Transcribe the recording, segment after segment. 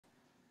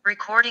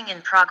Recording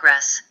in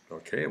progress.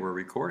 Okay, we're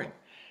recording.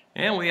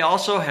 And we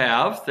also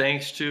have,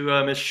 thanks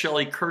to Miss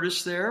Shelley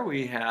Curtis there,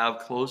 we have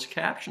closed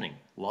captioning,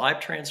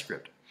 live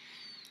transcript.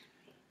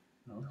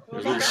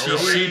 There's a little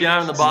CC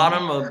down in the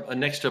bottom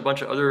next to a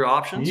bunch of other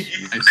options.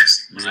 You can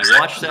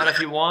watch that if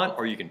you want,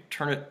 or you can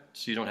turn it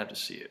so you don't have to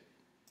see it.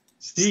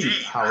 Steve,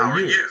 how are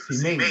you?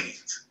 See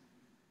Maines.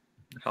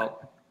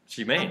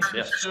 See Maines,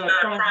 yes.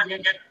 Trying to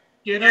get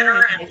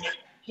dinner, and the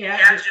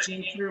cat just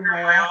came through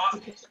my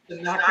office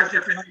and knocked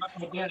everything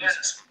off my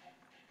desk.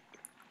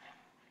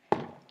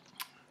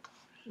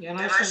 And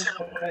I said,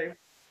 I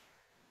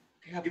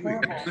have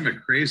kind of a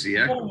crazy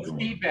echo.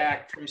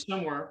 Feedback from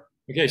somewhere.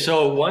 Okay,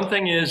 so one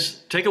thing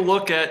is, take a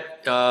look at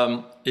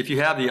if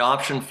you have the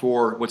option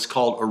for what's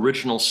called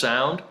original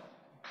sound. You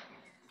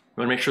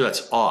want to make sure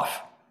that's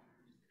off,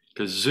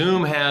 because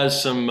Zoom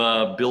has some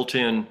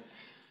built-in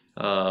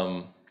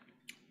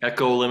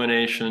echo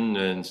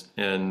elimination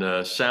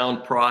and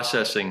sound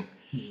processing.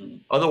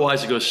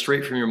 Otherwise, it goes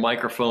straight from your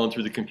microphone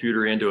through the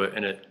computer into it,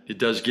 and it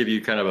does give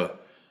you kind of a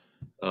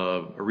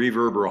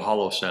reverb or a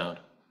hollow sound.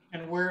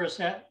 And where is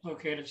that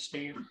located,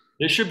 Steve?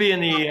 It should be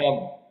in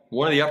the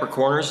one of the upper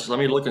corners. Let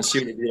me look and see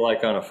what it'd be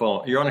like on a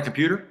phone. You're on a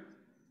computer?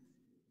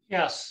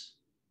 Yes.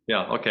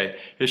 Yeah, okay.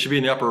 It should be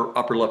in the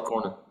upper left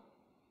corner.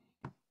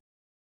 I've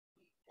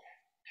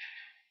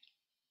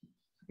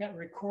got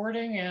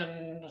recording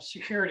and a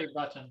security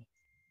button.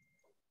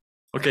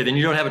 Okay, then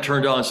you don't have it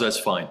turned on, so that's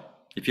fine.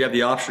 If you have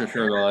the option to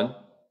turn it on.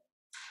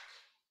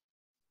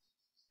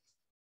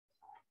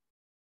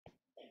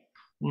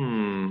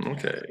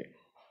 Okay.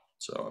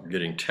 So I'm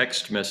getting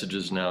text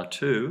messages now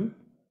too.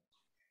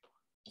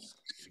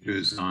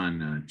 Who's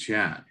on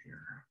chat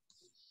here?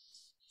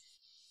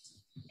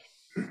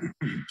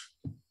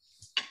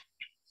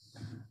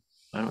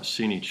 I don't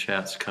see any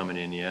chats coming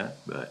in yet,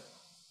 but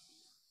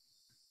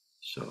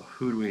so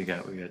who do we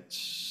got? We got,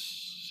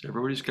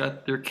 everybody's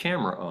got their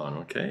camera on.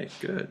 Okay,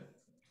 good.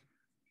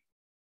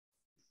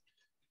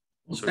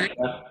 Well, So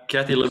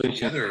Kathy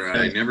Livingston.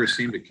 I never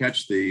seem to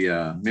catch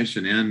the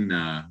Mission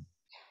Inn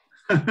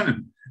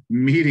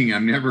meeting.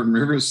 I'm never in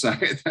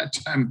Riverside at that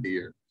time of the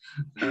year.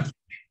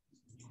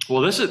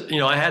 Well, this is,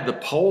 I had the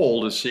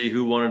poll to see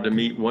who wanted to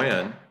meet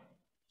when,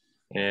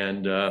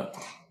 and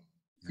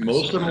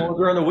most of them were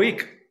during the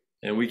week,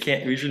 and we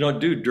usually don't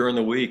do during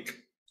the week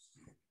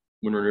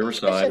when we're in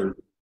Riverside.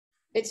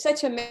 It's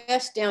such a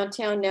mess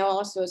downtown now.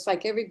 Also, it's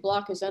like every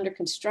block is under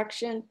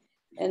construction,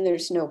 and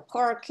there's no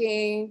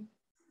parking,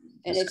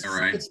 and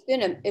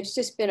it's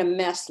just been a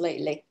mess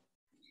lately.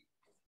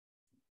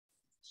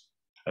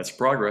 That's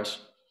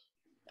progress.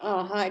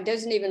 Oh, hi. It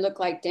doesn't even look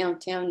like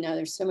downtown now.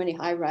 There's so many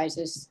high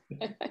rises.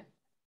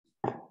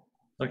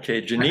 Okay,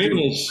 Jeannine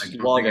is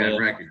logging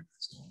in.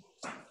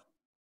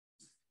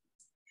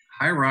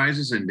 High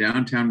rises in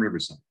downtown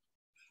Riverside.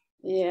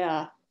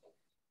 Yeah.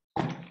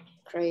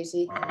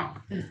 Crazy. Wow.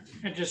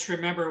 I just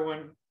remember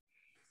when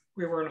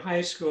we were in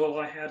high school,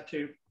 I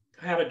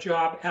had a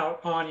job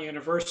out on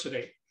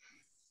University,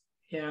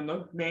 and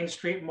the Main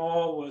Street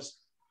Mall was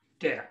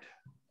dead,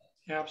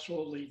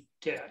 absolutely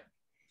dead.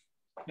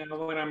 And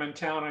when I'm in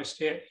town, I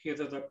stay at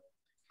either the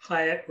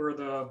Hyatt or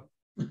the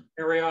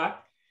Marriott.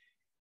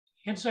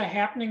 It's a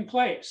happening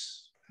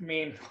place. I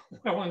mean,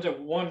 well into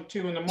 1,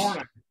 2 in the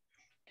morning.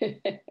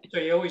 So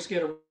you always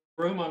get a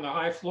room on the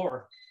high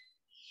floor.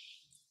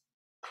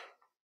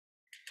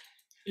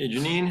 Hey,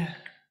 Jeannine.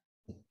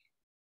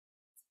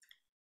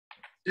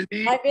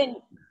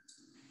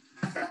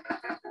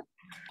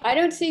 I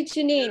don't see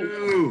Jeannine.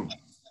 Ooh.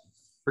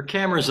 Her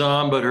camera's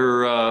on, but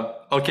her,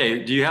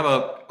 okay,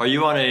 are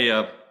you on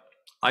a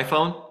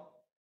iPhone?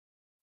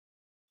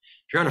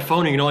 If you're on a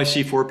phone, you can only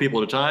see 4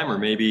 people at a time, or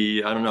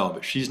maybe, I don't know,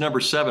 but she's number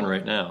 7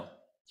 right now.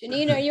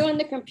 Jeannine, are you on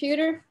the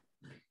computer?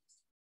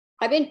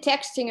 I've been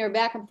texting her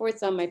back and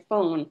forth on my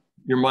phone.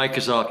 Your mic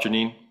is off,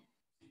 Jeannine.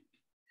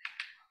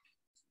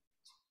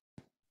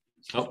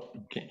 Oh,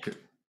 can't hear.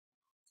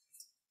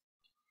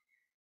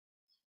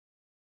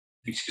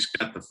 I think she's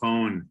got the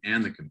phone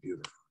and the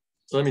computer.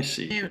 Let me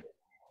see.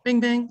 Bing,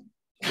 bing.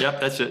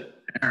 Yep, that's it.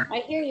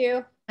 I hear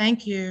you.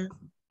 Thank you.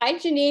 Hi,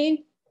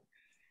 Jeannine.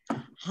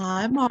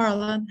 Hi,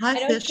 Marlyn.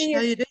 Hi, Fish. How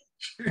you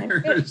doing?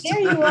 There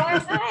you are.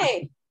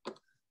 Hi.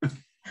 Good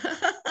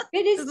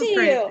to see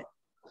you.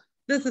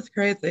 This is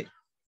crazy.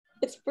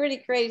 It's pretty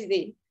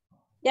crazy.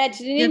 Yeah,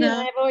 Jeannine and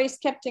I have always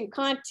kept in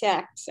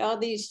contact all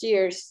these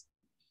years.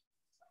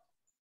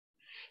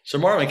 So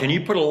Marlyn, can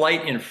you put a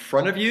light in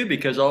front of you?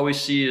 Because all we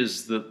see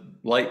is the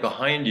light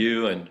behind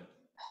you, and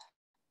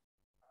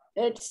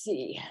let's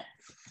see.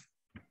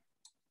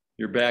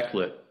 You're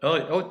backlit.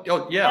 Oh,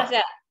 yeah. How's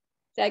that?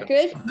 Is that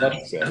good?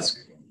 That's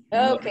good.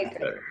 Okay,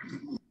 good.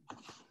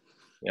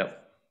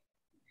 Yep.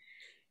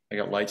 I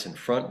got lights in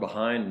front,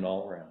 behind, and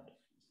all around.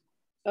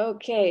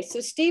 Okay, so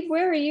Steve,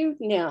 where are you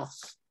now?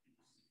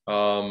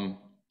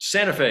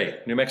 Santa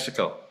Fe, New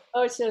Mexico.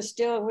 Oh, so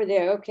still over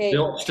there. Okay.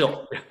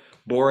 Still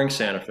boring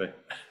Santa Fe.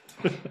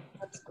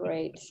 That's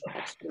great.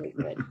 That's really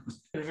good.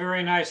 It's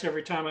very nice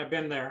every time I've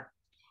been there.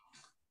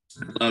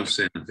 I love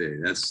Santa Fe.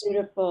 That's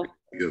beautiful.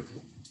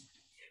 Beautiful.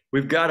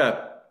 We've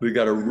got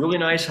a really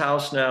nice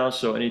house now.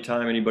 So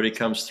anytime anybody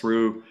comes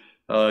through,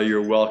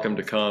 you're welcome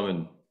to come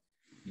and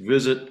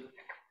visit.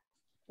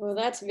 Well,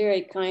 that's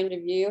very kind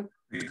of you.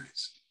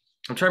 Yes.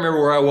 I'm trying to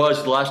remember where I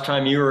was the last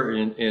time you were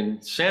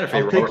in Santa Fe.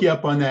 I'll Robert. pick you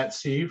up on that,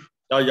 Steve.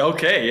 Oh,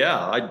 okay,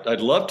 yeah,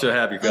 I'd love to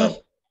have you come.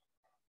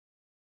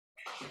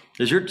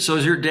 Is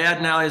your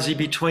dad now? Is he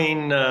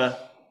between? Where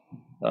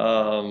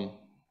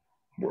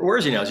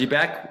is he now? Is he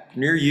back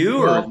near you?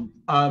 Well,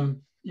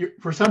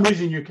 for some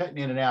reason you're cutting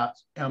in and out.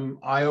 Am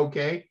I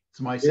okay?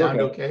 Is my sound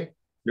okay?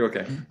 You're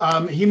okay.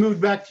 He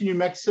moved back to New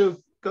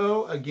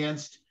Mexico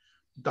against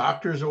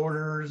doctor's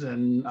orders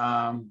and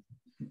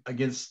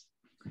against,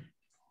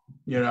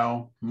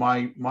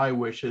 my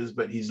wishes,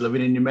 but he's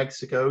living in New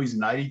Mexico. He's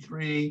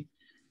 93.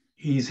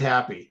 He's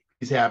happy.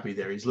 He's happy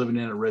there. He's living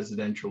in a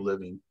residential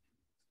living.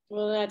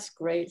 Well, that's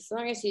great. As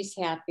long as he's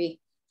happy.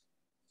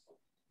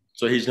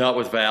 So he's not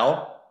with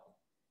Val?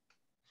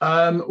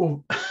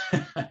 Well,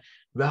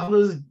 Val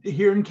is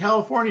here in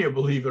California,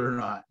 believe it or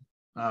not.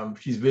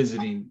 She's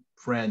visiting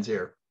friends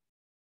here.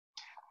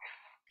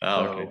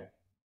 Oh, okay. So,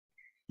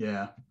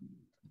 yeah.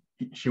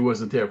 She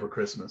wasn't there for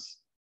Christmas.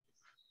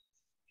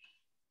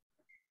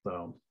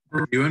 So.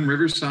 Are you in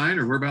Riverside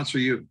or whereabouts are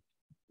you?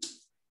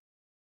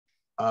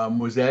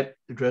 Was that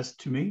addressed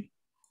to me?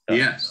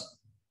 Yes.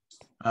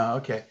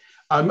 Okay.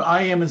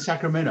 I am in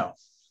Sacramento.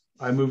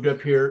 I moved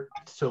up here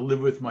to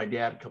live with my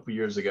dad a couple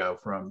years ago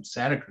from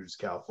Santa Cruz,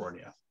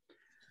 California.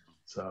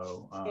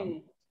 So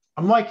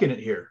I'm liking it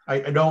here. I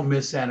don't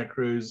miss Santa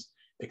Cruz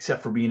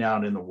except for being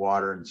out in the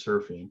water and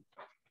surfing.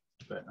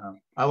 But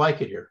I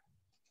like it here.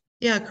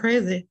 Yeah,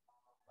 crazy.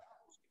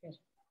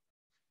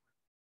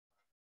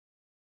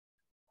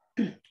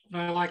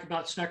 What I like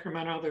about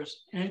Sacramento,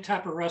 there's any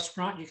type of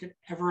restaurant you could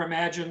ever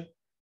imagine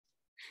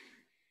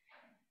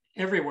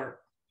everywhere.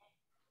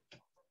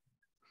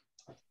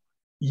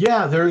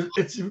 Yeah,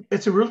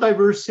 it's a real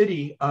diverse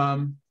city.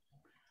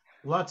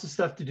 Lots of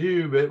stuff to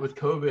do, but with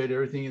COVID,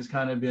 everything has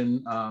kind of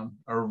been,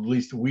 or at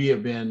least we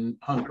have been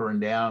hunkering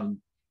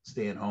down,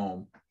 staying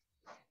home.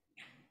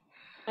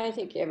 I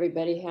think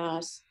everybody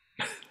has.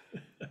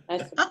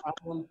 That's the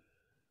problem.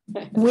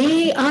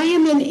 I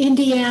am in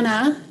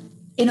Indiana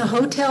in a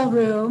hotel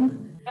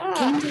room.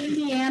 Came to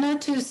Indiana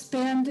to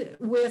spend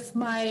with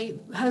my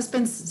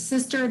husband's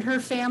sister and her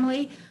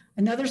family.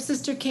 Another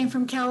sister came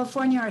from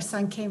California. Our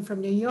son came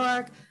from New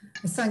York.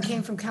 A son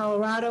came from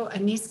Colorado. A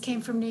niece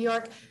came from New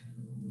York.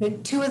 The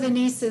two of the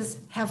nieces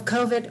have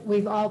COVID.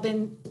 We've all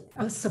been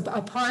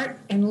apart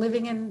and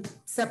living in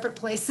separate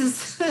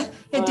places.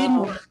 It didn't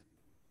work.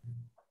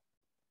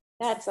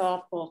 That's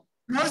awful.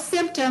 No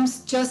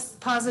symptoms, just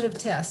positive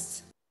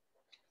tests.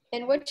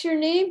 And what's your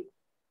name?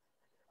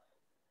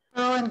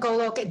 Carolyn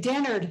Golowka.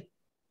 Dennard.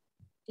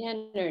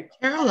 Dennard.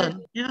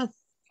 Carolyn, yes.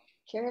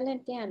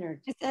 Carolyn Dennard.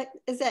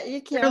 Is that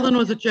you, Carolyn? Carolyn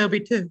was a Joby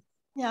too.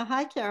 Yeah,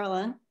 hi,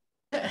 Carolyn.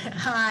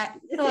 Hi,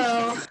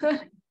 hello.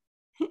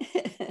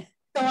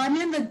 So I'm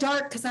in the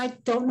dark because I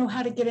don't know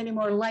how to get any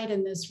more light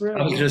in this room.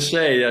 I was just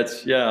say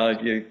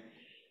you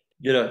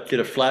get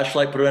a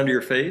flashlight, put it under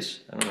your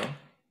face. I don't know.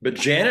 But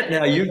Janet,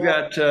 now you've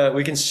got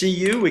we can see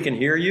you, we can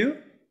hear you.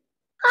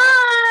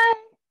 Hi.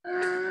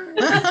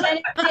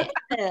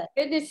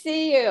 Good to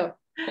see you.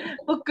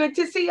 Well, good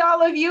to see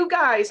all of you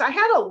guys. I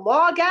had to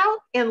log out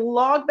and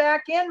log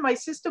back in. My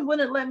system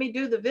wouldn't let me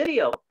do the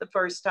video the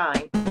first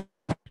time.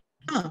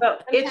 So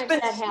it's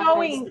been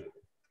snowing.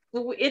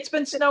 It's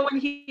been snowing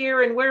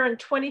here and we're in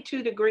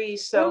 22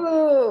 degrees.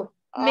 So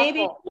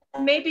maybe,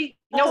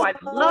 no, I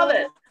love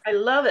it. I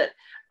love it.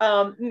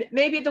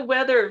 Maybe the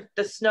weather,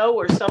 the snow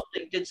or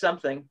something did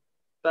something,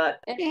 but.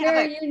 And where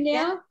are you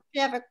now?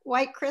 You have a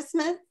white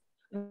Christmas?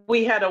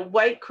 We had a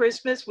white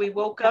Christmas. We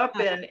woke up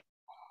and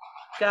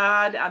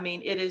God, I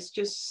mean, it is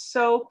just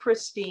so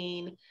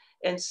pristine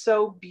and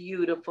so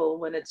beautiful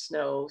when it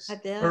snows.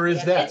 Where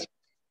is that?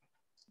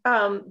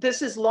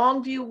 This is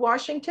Longview,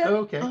 Washington. Oh,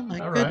 okay. Oh my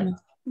All goodness.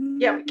 right.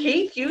 Yeah,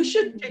 Keith,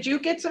 did you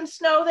get some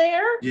snow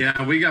there?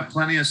 Yeah, we got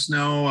plenty of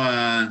snow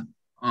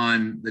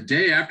on the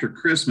day after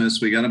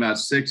Christmas. We got about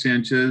 6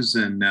 inches,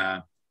 and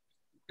I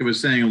was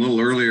saying a little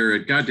earlier,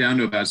 it got down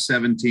to about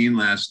 17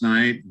 last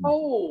night.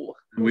 Oh.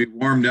 And we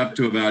warmed up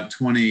to about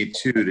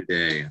 22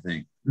 today, I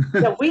think.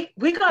 Yeah,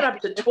 we got up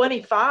to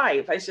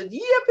 25. I said,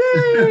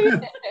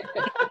 yippee!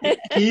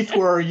 Keith,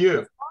 where are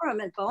you?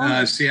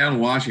 Seattle,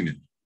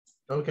 Washington.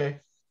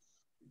 Okay.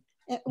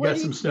 You got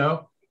some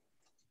snow?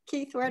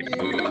 Keith, where do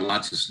We you got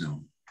lots of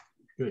snow.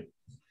 Good.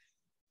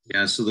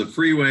 Yeah, so the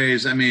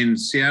freeways, I mean,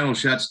 Seattle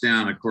shuts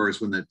down, of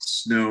course, when the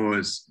snow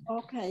is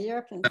Okay, you're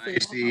up in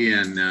icy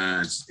and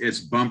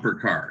it's bumper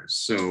cars.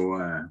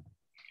 So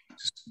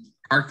just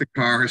park the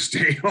car,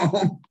 stay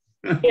home.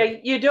 Yeah,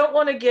 you don't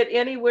want to get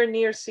anywhere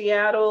near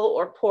Seattle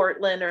or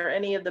Portland or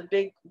any of the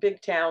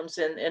big towns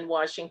in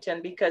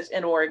Washington, because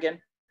in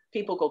Oregon,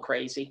 people go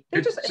crazy.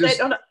 They just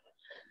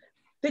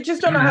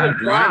don't know how to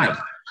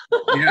drive.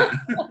 Yeah,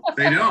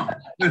 they don't.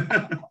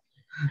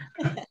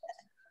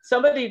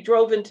 Somebody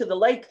drove into the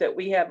lake that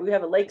we have. We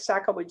have a Lake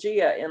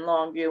Sacagawea in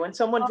Longview, and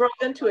someone drove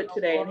into it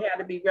today and had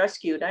to be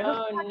rescued. I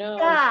go, oh no,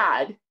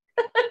 God!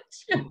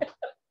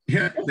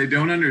 Yeah, they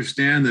don't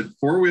understand that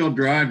four-wheel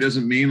drive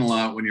doesn't mean a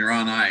lot when you're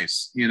on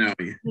ice. You know,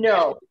 you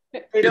No,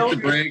 they hit don't. the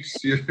brakes,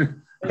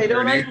 you're They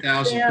don't an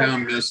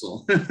 8,000-pound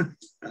missile.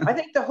 I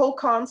think the whole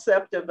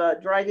concept of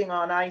driving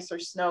on ice or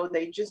snow,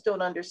 they just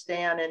don't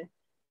understand. And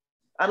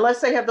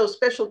unless they have those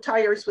special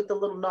tires with the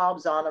little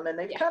knobs on them, and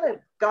they've kind of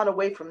gone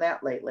away from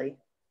that lately.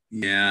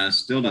 Yeah, it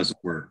still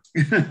doesn't work.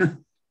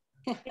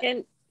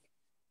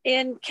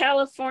 In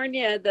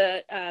California,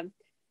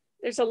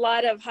 there's a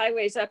lot of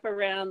highways up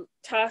around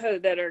Tahoe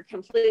that are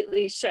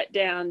completely shut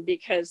down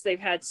because they've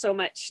had so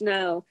much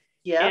snow.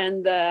 Yeah.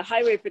 And the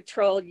highway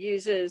patrol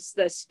uses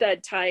the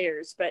stud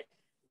tires, but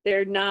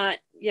they're not,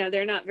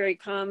 they're not very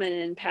common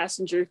in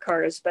passenger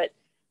cars, but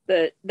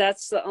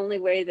that's the only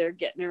way they're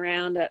getting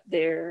around up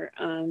there.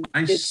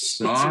 It's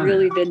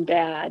really been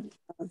bad.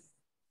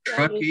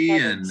 Truckee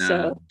and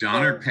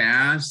Donner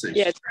Pass.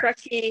 Yeah,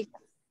 Truckee.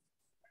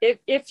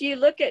 If you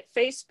look at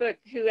Facebook,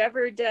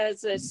 whoever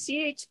does a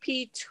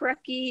CHP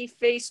Truckee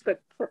Facebook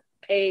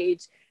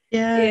page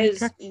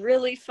is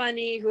really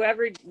funny.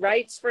 Whoever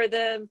writes for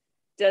them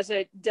does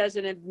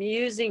an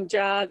amusing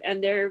job,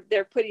 and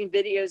they're putting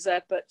videos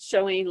up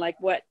showing like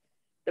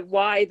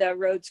why the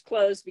road's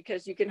closed,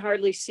 because you can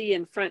hardly see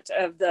in front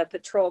of the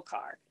patrol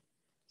car.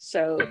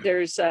 So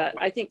there's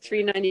I think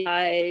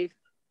 395,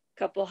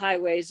 couple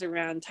highways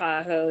around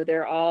Tahoe.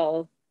 They're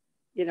all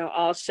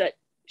all shut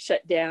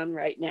down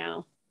right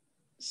now.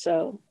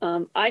 So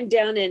I'm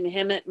down in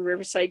Hemet and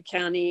Riverside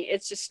County.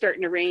 It's just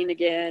starting to rain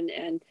again,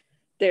 and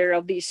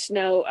there'll be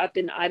snow up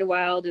in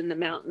Idlewild in the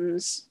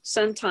mountains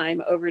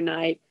sometime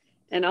overnight.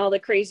 And all the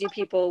crazy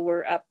people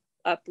were up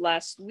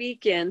last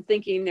weekend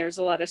thinking there's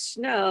a lot of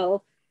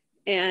snow,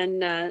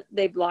 and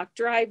they block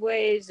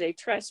driveways, they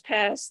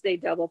trespass, they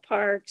double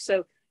park.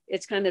 So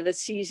it's kind of a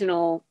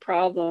seasonal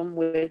problem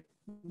with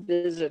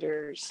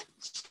visitors.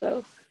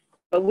 So,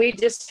 but we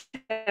just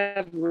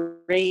have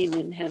rain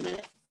in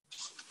Hemet.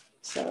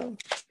 So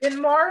in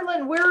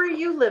Marlyn, where are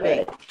you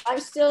living? I'm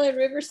still in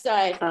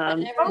Riverside.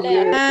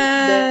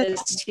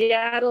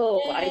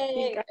 Seattle, I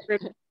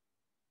think.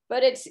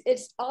 But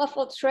it's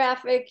awful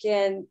traffic,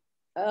 and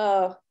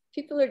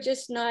people are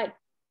just not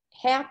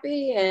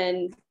happy,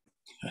 and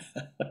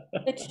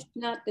it's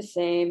not the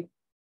same.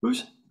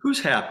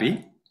 Who's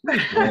happy?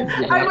 I'm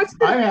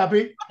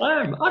happy.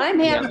 I'm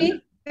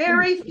happy.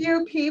 Very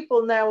few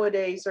people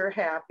nowadays are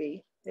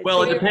happy.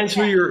 Well, it depends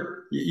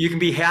who you can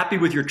be happy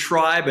with your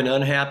tribe and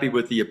unhappy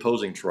with the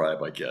opposing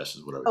tribe, I guess,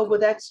 is what I would. Oh, well,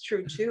 that's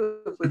true too.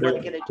 If we want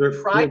to get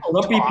into tribal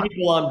talk. There'll be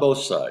people on both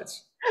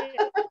sides.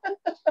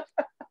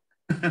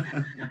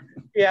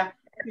 Yeah,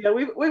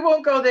 we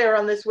won't go there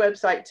on this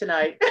website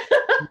tonight.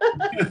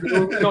 We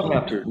don't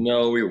have to.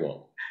 No, we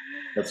won't.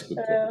 That's a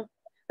good point.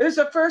 It was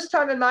the first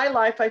time in my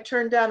life I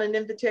turned down an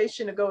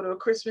invitation to go to a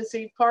Christmas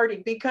Eve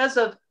party because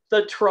of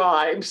the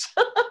tribes.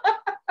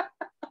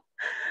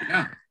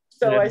 Yeah.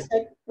 So I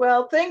said,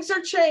 well, things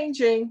are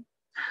changing.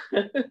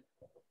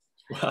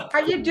 How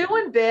you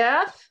doing,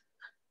 Beth?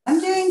 I'm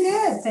doing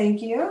good,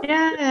 thank you.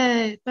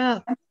 Yay,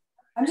 Beth.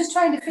 I'm just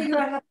trying to figure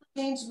out how to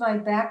change my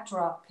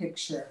backdrop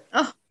picture.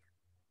 Oh.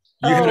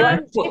 You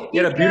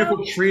had a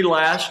beautiful tree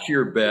last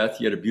year, Beth.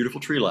 You had a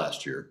beautiful tree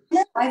last year.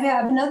 Yeah, I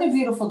have another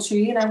beautiful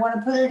tree, and I want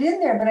to put it in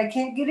there, but I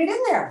can't get it in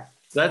there.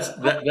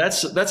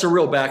 That's a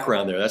real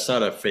background there. That's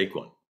not a fake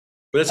one,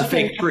 but it's a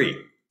fake tree.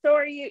 So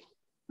are you?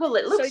 Well,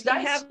 it looks so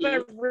nice. Do you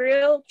have a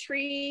real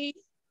tree?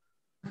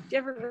 Do you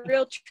have a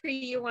real tree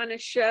you want to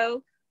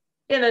show?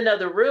 In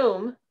another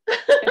room,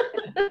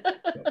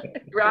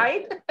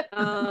 right?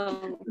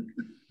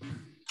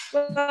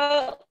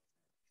 Well,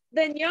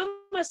 then you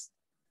almost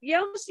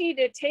need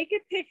to take a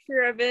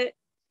picture of it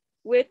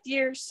with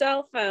your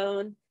cell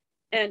phone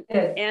and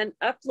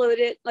upload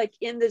it like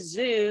in the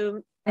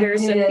Zoom.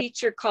 There's a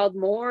feature called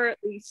More, at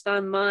least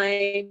on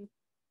mine,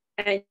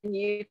 and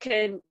you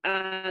can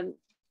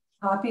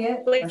copy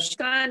it, click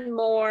on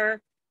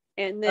More,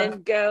 and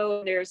then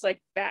go. There's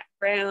like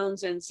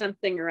backgrounds and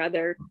something or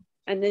other,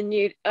 and then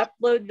you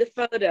upload the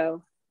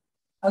photo.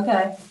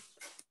 Okay.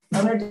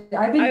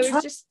 I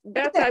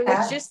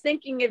was just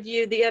thinking of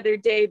you the other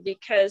day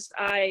because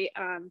I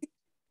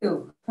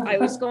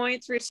was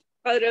going through some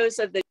photos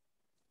of the.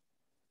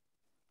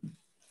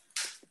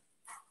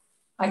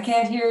 I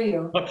can't hear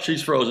you. Oh,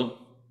 she's frozen.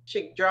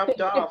 She dropped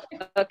off.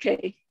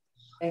 Okay.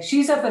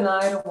 She's up in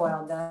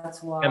Idlewild,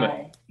 that's why.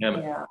 Hemet.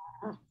 Yeah.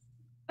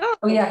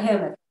 Oh yeah,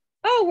 Hemet.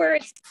 Oh, where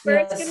it's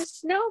going to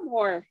snow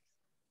more.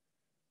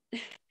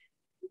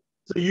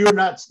 So you're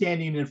not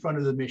standing in front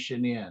of the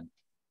Mission Inn.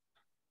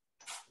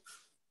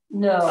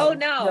 No. Oh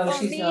no! No,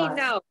 she's not.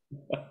 No.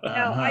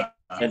 No,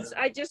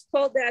 I just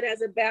pulled that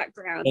as a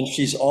background. And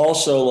she's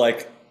also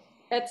like.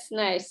 That's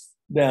nice.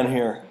 Down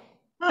here.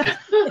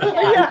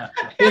 Yeah.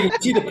 You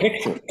can see the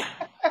picture.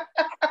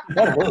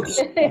 That works.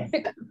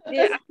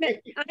 Yeah,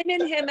 I'm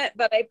in Hemet,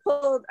 but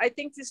I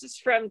think this is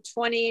from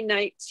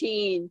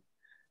 2019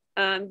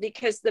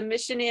 because the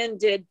Mission Inn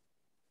did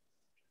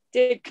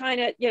did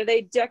kind of,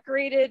 they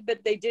decorated,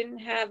 but they didn't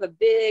have a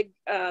big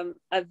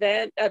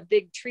event, a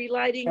big tree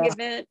lighting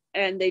event,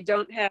 and they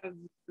don't have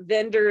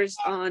vendors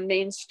on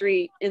Main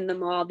Street in the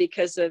mall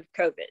because of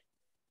COVID.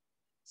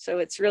 So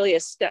it's really a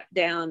step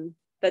down,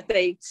 but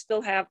they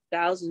still have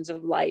thousands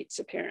of lights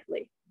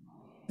apparently.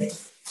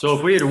 So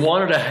if we had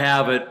wanted to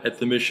have it at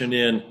the Mission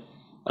Inn,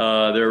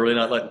 they're really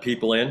not letting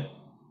people in?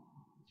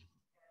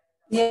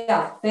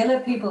 Yeah, they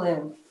let people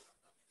in.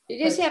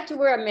 You just have to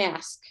wear a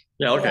mask.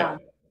 Yeah, okay. Yeah.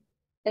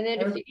 And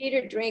then if you eat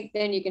or drink,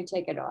 then you can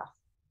take it off.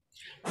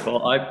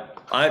 Well,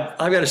 I've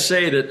got to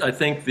say that I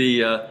think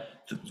the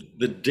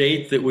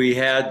date that we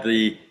had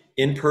the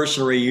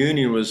in-person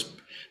reunion was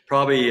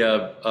probably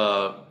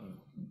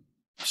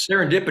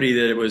serendipity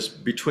that it was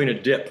between a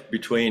dip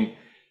between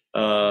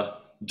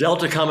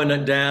Delta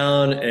coming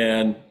down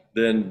and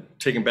then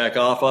taking back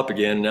up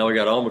again. Now we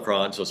got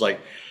Omicron. So it's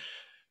like,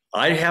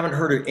 I haven't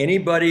heard of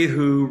anybody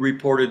who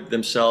reported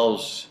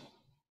themselves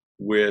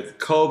with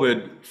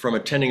COVID from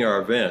attending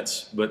our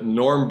events, but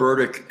Norm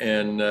Burdick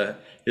and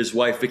his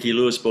wife, Vicki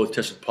Lewis, both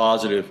tested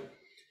positive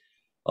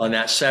on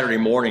that Saturday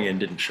morning and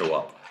didn't show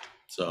up.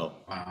 So,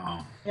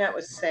 wow. Yeah, it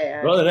was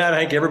sad. Other than that, I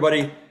think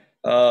everybody,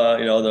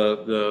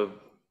 the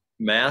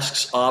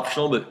masks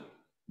optional,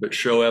 but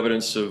show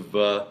evidence of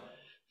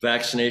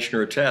vaccination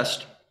or a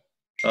test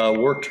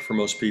worked for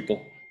most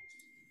people.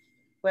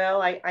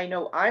 Well, I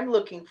know I'm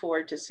looking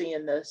forward to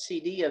seeing the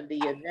CD of the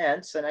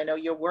events, and I know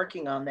you're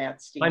working on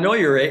that, Steve. I know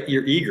you're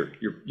eager.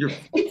 You're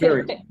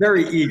very,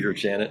 very eager,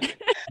 Janet.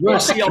 You want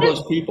to see all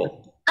those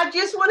people. I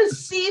just want to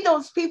see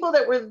those people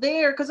that were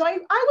there, because I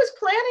was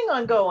planning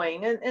on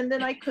going, and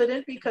then I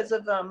couldn't because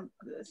of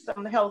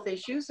some health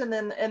issues, and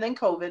then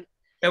COVID.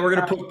 And we're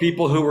going to put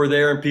people who were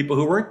there and people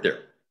who weren't there.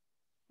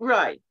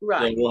 Right.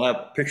 And we'll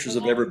have pictures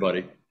of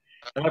everybody.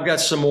 And I've got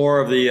some more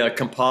of the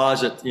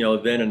composite,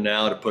 then and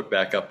now to put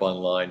back up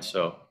online.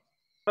 So.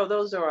 Oh,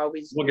 those are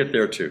always. We'll get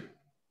there too.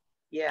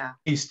 Yeah.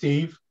 Hey,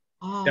 Steve.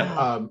 Oh.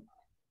 Yeah.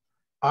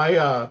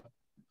 I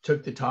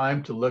took the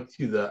time to look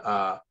through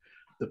the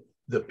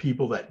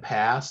people that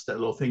passed, that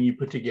little thing you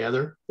put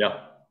together.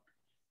 Yeah.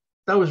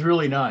 That was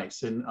really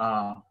nice. And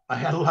I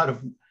had a lot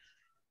of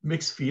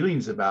mixed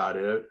feelings about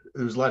it.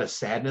 There was a lot of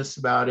sadness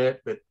about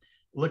it, but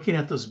looking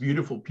at those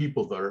beautiful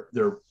people,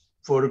 their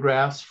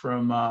photographs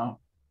from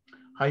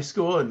high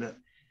school, and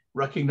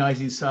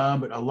recognizing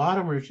some, but a lot of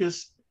them were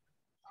just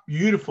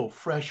beautiful,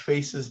 fresh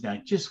faces. And I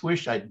just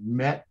wish I'd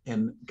met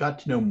and got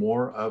to know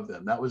more of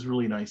them. That was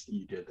really nice that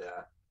you did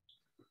that.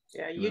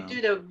 Yeah, you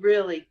did a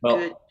really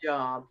good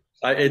job.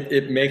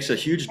 It makes a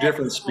huge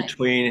difference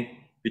between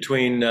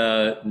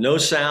no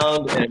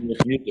sound and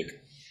with music.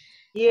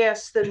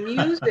 Yes, the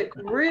music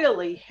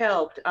really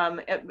helped.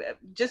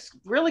 Just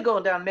really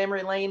going down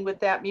memory lane with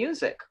that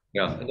music.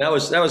 Yeah, and that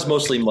was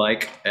mostly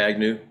Mike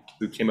Agnew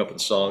who came up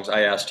with songs.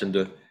 I asked him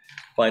to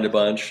find a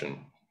bunch, and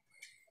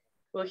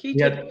well, he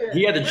had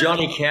the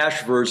Johnny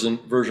Cash version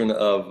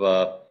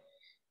of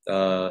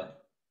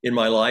 "In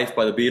My Life"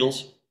 by the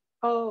Beatles.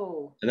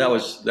 Oh, and that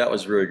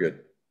was really good.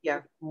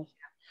 Yeah.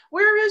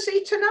 Where is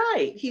he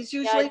tonight? He's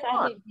usually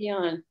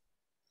on.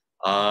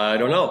 I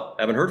don't know.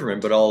 I haven't heard from him,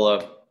 but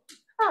I'll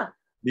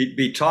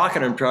be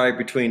talking to him probably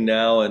between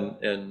now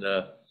and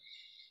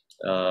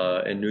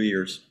New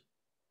Year's.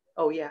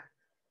 Oh yeah.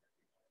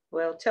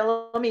 Well,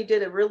 tell him he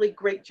did a really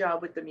great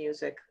job with the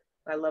music.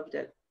 I loved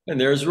it. And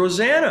there's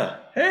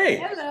Rosanna. Hey.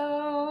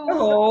 Hello.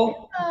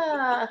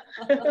 Hello.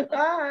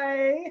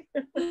 Hi.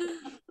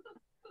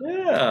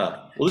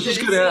 Yeah. Well, this is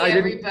good.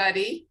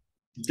 Everybody.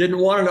 Didn't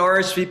want an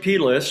RSVP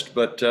list,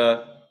 but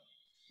so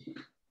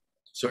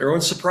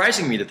everyone's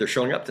surprising me that they're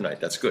showing up tonight.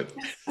 That's good.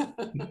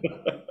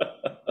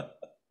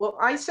 Well,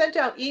 I sent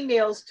out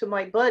emails to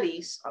my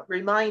buddies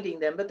reminding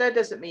them, but that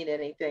doesn't mean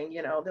anything.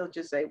 They'll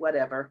just say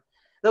whatever.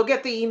 They'll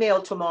get the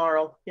email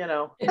tomorrow,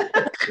 Yeah.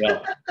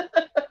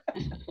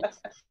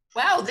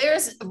 Wow,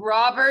 there's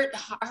Robert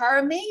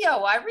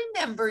Jaramillo. I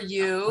remember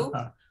you.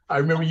 I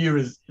remember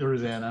you,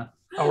 Rosanna.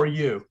 How are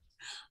you?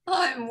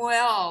 I'm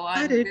well.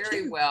 I'm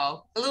very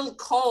well. A little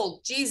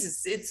cold.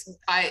 Jesus, it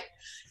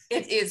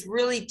is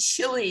really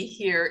chilly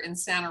here in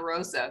Santa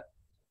Rosa.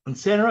 In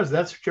Santa Rosa,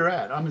 that's what you're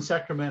at. I'm in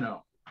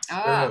Sacramento.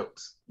 Ah.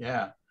 Oaks.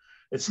 Yeah.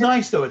 It's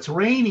nice though. It's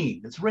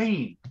raining. It's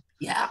raining.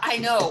 Yeah, I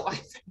know. I'm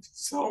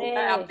so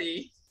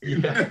happy.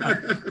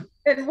 Yeah.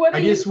 And what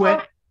I just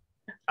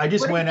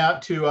went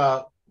out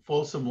to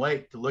Folsom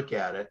Lake to look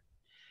at it,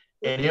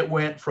 and it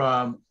went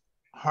from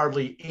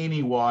hardly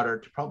any water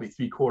to probably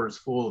 3/4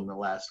 full in the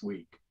last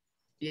week.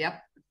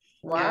 Yep.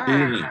 Wow.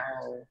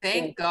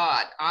 Thank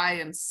God. I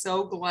am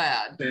so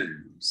glad.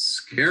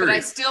 Scary. But I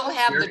still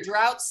have the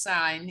drought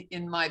sign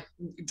in my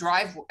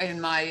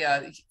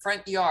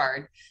front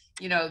yard.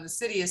 The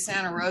city of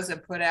Santa Rosa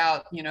put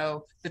out,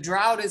 the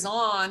drought is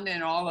on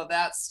and all of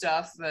that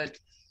stuff. But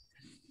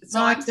so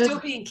I'm still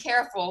being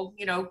careful,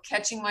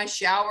 catching my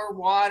shower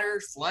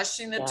water,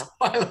 flushing the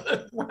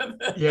toilet with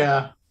it.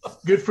 Yeah.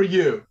 Good for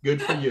you.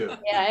 Good for you.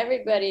 Yeah,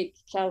 everybody in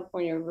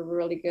California were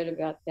really good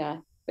about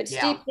that. But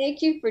Steve,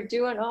 thank you for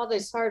doing all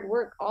this hard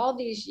work. All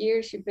these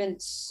years, you've been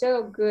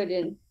so good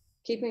in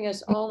keeping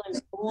us all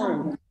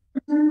informed.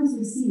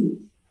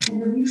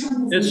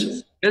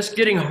 It's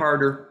getting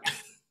harder.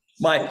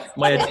 My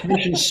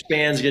attention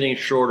span's getting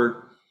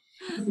shorter,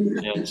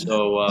 and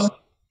so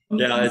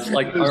yeah, it's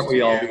like, aren't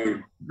we all?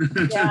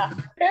 Yeah,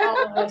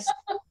 all of us.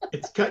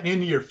 It's cutting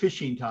into your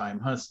fishing time,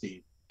 huh,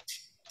 Steve?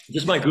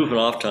 Just my goofing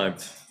off time.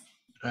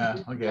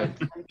 Okay.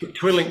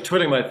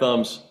 Twiddling my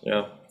thumbs.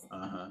 Yeah.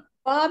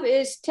 Bob,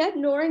 is Ted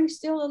Noring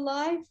still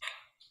alive?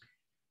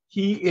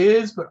 He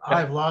is, but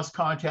I've lost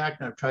contact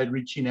and I've tried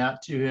reaching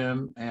out to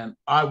him, and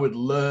I would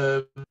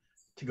love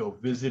to go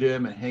visit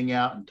him and hang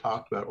out and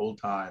talk about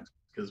old times,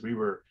 because we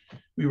were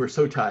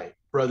so tight,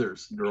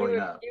 brothers growing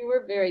up. You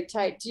were very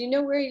tight. Do you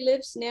know where he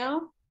lives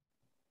now?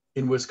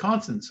 In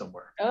Wisconsin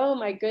somewhere. Oh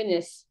my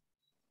goodness.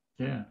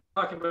 Yeah.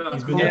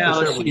 He's been there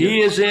for several years.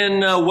 He is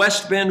in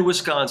West Bend,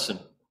 Wisconsin.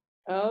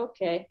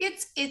 Okay.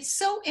 It's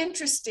so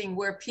interesting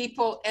where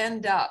people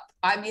end up.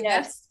 I mean,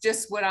 that's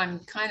just what I'm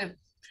kind of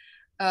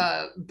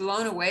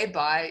blown away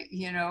by,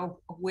 you know,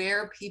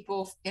 where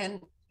people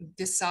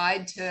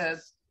decide to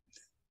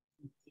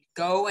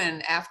go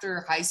and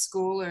after high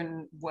school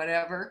and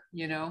whatever,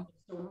 you know.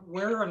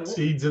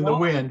 Seeds in the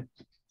wind.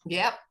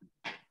 Yep.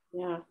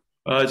 Yeah.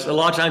 It's a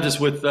lot of times it's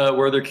with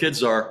where their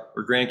kids are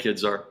or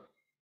grandkids are.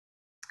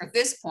 At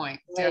this point,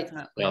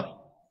 definitely.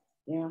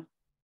 Yeah.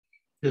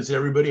 Does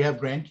everybody have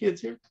grandkids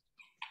here?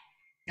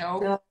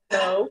 No.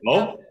 No.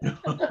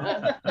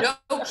 No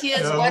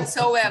kids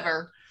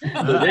whatsoever. They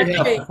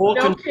have full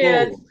No control.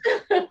 kids.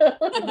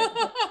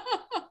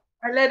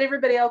 I let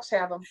everybody else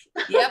have them.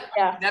 Yep.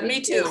 Yeah.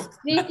 Me too.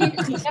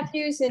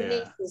 Nephews and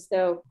nieces,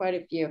 though, quite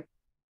a few.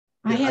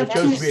 I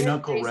chose to be an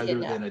uncle rather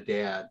than a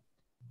dad.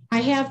 I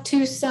have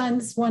two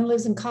sons. One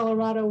lives in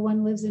Colorado,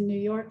 one lives in New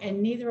York,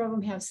 and neither of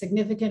them have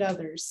significant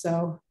others.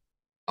 So.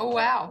 Oh,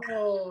 wow.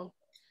 Oh.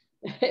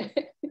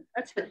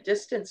 That's a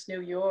distance,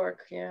 New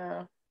York.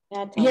 Yeah.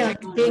 Yeah,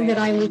 being that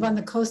I live on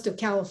the coast of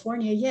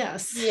California,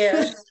 yes.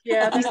 Yes,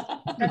 yeah,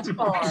 that's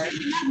far.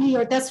 New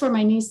York, that's where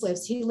my niece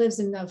lives. He lives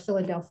in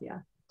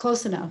Philadelphia.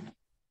 Close enough.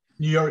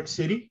 New York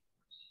City?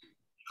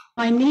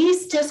 My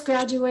niece just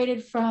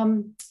graduated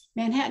from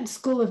Manhattan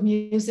School of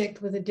Music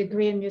with a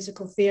degree in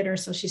musical theater.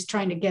 So she's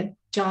trying to get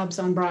jobs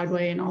on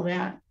Broadway and all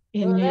that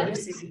in New York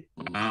City.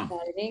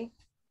 Wow.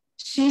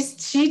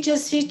 She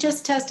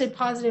just tested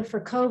positive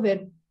for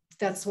COVID.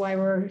 That's why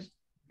we're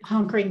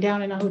hunkering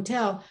down in a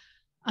hotel.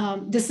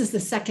 This is the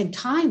second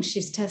time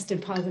she's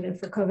tested positive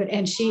for COVID,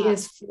 and she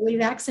is fully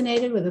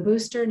vaccinated with a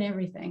booster and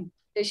everything.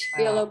 Does she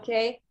feel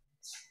okay?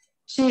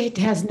 She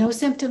has no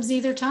symptoms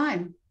either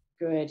time.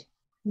 Good.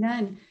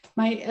 None.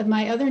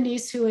 My other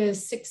niece, who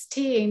is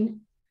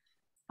 16,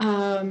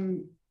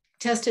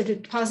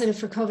 tested positive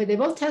for COVID. They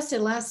both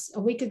tested a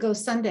week ago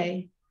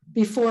Sunday,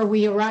 before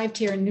we arrived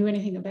here and knew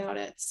anything about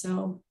it.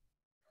 So,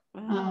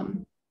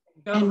 and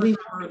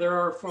there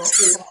are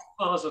false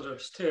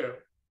positives too.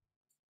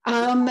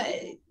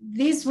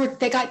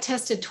 They got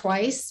tested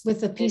twice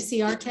with a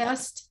PCR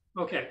test.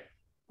 Okay.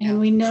 And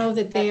we know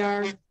that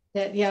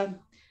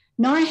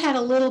Nora had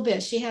a little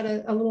bit. She had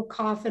a little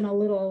cough and a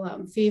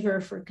little fever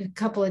for a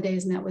couple of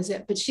days, and that was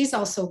it. But she's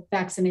also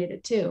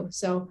vaccinated too.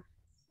 So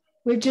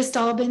we've just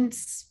all been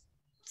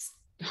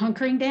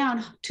hunkering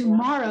down.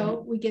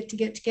 Tomorrow we get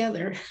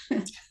together.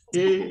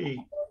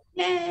 Yay.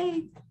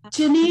 Yay.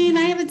 Jeannine,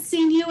 I haven't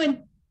seen you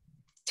in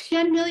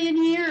 10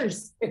 million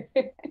years.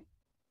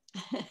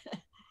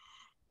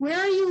 Where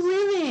are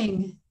you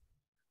living?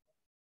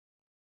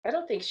 I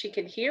don't think she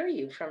can hear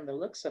you from the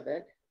looks of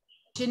it.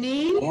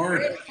 Jeannine?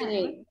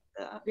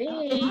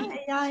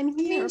 I'm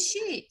here.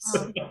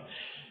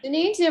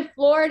 Jeannine's in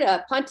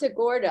Florida, Punta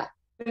Gorda.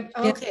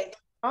 Okay.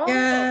 Oh.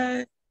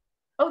 Yeah.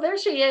 Oh, there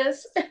she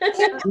is.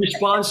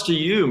 Response to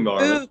you,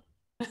 Marlyn.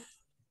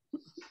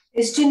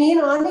 Is Jeannine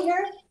on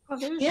here?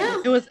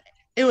 Yeah.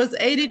 It was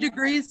 80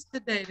 degrees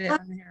today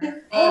down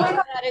here.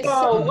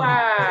 Oh,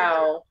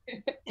 wow.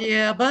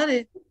 Yeah,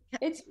 buddy.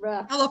 It's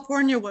rough.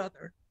 California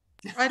weather.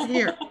 Right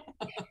here.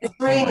 It's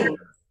raining.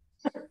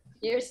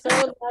 You're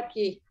so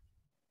lucky.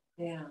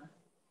 Yeah.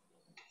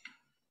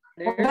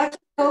 Well, back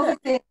to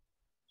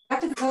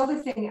the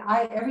COVID thing.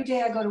 Every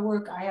day I go to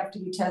work, I have to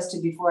be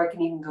tested before I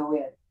can even go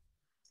in.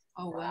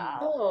 Oh, wow.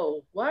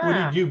 Oh, wow.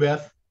 What do you do,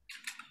 Beth?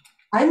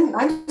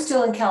 I'm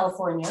still in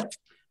California.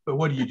 But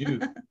what do you do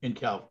in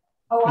California?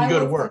 Oh, you go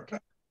to work.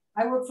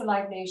 I work for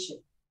Live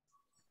Nation.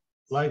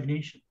 Live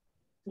Nation.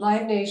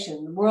 Live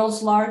Nation, the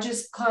world's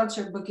largest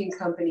concert booking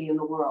company in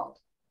the world.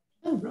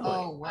 Oh, really?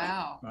 Oh,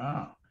 wow.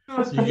 Wow.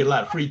 So you get a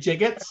lot of free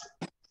tickets?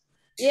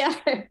 Yeah.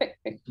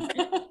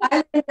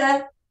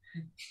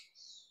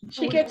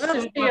 She gets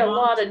to see a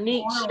lot of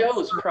neat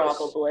shows,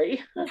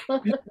 probably.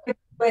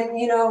 When,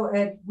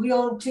 we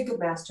own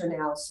Ticketmaster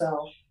now,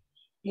 so,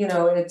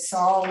 it's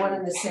all one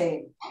and the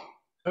same.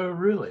 Oh,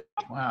 really?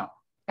 Wow.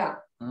 Yeah.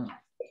 Oh.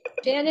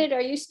 Janet,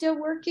 are you still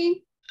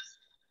working?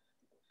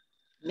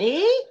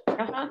 Me?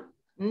 Uh-huh.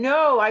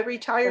 No, I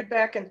retired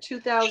back in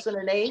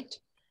 2008.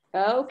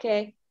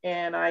 Okay.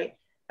 And I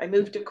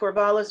moved to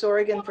Corvallis,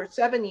 Oregon for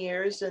 7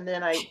 years, and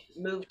then I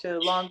moved to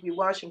Longview,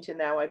 Washington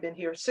now. I've been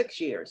here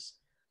 6 years.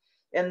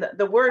 And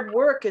the word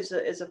work is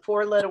a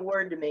 4-letter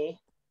word to me.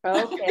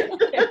 Okay.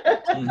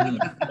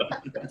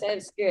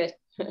 That's good.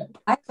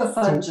 I have a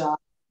fun job.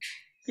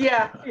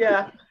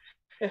 Yeah.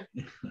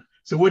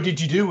 So what did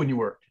you do when you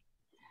worked?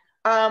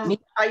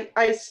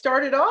 I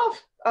started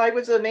off, I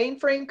was a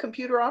mainframe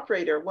computer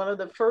operator, one of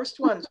the first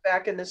ones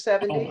back in the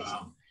 70s.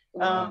 Oh,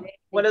 wow.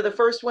 One of the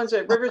first ones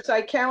that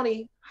Riverside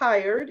County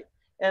hired,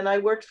 and I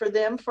worked for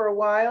them for a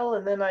while,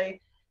 and then I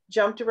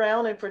jumped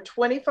around, and for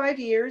 25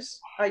 years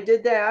I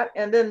did that,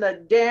 and then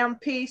the damn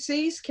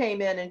PCs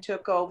came in and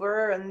took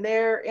over, and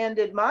there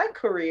ended my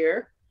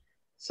career.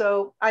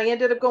 So I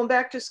ended up going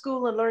back to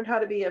school and learned how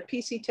to be a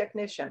PC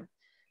technician,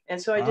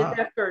 and so I did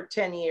that for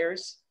 10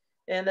 years.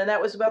 And then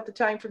that was about the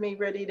time for me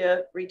ready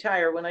to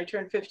retire. When I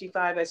turned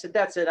 55, I said,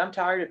 that's it. I'm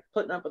tired of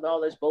putting up with all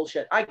this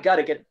bullshit. I got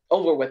to get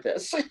over with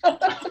this.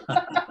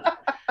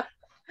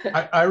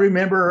 I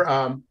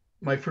remember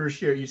my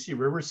first year at UC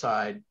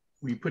Riverside,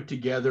 we put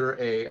together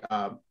a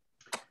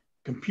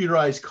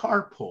computerized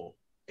carpool.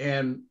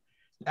 And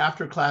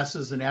after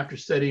classes and after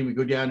studying, we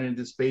go down into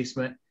this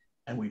basement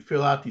and we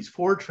fill out these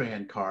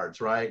Fortran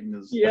cards, right? And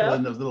those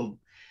little...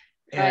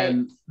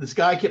 And this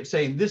guy kept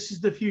saying, this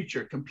is the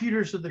future.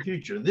 Computers are the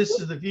future. This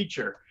is the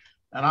future.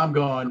 And I'm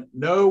going,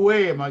 no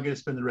way am I going to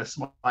spend the rest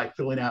of my life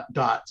filling out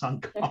dots on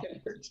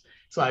cards.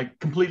 So I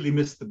completely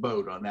missed the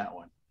boat on that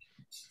one.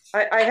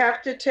 I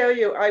have to tell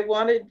you, I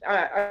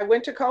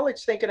went to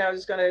college thinking I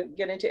was going to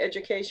get into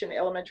education,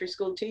 elementary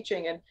school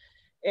teaching.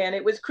 And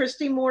it was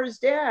Christy Moore's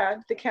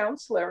dad, the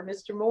counselor,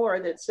 Mr. Moore,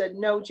 that said,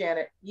 no,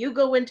 Janet, you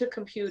go into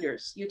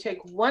computers. You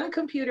take one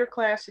computer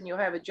class and you'll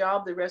have a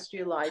job the rest of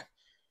your life.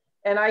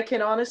 And I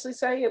can honestly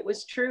say it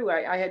was true.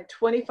 I had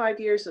 25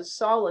 years of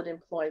solid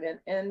employment,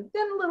 and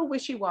then a little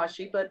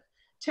wishy-washy, but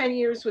 10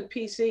 years with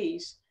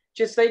PCs.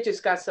 They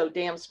just got so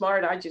damn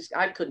smart. I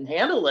couldn't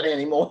handle it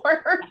anymore.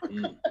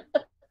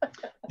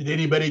 Did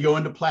anybody go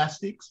into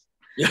plastics?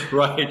 Yeah,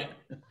 right.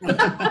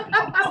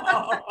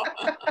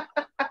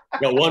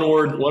 Got one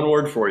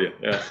word for you.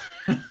 Yeah.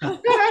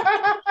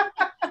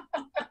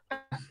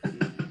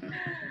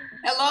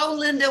 Hello,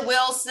 Linda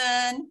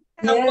Wilson.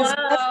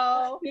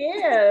 Hello.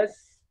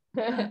 Yes.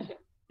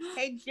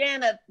 Hey,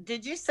 Janet,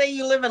 did you say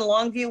you live in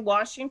Longview,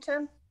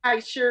 Washington? I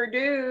sure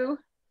do.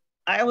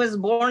 I was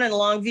born in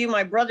Longview.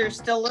 My brother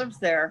still lives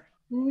there.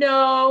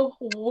 No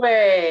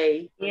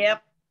way.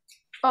 Yep.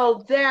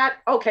 Oh, that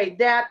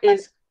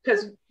is,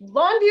 because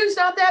Longview's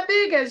not that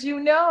big, as you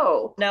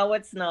know. No,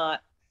 it's not.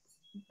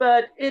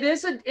 But it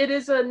is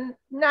a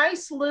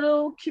nice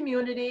little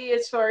community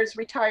as far as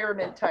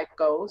retirement type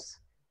goes.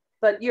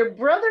 But your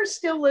brother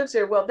still lives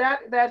there. Well,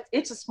 that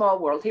it's a small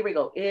world. Here we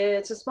go.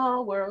 It's a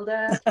small world.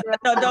 No,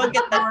 don't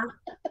get that.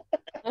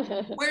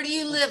 Where do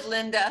you live,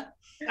 Linda?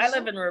 I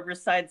live in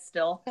Riverside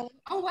still.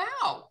 Oh,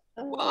 wow.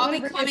 Well, I'll be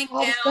coming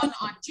down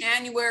on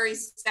January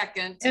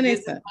 2nd to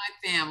visit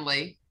my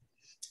family.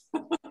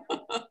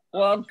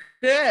 Well,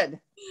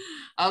 good.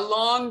 A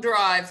long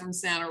drive from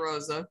Santa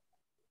Rosa.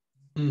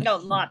 No,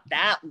 not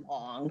that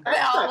long.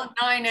 Well,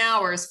 9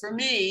 hours for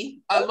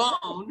me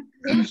alone.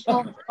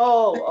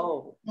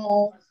 Oh.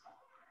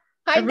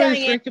 Hi,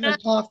 Everybody's drinking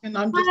and talking.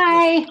 I'm just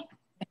Hi.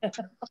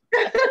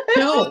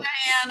 Hello,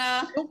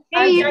 Diana.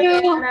 Hey,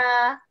 you.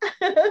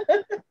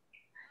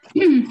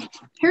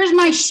 Here's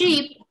my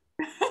sheep.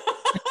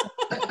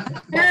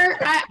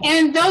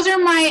 And those are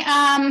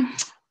my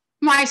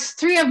my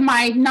 3 of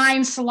my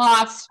 9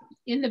 sloths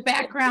in the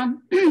background.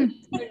 Nice.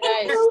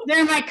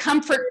 They're my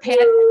comfort pet.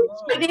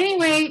 But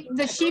anyway,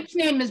 the sheep's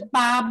name is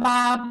Baran,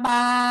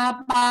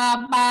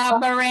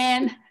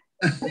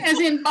 as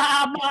in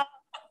Baba.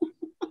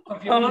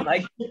 If you want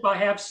sheep, I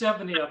have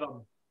 70 of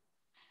them.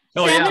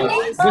 Oh, yeah.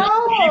 Sheep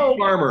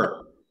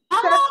farmer.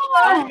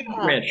 Oh.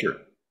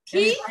 Rancher.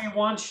 Anybody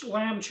wants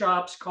lamb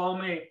chops, call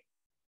me.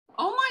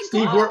 Oh, my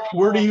Steve, God.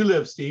 where do you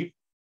live, Steve?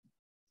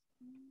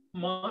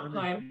 I'm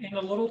in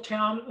a little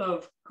town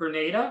of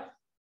Grenada,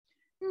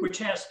 which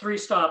has 3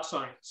 stop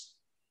signs.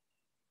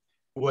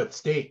 What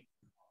state?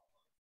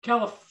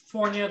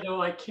 California,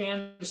 though I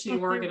can see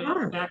Oregon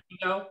out the back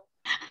window.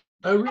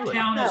 Oh, really? The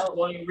town is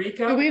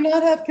Wairika. Do we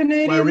not have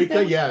Canadians?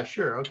 Wairika? Yeah,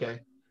 sure.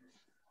 Okay.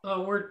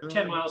 We're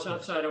 10 miles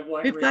outside of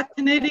Wairika. We've got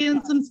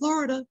Canadians in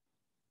Florida.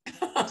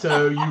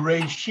 So you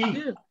raise sheep?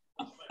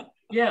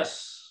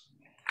 Yes.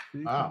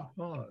 Wow.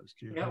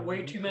 We got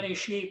way too many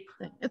sheep.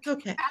 It's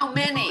okay. How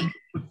many?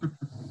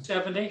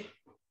 70,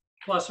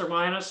 plus or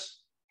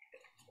minus.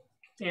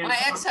 And my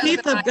ex-husband,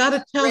 Keith, I've got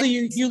to tell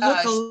you, you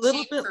look a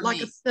little bit like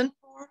me. a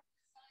centaur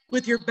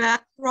with your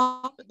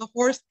backdrop and the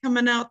horse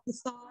coming out the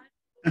side.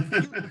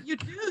 You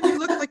do. You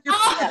look like you're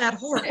part of that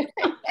horse.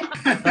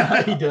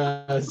 He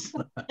does.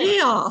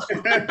 Yeah.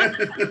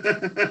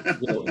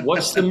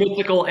 What's the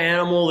mythical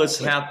animal that's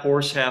half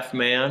horse, half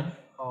man?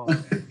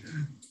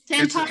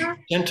 Centaur?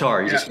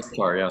 Centaur, yeah.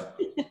 Centaur, yeah.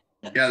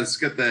 Yeah, it's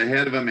got the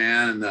head of a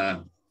man and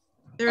the...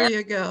 There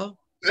you go.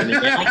 And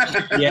the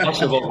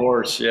ass of a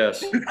horse,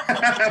 yes.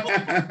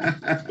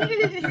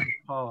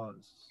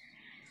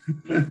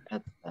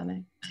 That's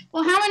funny.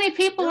 Well, how many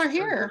people are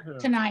here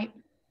tonight?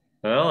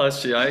 Well, let's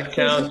see. I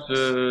count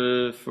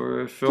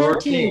for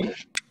 14.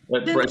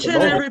 Attention,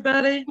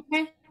 everybody.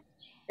 Okay.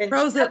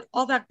 Pros it,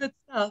 all that good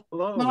stuff.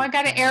 Well, I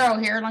got an arrow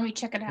here. Let me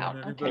check it out.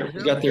 Okay.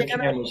 We got their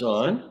cameras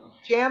on.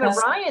 Jana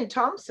Ryan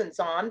Thompson's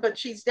on, but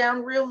she's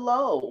down real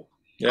low.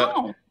 Yeah,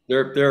 Oh.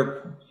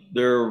 they're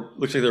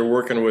looks like they're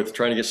working with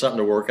trying to get something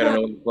to work. I don't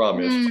know what the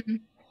problem is.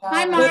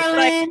 Hi,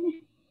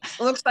 Marlyn.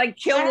 Looks like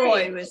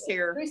Kilroy was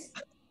here.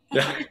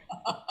 Yeah.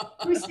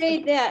 Who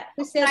said that?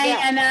 Who said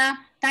that?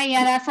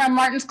 Diana from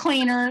Martin's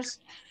Cleaners.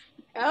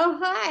 Oh,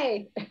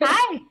 hi.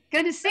 Hi,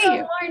 good to see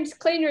you. Martin's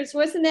Cleaners,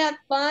 wasn't that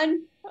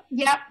fun?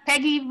 Yep,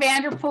 Peggy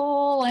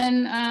Vanderpool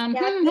and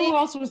who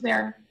else was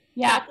there?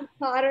 Yeah. Kathy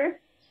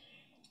Potter.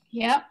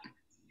 Yep.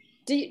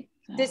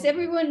 Does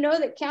everyone know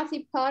that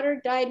Kathy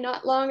Potter died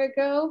not long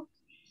ago?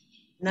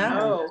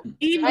 No.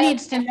 Eve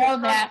needs to know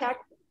that.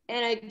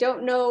 And I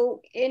don't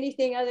know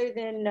anything other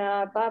than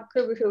Bob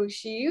Kerber, who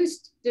she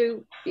used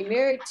to be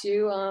married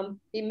to.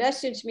 He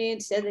messaged me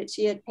and said that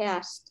she had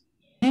passed.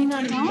 Hang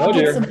on. Oh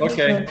dear.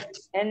 Okay.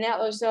 And that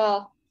was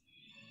all.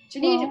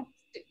 Jeannine,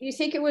 you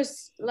think it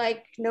was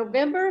like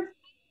November?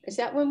 Is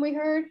that when we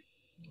heard?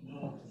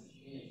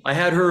 I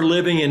had her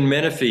living in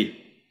Menifee.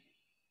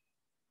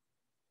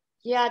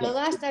 Yeah, the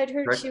last I'd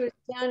heard, she was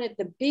down at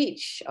the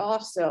beach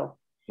also.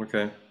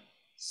 Okay.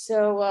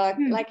 So,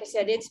 like I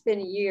said, it's been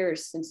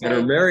years since. And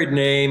her married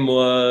name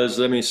was,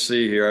 let me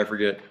see here, I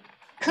forget.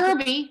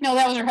 Kirby. No,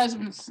 that was her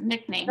husband's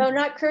nickname. No,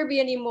 not Kirby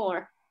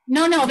anymore.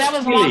 No, that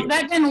was long.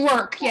 That didn't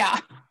work. Yeah.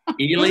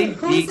 Ely,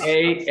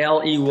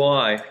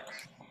 E-A-L-E-Y.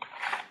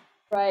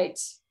 Right.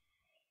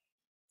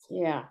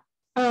 Yeah.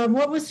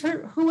 What was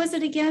who was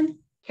it again?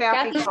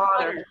 Kathy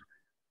Potter.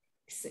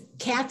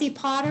 Kathy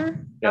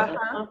Potter? Yeah.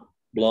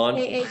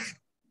 Blonde.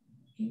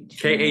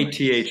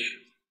 K-A-T-H.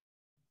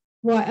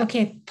 What?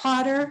 Okay,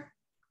 Potter.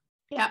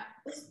 Yeah.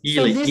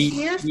 Ely, So this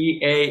year?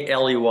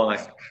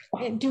 E-A-L-E-Y.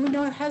 Do we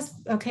know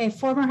her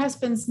former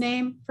husband's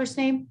name, first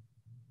name?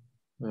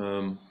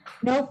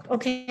 Nope.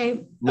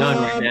 Okay. None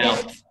right now.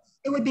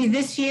 It would be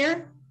this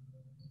year?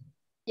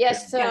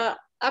 Yes,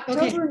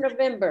 October,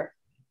 November.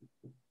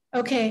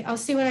 Okay, I'll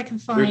see what I can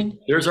find.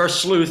 There's our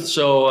sleuth.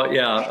 So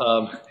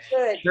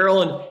Good.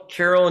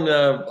 Carolyn,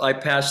 I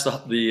passed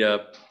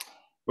the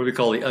what do we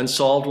call the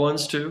unsolved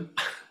ones too.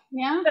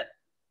 Yeah.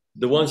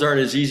 The ones aren't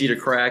as easy to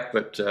crack,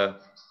 but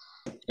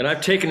and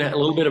I've taken a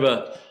little bit of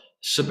a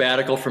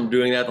sabbatical from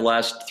doing that the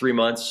last 3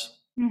 months.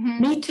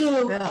 Mm-hmm. Me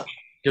too.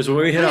 Because when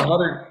we hit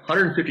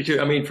 152,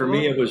 I mean, for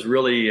me, it was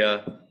really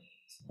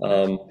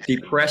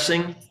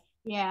depressing.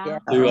 Yeah.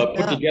 To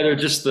put together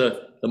just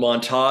the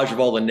montage of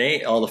all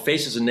the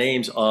faces and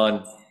names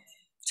on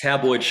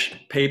tabloid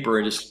paper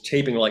and just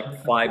taping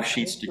like 5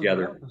 sheets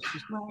together,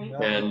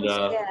 and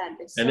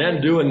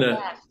then doing the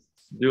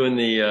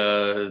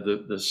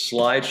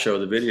slideshow,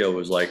 the video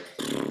was like.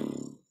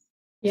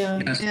 Yeah,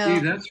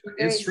 Steve,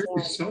 it's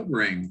really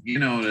sobering,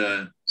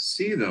 to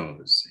see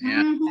those.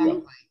 And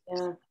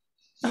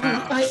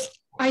wow.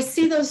 I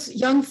see those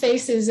young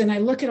faces and I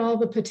look at all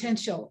the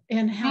potential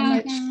and how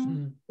much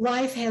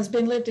life has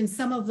been lived, and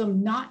some of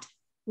them not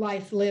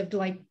life lived,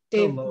 like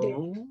Dave,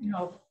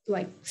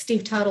 like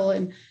Steve Tuttle,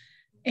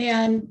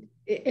 and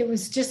it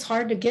was just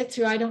hard to get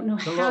through. I don't know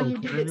how you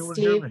did it,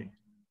 Steve.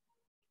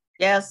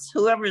 Yes,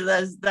 whoever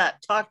does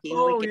that talking.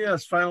 Oh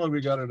yes, finally we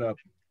got it up.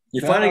 You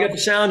finally got the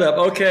sound up.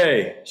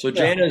 Okay, so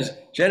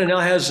Jana now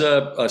has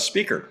a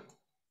speaker.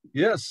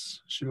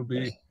 Yes, she'll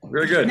be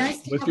very good.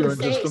 Nice with you in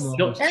just a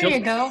moment. There you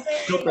go.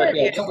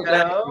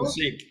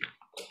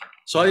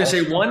 So I was gonna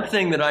say one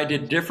thing that I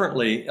did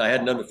differently, I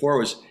hadn't done before,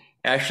 was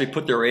actually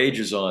put their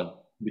ages on.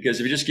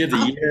 Because if you just give the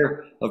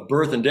year of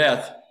birth and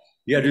death,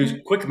 you got to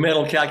do quick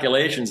mental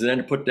calculations and then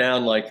to put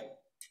down like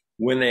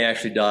when they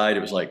actually died. It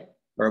was like,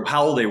 or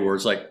how old they were.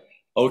 It's like,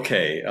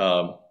 okay.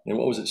 And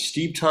what was it?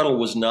 Steve Tuttle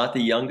was not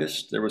the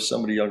youngest. There was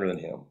somebody younger than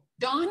him.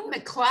 Don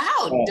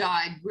McLeod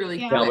died really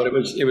quick. Yeah, but it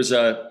was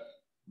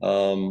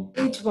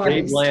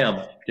Dave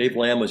Lamb. Dave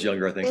Lamb was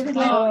younger, I think.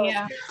 Oh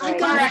yeah.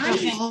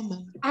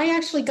 I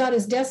actually got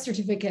his death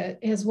certificate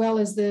as well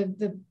as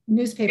the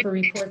newspaper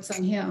reports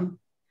on him.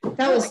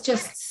 That was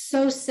just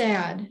so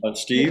sad. On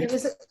Steve? It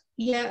was,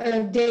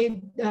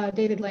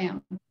 David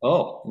Lamb.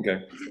 Oh,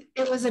 okay.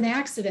 It was an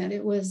accident.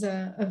 It was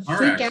a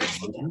freak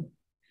accident.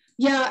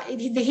 Yeah,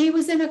 he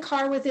was in a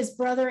car with his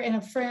brother and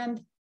a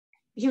friend.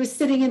 He was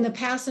sitting in the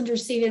passenger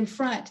seat in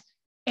front,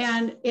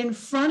 and in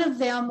front of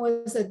them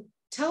was a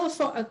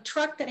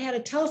truck that had a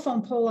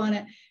telephone pole on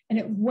it, and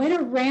it went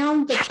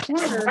around the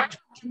corner,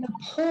 and the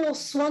pole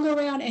swung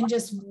around and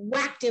just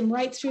whacked him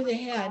right through the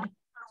head.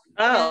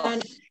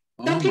 And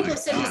some people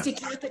said he's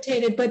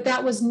decapitated, but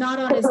that was not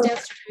on his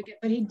death certificate.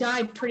 But he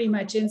died pretty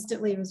much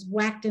instantly. He was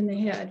whacked in the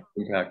head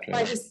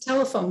by this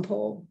telephone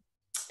pole.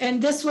 And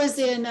this was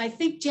in, I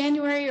think,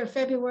 January or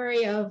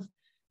February of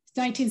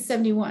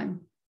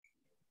 1971.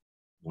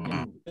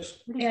 Wow.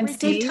 And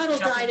Steve Tuttle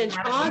died in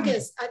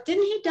August.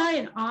 Didn't he die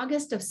in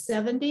August of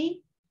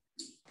 70?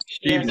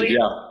 Steve,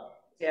 yeah.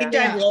 He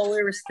died while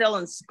we were still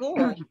in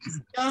school.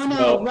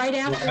 No, right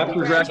after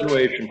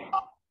graduation.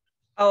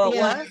 Oh, it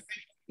was?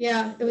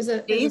 Yeah, it was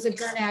a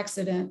gun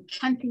accident.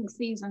 Hunting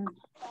season.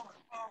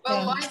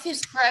 Well, life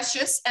is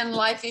precious and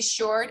life is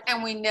short,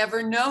 and we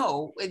never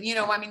know. You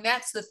know, I mean,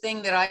 that's the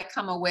thing that I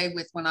come away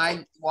with when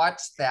I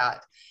watch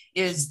that,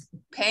 is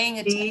paying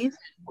attention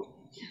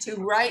to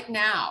right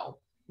now,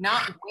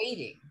 not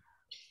waiting.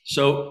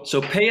 So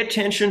pay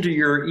attention to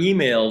your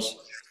emails.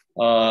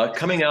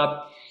 Coming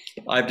up,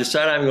 I've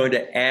decided I'm going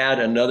to add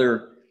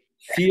another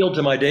field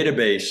to my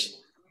database,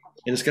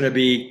 and it's going to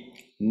be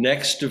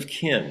next of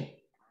kin.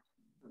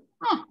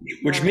 Huh.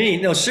 Which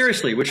means, no,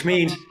 seriously, which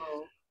means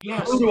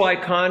who do I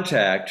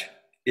contact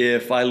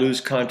if I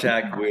lose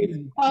contact with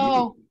you?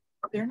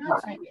 They're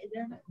not.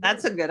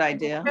 That's a good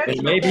idea.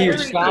 And maybe your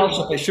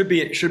spouse. It should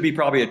be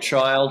probably a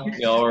child, you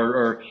know,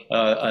 or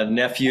a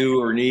nephew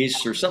or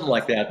niece or something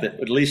like that. That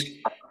at least,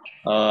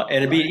 and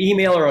it'd be an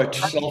email or a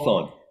cell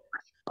phone.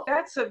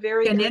 That's a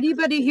very. Can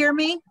anybody hear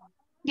me?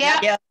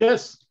 Yeah.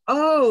 Yes.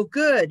 Oh,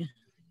 good.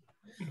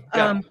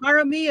 Yeah.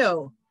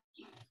 Jaramillo.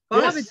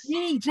 Bob, Yes. it's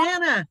me,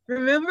 Jana.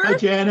 Remember? Hi,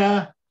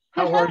 Jana.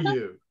 How are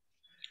you?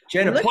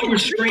 Jana, pull your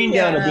screen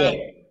down a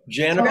bit.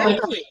 Jana, pull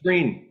your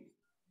screen.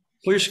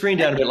 Pull your screen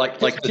down a bit, like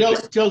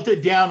tilt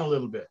it down a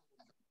little bit.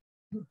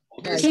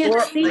 Can't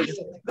see.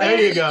 There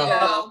you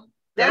go.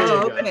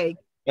 Okay.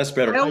 That's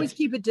better. I always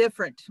keep it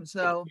different.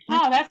 So.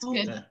 Oh, that's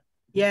good.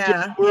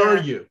 Yeah. Where are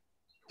you?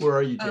 Where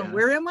are you, Jana?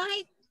 Where am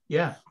I?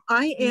 Yeah.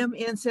 I am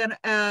in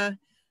Santa.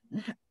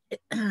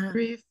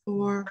 3,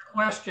 4.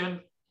 Question.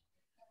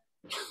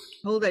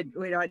 Hold it.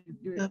 Wait.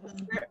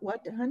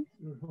 What, hon?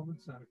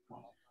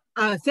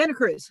 Santa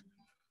Cruz.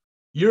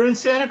 You're in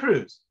Santa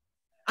Cruz.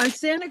 I'm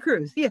Santa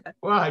Cruz. Yeah.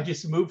 Well, I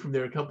just moved from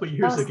there a couple of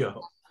years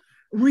ago.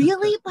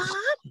 Really, Bob?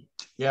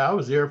 Yeah, I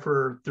was there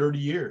for 30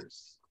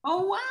 years.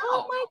 Oh, wow.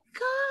 Oh, my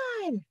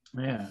God.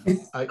 Yeah.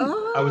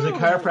 I was a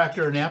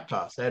chiropractor in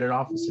Aptos. I had an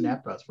office in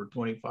Aptos for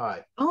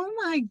 25. Oh,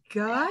 my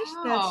gosh.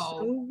 That's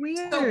so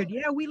weird.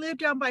 Yeah, we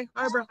lived down by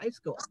Harbor High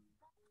School.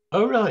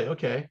 Oh, really?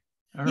 Okay.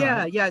 All yeah,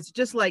 right. yeah. It's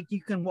just like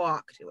you can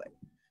walk to it,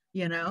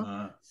 you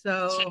know?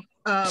 So,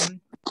 God,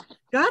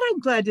 I'm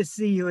glad to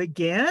see you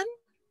again.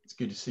 It's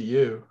good to see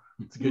you.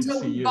 It's good to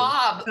see you.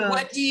 Bob,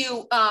 what do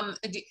you,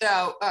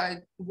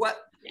 what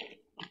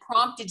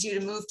prompted you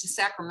to move to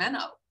Sacramento?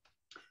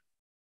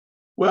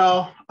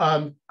 Well,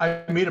 I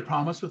made a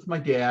promise with my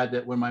dad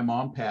that when my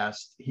mom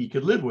passed, he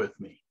could live with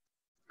me.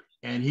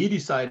 And he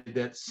decided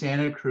that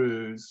Santa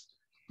Cruz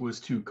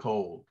was too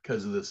cold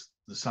because of the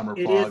summer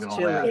fog and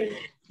all that.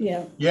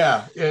 Yeah.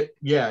 Yeah,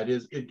 it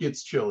is. It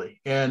gets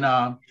chilly. And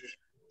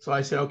so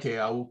I said, okay,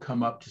 I will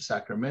come up to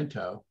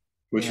Sacramento.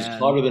 Which is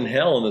hotter than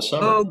hell in the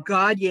summer. Oh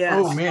God, yes.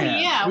 Oh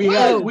man. Yeah. We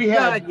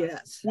had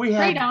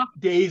Right on.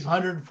 days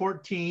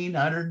 114,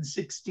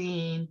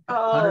 116,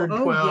 Oh.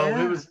 112. Oh,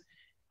 yeah. It was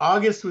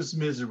August was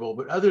miserable,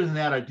 but other than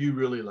that, I do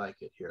really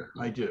like it here.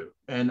 I do.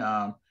 And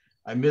I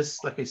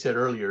miss, like I said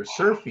earlier,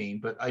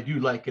 surfing, but I do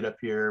like it up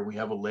here. We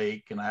have a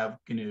lake and I have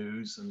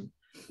canoes and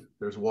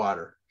there's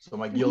water. So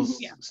my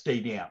gills stay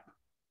damp.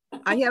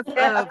 I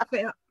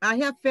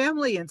have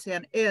family in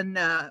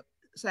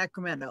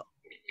Sacramento.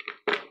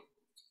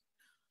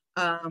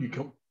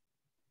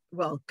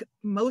 Well,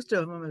 most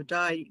of them have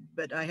died,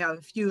 but I have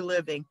a few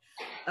living.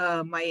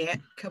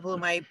 Couple of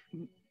my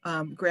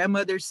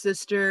grandmother's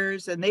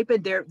sisters, and they've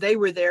been there. They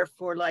were there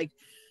for like,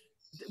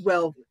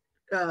 well,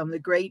 the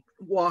Great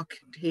Walk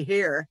to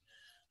here,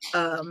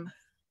 and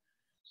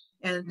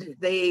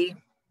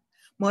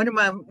one of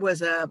them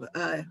was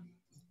I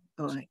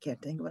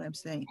can't think of what I'm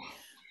saying.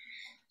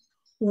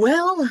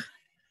 Well,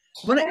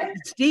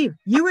 Steve,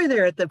 you were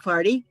there at the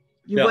party.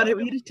 You wanted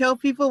me to tell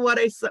people what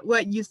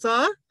you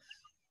saw?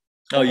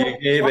 Oh, you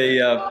gave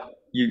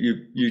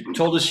you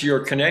told us your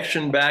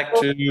connection back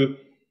to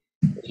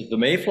the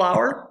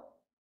Mayflower?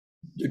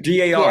 DAR.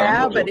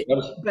 Yeah,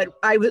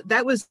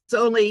 that was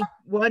only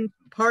one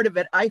part of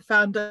it. I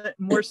found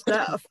more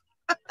stuff.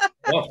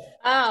 Oh,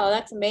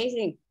 that's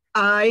amazing.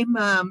 I'm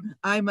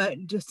a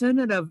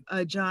descendant of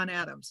John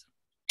Adams.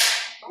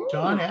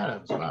 John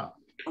Adams, wow.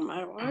 Oh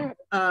my word.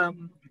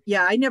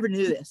 Yeah, I never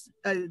knew this.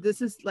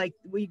 This is like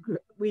we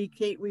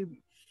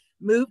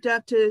moved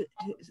up to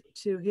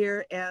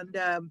here, and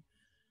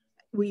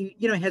we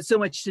had so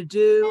much to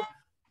do.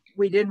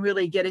 We didn't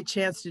really get a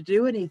chance to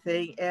do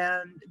anything,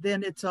 and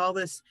then it's all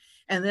this.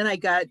 And then I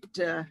got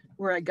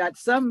where I got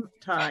some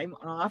time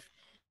off,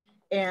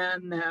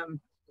 and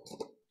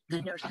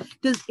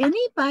does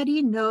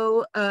anybody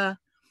know?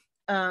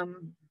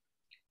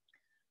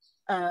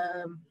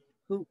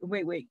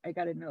 Wait, I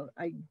gotta know.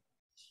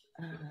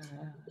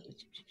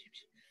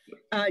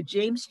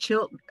 James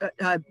Chilton,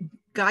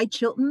 Guy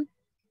Chilton.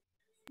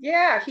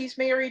 Yeah, he's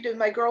married to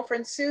my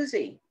girlfriend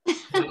Susie.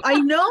 I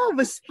know,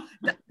 but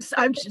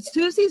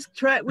Susie's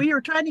we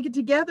were trying to get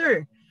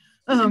together.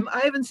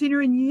 I haven't seen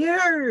her in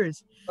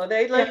years. Well,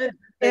 they live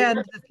and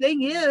the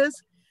thing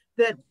is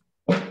that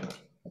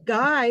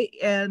Guy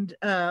and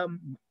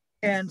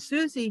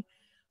Susie,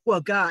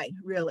 well, Guy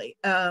really,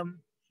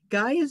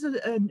 Guy is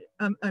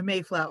a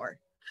Mayflower.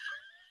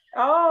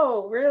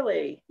 Oh,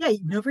 really? Yeah, you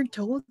never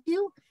told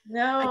you?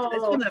 No.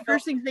 That's one of the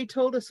first things they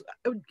told us.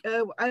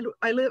 I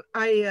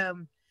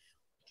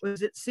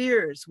was at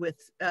Sears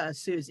with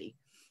Susie.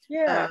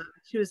 Yeah.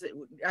 She was.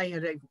 I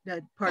had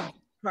a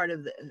part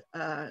of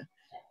the.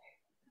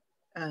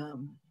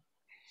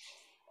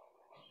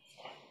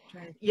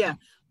 Yeah,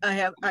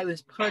 I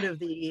was part of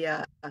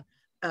the.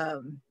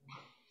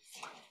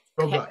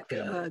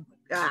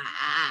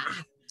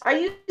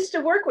 I used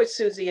to work with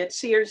Susie at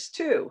Sears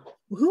too.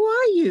 Who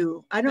are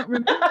you? I don't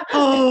remember.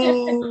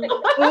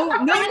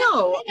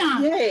 No.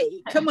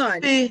 Yay. Come on.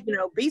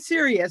 Be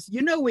serious.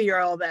 You know we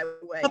are all that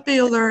way. Puppy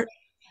alert.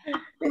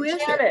 Who is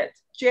Janet?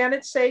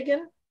 Janet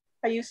Sagan.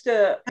 I used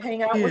to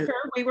hang out with her.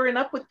 We were in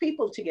Up With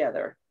People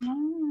together.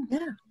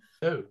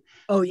 Yeah.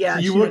 Oh yeah.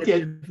 You worked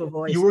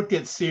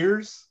at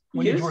Sears?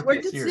 When you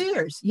worked at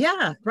Sears.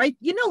 Yeah, right.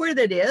 You know where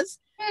that is.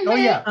 Oh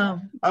yeah.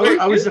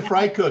 I was a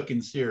fry cook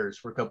in Sears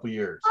for a couple of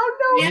years.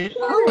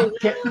 Oh no.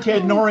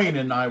 Ted Norian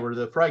and I were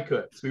the fry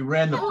cooks. We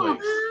ran the place.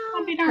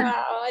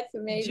 Wow, that's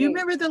amazing. Do you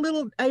remember the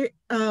little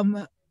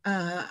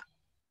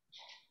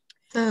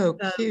so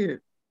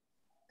cute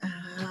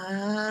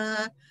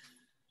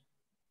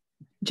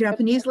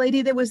Japanese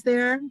lady that was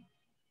there?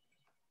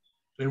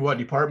 In what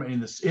department?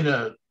 In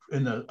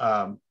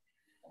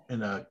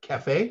the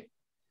cafe?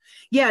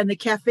 Yeah, in the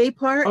cafe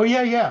part. Oh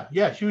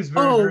yeah. She was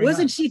very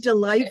wasn't nice. she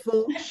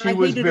delightful? She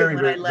was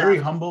very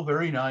humble,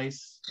 very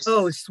nice.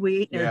 Oh,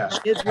 sweet. Yeah.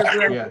 And kids were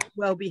very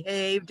well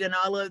behaved and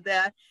all of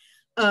that.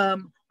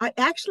 I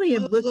actually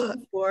am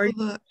looking for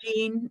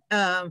Gene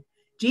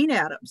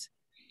Adams.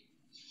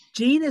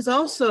 Gene is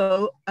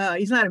also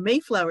he's not a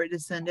Mayflower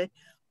descendant,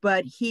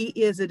 but he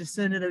is a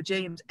descendant of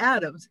James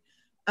Adams,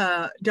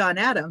 John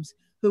Adams,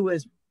 who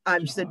was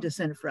I'm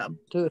descended from.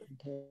 John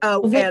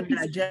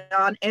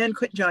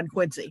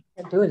Quincy.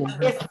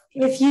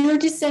 If you're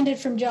descended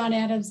from John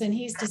Adams and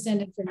he's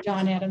descended from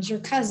John Adams, you're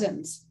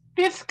cousins.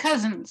 Fifth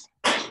cousins.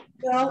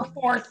 Well,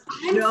 fourth.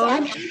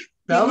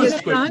 That was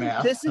quick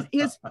math. This is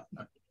his.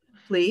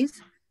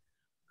 Please.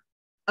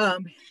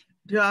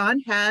 John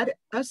had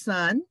a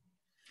son,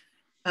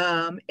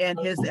 and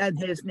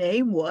his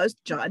name was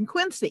John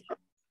Quincy.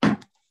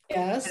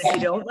 Yes. And if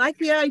you don't like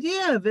the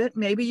idea of it,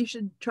 maybe you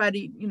should try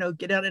to,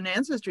 get out an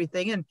ancestry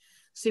thing and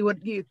see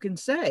what you can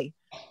say.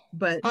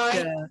 But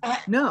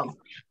no.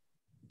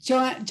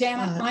 Janet,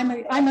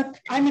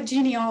 I'm a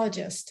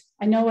genealogist.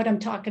 I know what I'm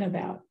talking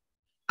about.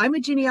 I'm a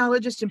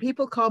genealogist, and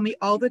people call me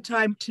all the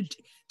time to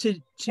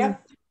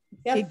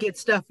get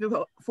stuff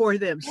for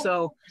them.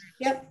 So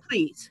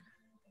please.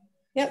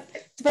 Yep.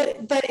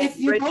 But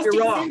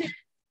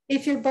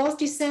if you're both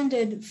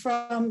descended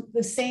from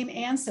the same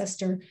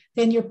ancestor,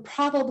 then you're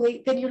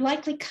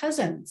likely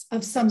cousins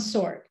of some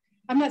sort.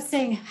 I'm not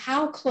saying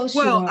how close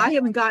you are. Well, I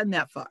haven't gotten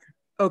that far.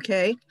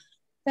 Okay.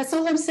 That's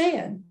all I'm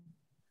saying.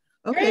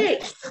 Okay.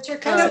 That's your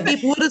cousin.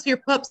 What is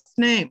your pup's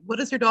name? What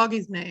is your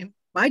doggy's name?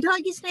 My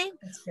doggy's name?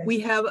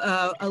 We have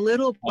a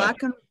little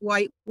black and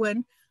white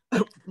one.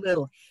 Oh,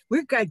 little.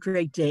 We've got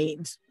Great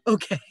Danes.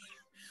 Okay.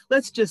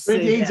 Let's just say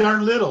Great Danes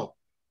aren't little.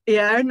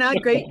 Yeah, they're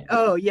not great.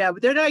 Oh, yeah,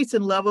 but they're nice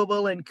and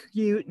lovable and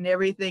cute and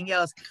everything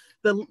else.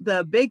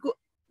 The big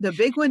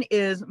one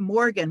is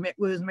Morgan,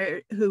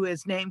 who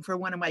is named for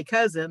one of my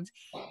cousins,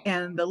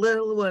 and the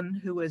little one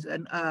who was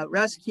a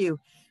rescue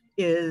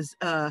is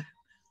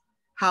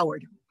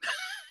Howard.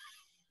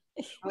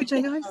 Which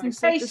I always think.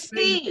 Hey,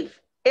 Steve,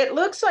 it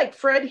looks like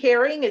Fred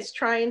Herring is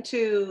trying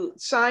to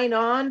sign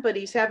on, but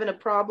he's having a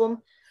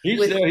problem.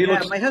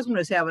 My husband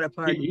was having a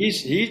party.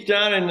 He's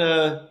down in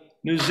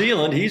New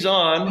Zealand. He's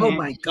on. Oh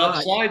my God!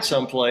 Outside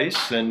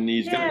someplace, and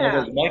he's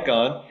got his mic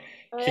on.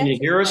 Can you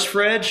hear us,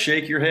 Fred?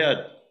 Shake your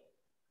head.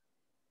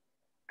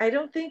 I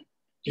don't think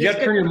you got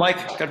to turn your mic.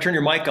 Got to turn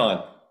your mic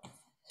on.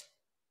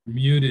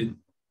 Muted.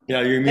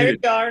 Yeah, you're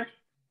muted. There you are.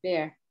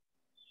 There.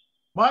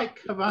 Mike,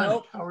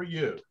 how are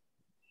you?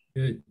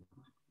 Good.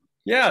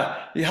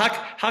 Yeah.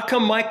 How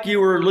come, Mike, you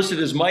were listed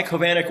as Mike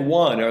Hovanek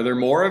 1? Are there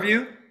more of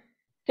you?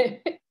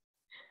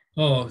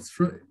 Oh,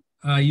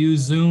 I use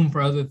Zoom for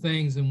other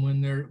things, and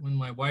when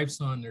my wife's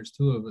on, there's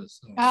 2 of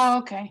us. So. Oh,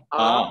 okay.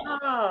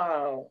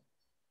 Oh.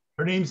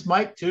 Her name's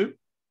Mike too.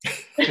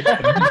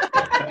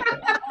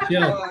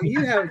 Oh,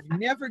 you have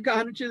never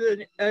gone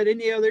into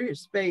any other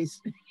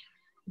space.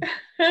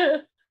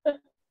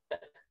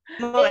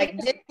 Like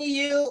Didn't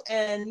you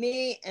and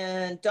me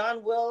and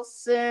Don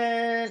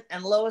Wilson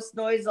and Lois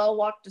Noyes all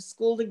walked to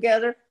school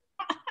together?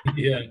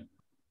 Yeah.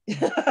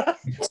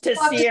 To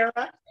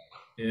Sierra.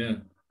 Yeah.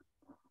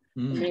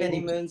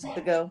 Many moons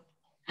ago.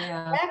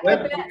 Yeah.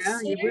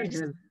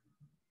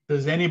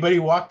 Does anybody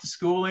walk to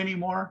school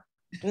anymore?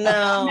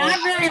 No.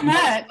 Not very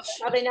much.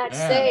 Probably not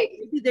safe.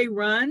 Did they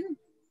run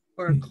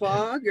or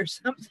clog or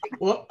something?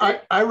 Well,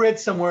 I read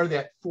somewhere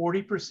that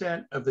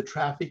 40% of the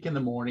traffic in the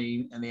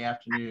morning and the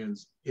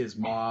afternoons is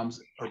moms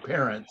or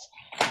parents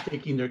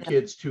taking their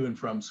kids to and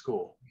from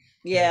school.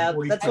 Yeah,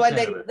 that's why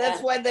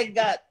they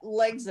got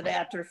legs that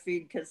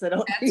atrophied, because they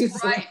don't use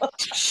them.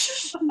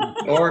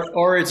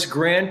 Or it's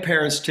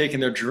grandparents taking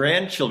their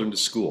grandchildren to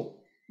school.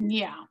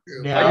 Yeah.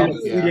 We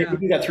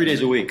do that 3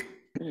 days a week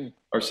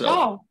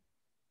ourselves.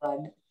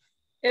 Oh.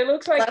 It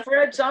looks like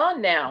Fred's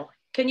on now.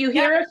 Can you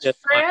hear us,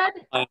 Fred?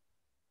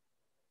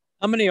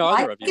 How many are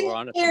there of you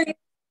on it?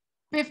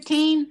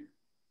 15.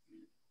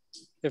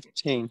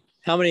 15.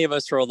 How many of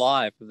us are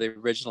alive of the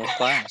original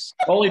class?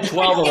 Only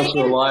 12 of us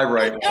are alive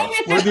right now.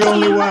 We're the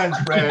only ones,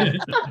 Fred.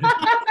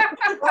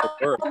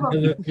 The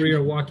other 3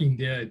 are Walking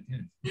Dead.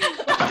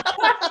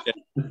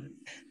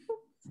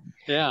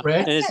 Yeah.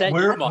 Fred, And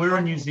where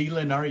in New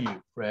Zealand are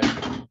you, Fred?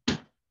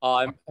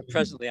 I'm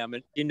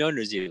in. You know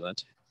New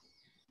Zealand?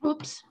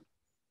 Oops.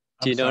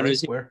 Do you know New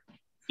Zealand?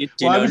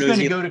 Well, I was going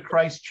to go to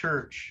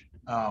Christchurch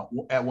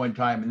at one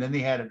time, and then they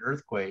had an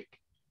earthquake,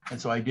 and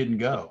so I didn't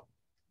go.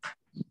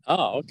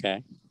 Oh,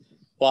 okay.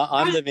 Well,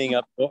 I'm living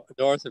up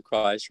north of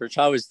Christchurch.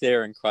 I was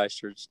there in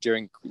Christchurch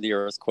during the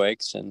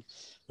earthquakes and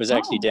was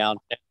actually down.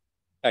 In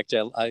fact,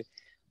 I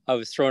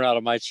was thrown out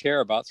of my chair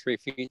about 3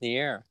 feet in the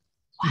air.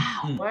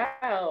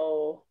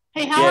 Wow.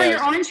 Hey, how are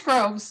your orange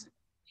groves?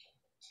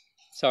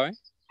 Sorry?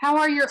 How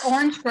are your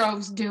orange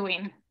groves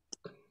doing?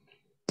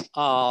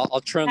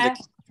 I'll turn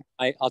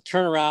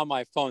around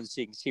my phone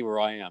so you can see where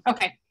I am.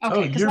 Okay.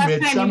 Oh, you're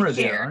midsummer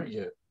there, aren't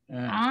you?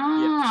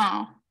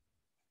 Yeah.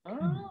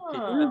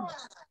 Oh.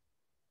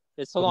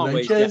 It's a long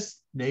way.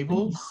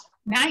 Navels.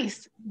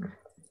 Nice.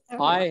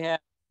 I have,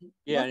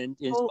 in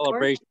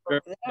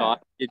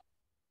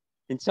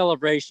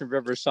celebration of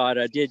Riverside,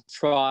 I did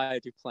try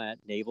to plant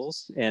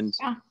navels, and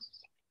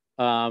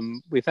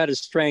we've had a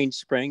strange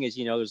spring. As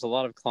you know, there's a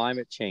lot of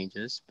climate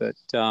changes, but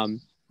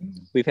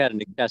we've had an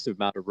excessive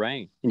amount of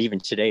rain, and even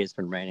today it's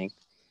been raining.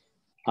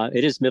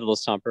 It is middle of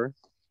summer,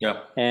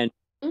 and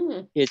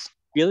it's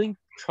feeling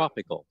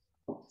tropical,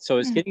 so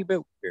it's getting a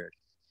bit weird.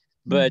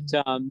 But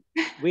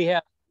we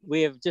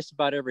have just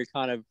about every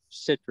kind of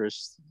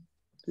citrus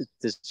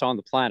that's on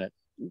the planet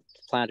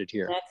planted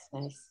here. That's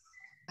nice.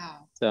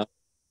 Wow. So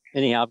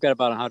anyhow, I've got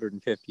about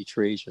 150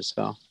 trees or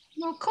so.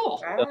 Oh,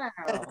 cool. Wow.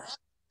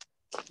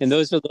 And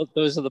those are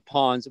the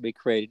ponds that we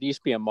created. It used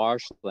to be a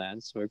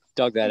marshland, so we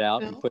dug that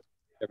out and put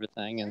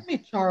everything. And Hey,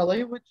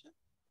 Charlie, would you?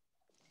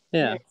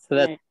 yeah,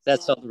 so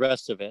that's all the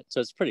rest of it. So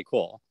it's pretty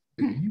cool.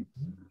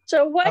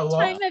 So what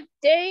time of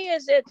day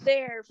is it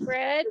there,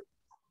 Fred?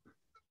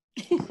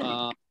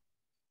 2:49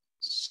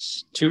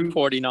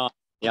 in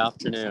the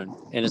afternoon,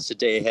 and it's a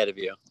day ahead of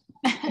you.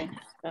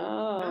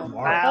 Oh,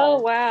 wow. Oh,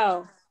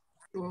 wow.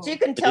 So you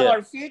can tell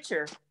our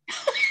future.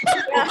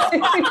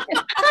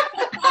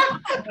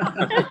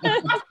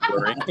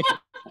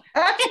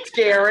 That's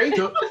scary.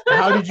 So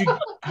how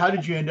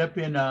did you end up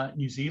in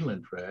New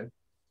Zealand, Fred?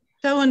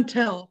 Show and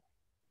tell.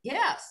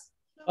 Yes.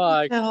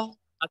 I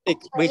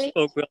think we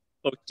spoke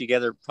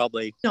together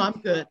probably. No,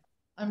 I'm good.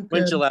 I'm good.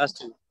 When's your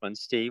last one,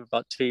 Steve?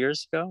 About 2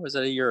 years ago? Was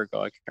it a year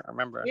ago? I can't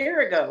remember. A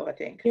year ago, I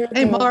think.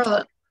 Hey,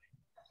 Marlyn.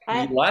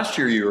 Last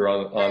year you were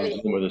on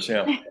Zoom with us,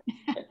 yeah.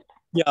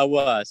 Yeah, I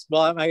was.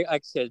 Well, I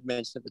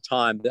mentioned at the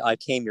time that I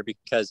came here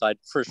because I'd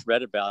first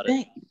read about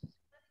it.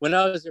 When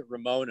I was at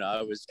Ramona,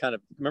 I was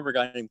remember a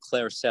guy named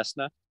Claire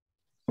Cessna?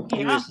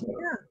 He was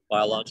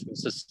biological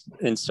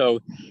assistant. And so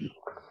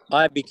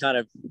I'd be kind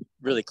of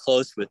really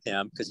close with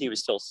him because he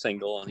was still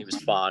single and he was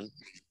fun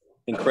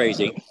and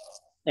crazy.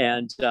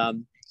 And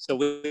so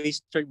we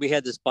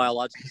had this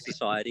biological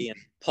society, and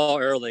Paul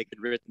Ehrlich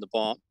had written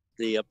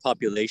the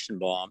population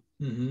bomb.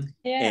 Mm-hmm.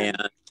 Yeah.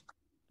 And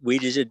we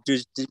decided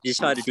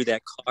to do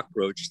that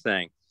cockroach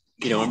thing,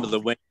 under the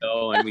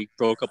window, and we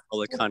broke up all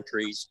the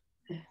countries.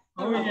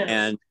 Oh, yeah.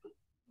 And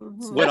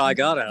what I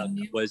got out of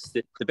it was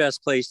that the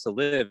best place to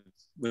live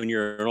when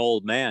you're an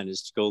old man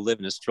is to go live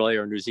in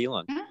Australia or New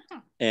Zealand.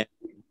 And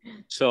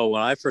so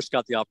when I first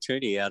got the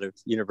opportunity out of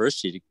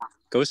university to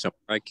go somewhere,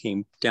 I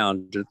came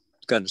down to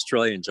got an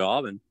Australian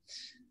job, and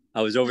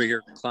I was over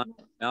here climbing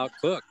Mount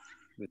Cook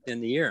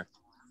within the year.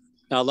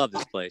 And I love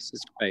this place.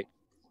 It's great.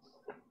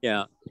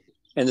 Yeah.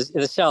 And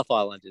the South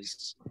Island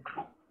is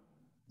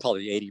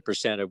probably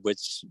 80% of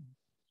what's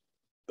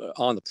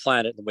on the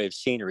planet in the way of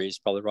scenery is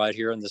probably right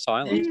here on this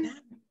island.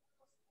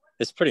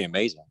 It's pretty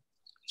amazing.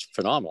 It's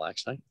phenomenal,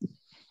 actually.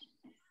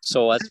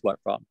 So that's what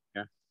brought me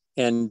here.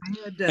 And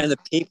the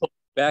people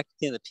back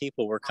then, the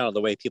people were kind of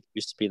the way people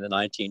used to be in the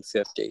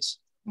 1950s.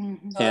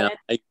 Mm-hmm. And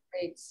I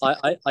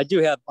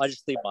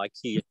just leave my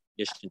key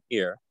ignition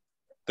here.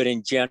 But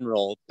in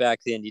general,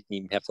 back then you didn't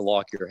even have to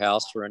lock your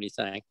house or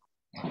anything.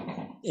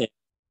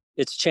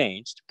 It's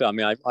changed. But I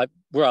mean,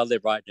 where I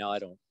live right now, I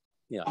don't,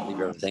 leave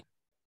everything.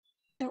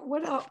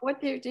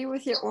 What do you do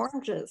with your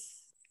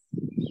oranges?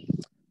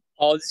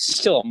 Oh, this is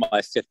still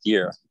my 5th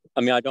year.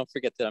 I mean, I don't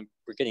forget that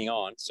we're getting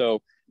on.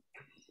 So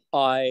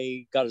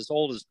I got as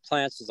old as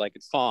plants as I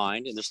could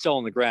find, and they're still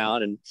on the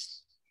ground.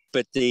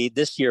 But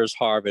this year's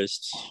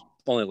harvest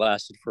only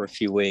lasted for a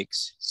few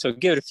weeks. So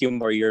give it a few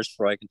more years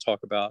before I can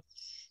talk about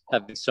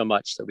having so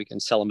much that we can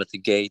sell them at the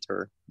gate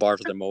or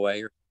barter them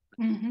away.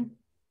 Mm-hmm.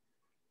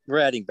 We're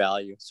adding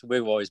value. So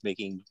we're always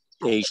making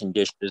Asian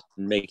dishes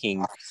and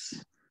making,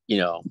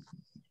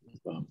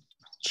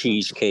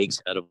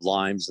 cheesecakes out of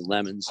limes and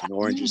lemons and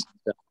oranges and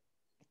stuff.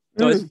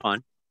 So it's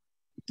fun.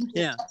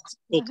 Yeah.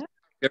 It's cool.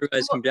 You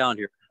guys come down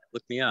here.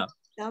 Look me up.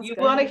 You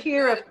want to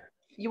hear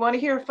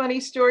a funny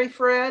story,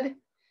 Fred?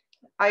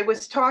 I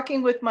was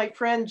talking with my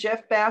friend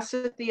Jeff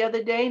Bassett the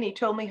other day, and he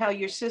told me how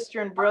your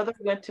sister and brother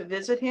went to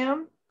visit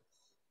him.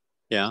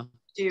 Yeah.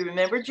 Do you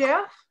remember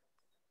Jeff?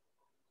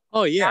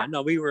 Oh yeah,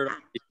 no, we were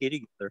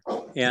together,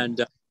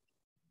 and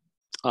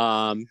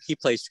he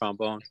plays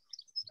trombone.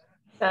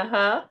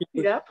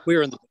 Yep. We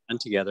were in the band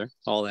together.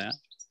 All that.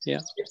 Yeah.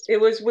 It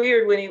was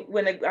weird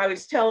when I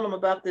was telling him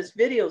about this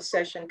video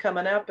session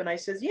coming up, and I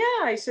says,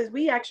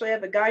 we actually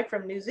have a guy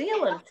from New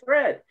Zealand,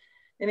 Fred.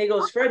 And he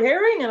goes, Fred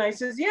Herring? And I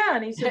says, yeah.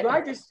 And he said,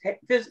 well, he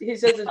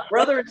says his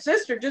brother and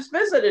sister just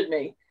visited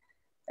me.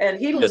 And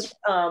he lives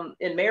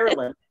in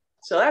Maryland.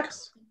 So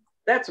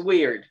that's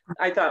weird.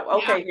 I thought,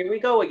 okay, here we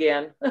go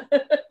again.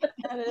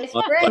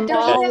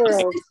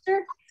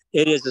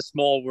 It is a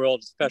small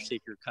world, especially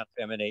if you're kind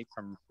of emanate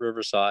from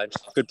Riverside.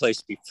 Good place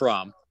to be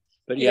from.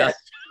 But yeah.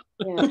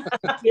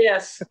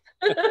 Yes.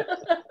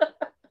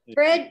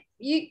 Fred,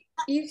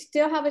 you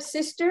still have a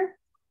sister?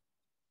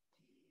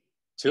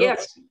 Two.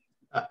 Yes.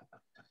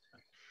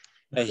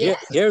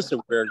 Here's a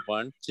weird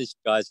one, since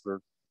you guys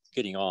were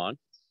getting on.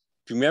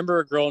 Do you remember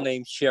a girl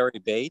named Sherry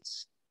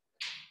Bates?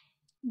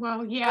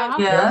 Well, yeah.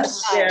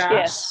 Yes.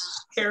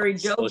 Sherry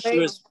Joe Well,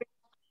 Bates.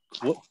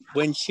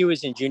 When she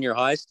was in junior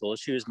high school,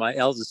 she was my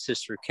eldest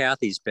sister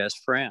Kathy's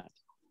best friend.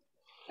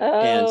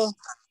 Oh. And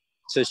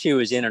so she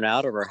was in and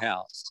out of her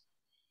house.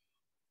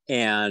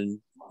 And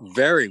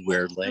very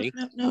weirdly,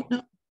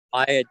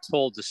 I had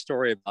told the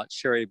story about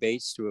Sherry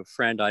Bates to a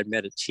friend I'd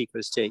met at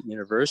Chico State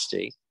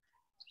University.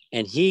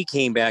 And he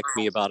came back to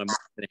me about a month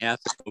and a half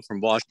ago from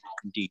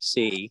Washington,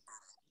 D.C.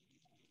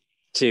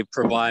 to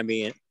provide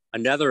me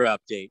another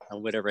update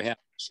on whatever happened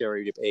to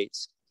Sherry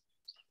Bates.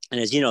 And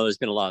as you know, there's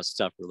been a lot of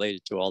stuff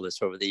related to all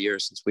this over the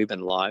years since we've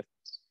been alive.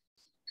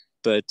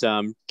 But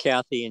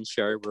Kathy and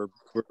Sherry were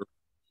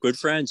good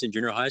friends in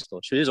junior high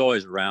school. She was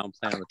always around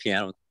playing on the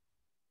piano.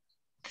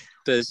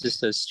 But it's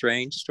just a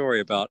strange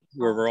story about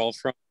where we're all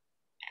from.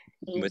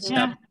 What's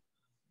happening.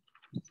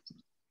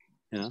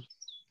 You know?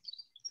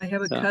 I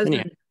have a cousin.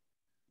 Anyhow.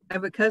 I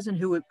have a cousin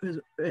who was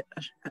what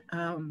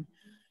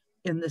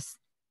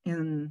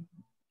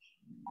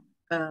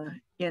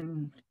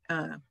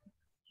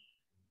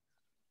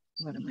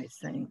am I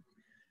saying?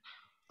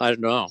 I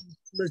don't know.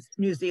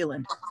 New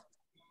Zealand.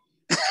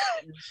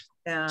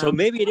 So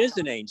maybe it is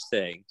an age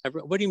thing.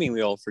 What do you mean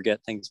we all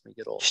forget things when we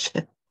get old?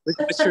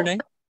 What's your name?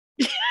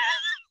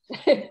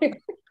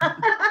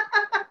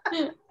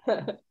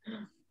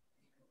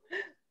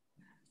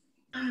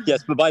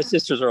 Yes, but my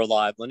sisters are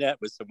alive. Lynette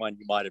was the one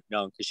you might have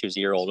known because she was a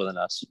year older than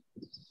us.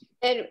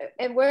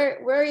 And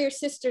where are your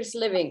sisters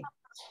living?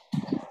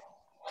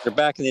 They're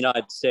back in the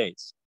United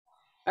States.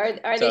 Are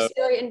they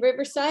still in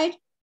Riverside?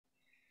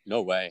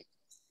 No way.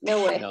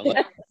 No way. No,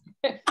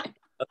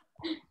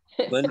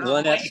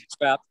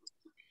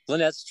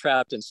 Lynette's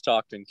trapped in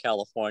Stockton,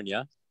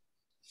 California.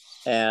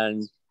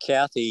 And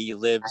Kathy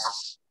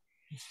lives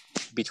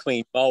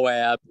between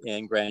Moab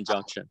and Grand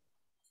Junction.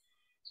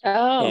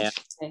 Oh,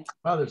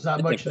 wow, there's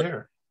not much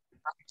there.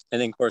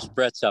 And then, of course,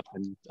 Brett's up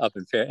in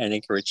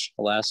Anchorage,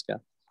 Alaska.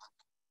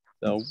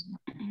 So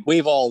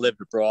we've all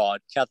lived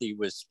abroad. Kathy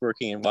was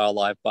working in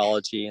wildlife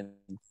biology in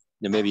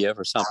Namibia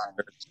for something.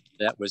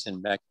 That was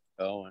in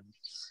Mexico, and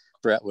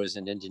Brett was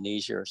in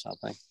Indonesia or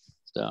something.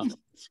 So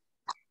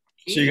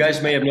you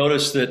guys may have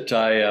noticed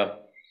that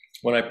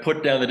when I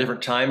put down the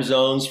different time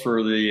zones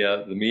for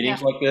the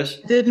meetings like this.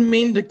 Didn't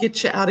mean to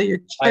get you out of your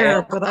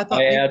chair, but I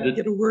thought you could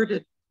get a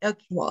word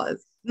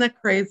edgewise. Isn't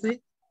that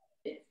crazy?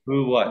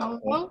 Who,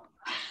 what?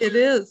 It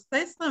is.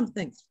 Say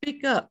something.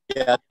 Speak up.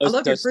 Yeah, I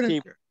love your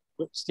furniture.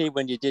 Steve,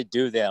 when you did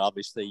do that,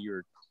 obviously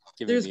you're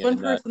giving There's me one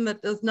person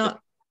that does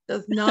not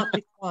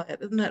be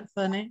quiet. Isn't that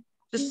funny?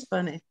 Just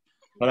funny.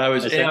 But I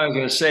was going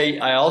to say,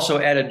 I also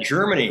added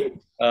Germany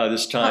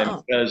this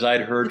time because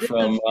I'd heard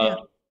from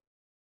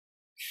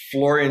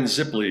Florian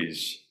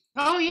Zipley's.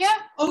 Oh, yeah.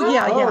 Oh,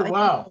 yeah. Oh,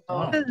 wow.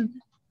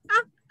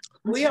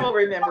 We all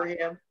remember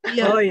him.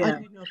 Yeah, I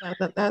do know about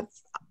that.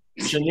 That's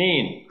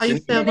Jeannine. I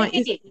used to have my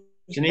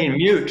Jeannine,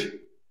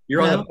 mute.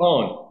 You're on the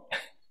phone.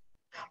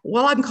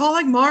 Well, I'm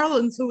calling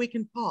Marlyn so we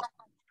can talk.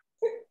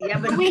 Yeah,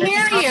 but we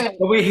hear you.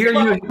 But we hear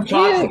you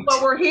talking.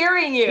 But we're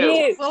hearing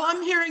you. Well,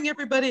 I'm hearing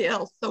everybody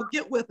else, so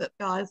get with it,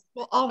 guys.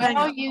 Well, I'll hang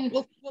up.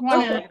 We'll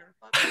talk later.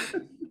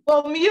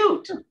 Well,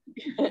 mute.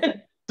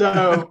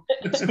 So,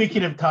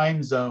 speaking of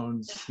time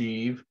zones,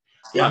 Steve,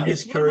 I'm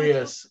just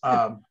curious.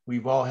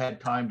 We've all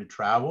had time to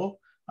travel.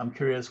 I'm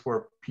curious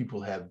where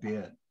people have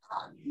been.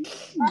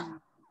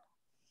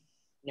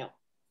 No.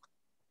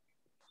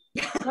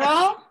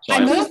 Well,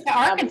 I moved to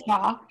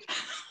Arkansas.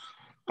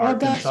 Oh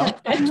gosh,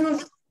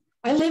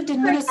 I lived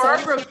in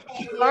Minnesota.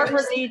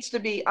 Barbara needs to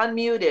be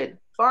unmuted.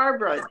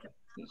 Barbara,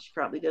 she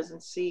probably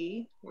doesn't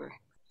see.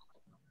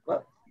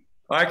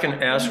 I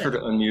can ask her to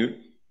unmute.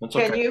 That's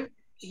okay. Can you?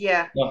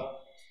 Yeah. No.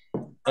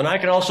 And I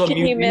can also Can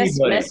mute you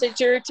message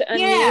her to unmute?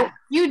 Yeah,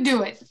 you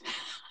do it.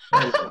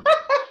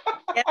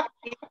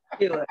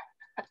 Do it.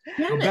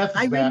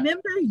 I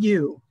remember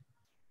you.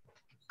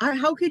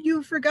 How could you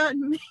have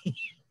forgotten me?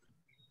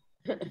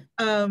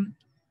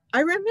 I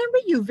remember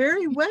you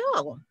very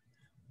well.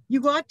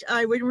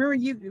 I remember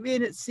you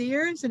being at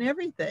Sears and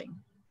everything.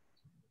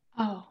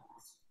 Oh,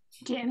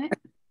 Janet.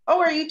 Oh,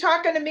 are you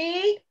talking to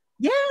me?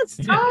 Yes.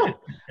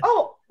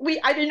 Oh,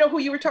 I didn't know who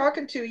you were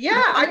talking to.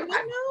 Yeah.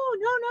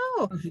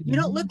 No. You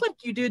don't look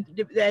like you did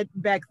that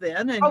back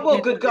then. And, oh, well,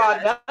 good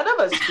God, none of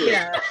us do.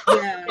 Yeah.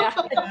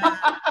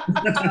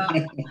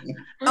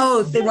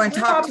 Oh, they want to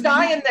talk to me?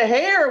 Dyeing the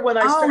hair when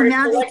I started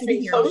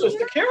collecting Social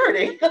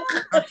Security.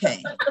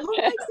 Okay.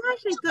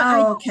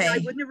 Oh, okay. I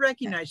wouldn't have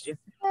recognized you.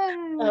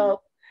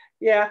 Oh,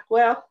 yeah.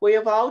 Well, we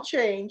have all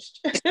changed.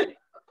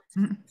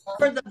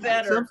 For the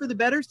better. Some for the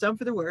better, some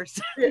for the worse.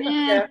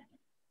 Yeah.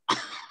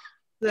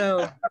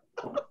 So.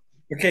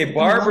 Okay,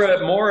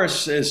 Barbara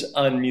Morris is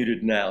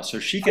unmuted now, so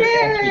she can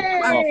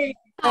actually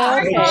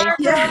talk.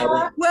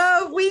 Yeah.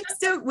 Well, we've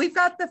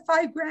got the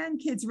 5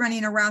 grandkids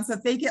running around, so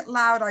if they get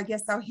loud, I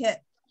guess I'll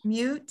hit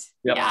mute.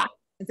 Yep. Yeah.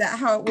 Is that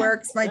how it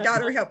works? My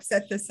daughter helped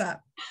set this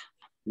up.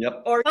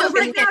 Yep. Or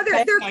right now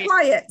they're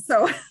quiet,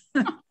 so.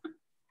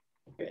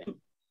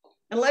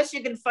 Unless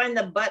you can find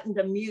the button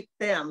to mute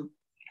them.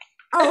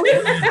 Oh,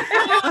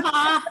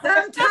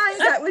 sometimes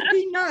that would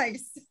be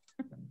nice.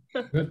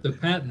 The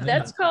patent.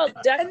 That's called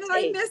duct And then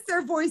I tape. miss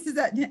their voices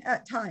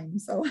at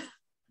times. So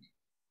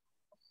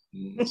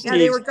yeah,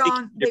 they were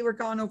gone. They were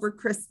gone over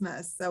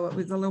Christmas, so it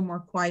was a little more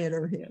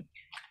quieter here.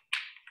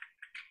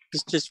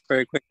 Just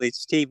very quickly,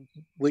 Steve,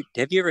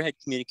 have you ever had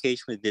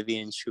communication with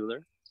Vivian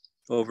Schuler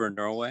over in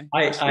Norway?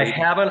 I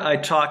haven't. I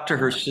talked to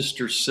her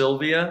sister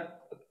Sylvia,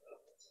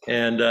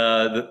 and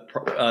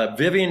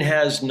Vivian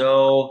has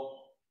no.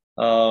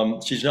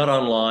 She's not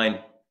online.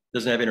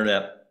 Doesn't have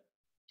internet.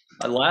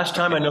 Last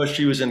time I know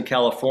she was in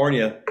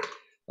California,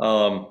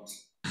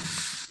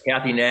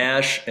 Kathy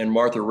Nash and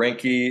Martha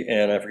Renke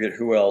and I forget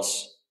who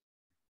else.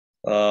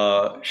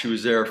 She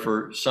was there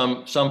for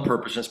some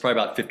purpose. It's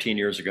probably about 15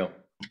 years ago.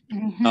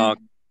 Mm-hmm.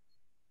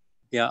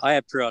 Yeah, I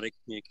have periodic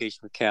communication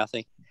with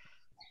Kathy,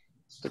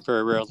 but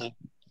very rarely.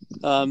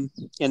 And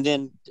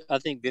then I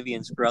think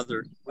Vivian's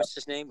brother, what's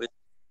his name?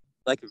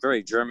 Like a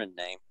very German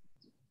name.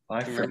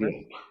 I forget.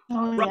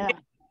 Oh, yeah.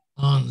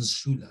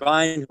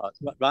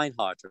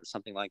 Reinhardt or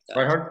something like that.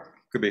 Reinhardt?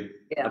 Could be.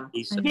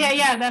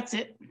 Yeah, that's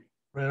it.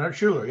 Reinhardt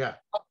Schuler, yeah.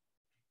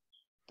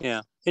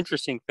 Yeah,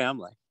 interesting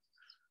family.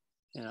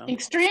 You know.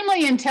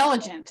 Extremely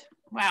intelligent.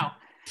 Wow.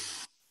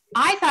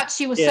 I thought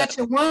she was such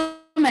a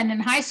woman in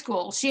high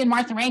school. She and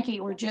Martha Renke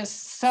were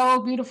just so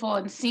beautiful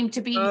and seemed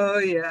to be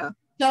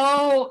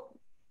so,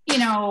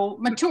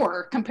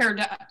 mature compared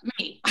to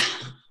me.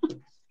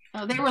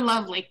 So they were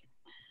lovely.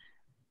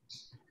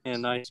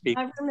 And nice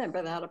people. I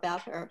remember that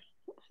about her.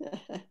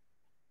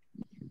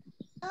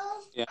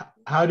 Yeah.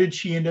 How did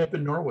she end up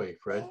in Norway,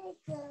 Fred?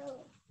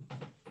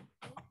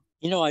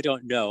 I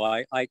don't know.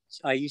 I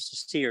used to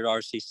see her at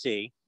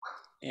RCC,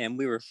 and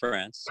we were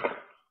friends.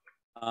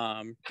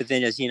 But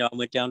then, as you know, I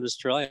went down to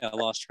Australia. I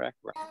lost track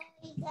of her.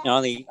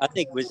 I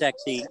think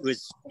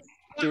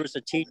there was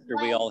a teacher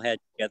we all had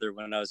together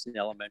when I was in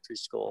elementary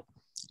school,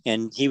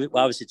 and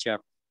I was at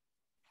Jefferson,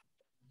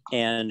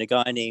 and a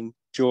guy named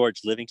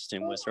George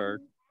Livingston was her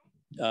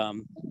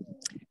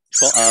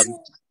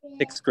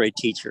 6th grade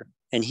teacher,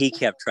 and he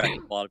kept track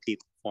of a lot of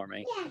people for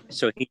me,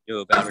 so he knew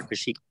about her because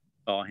she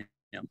saw him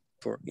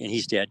and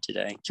he's dead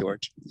today,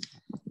 George,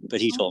 but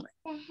he told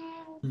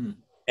me.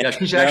 Yeah,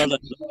 she's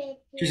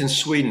in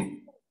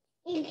Sweden.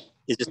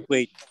 Is it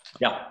Sweden?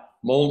 Yeah,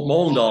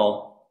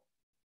 Molndal.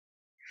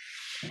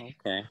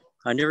 Okay,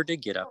 I never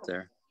did get up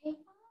there.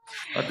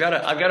 I've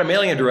got a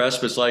mailing address,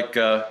 but it's like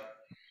I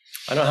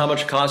don't know how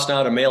much it costs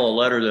now to mail a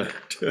letter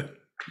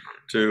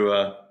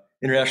to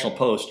International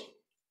Post.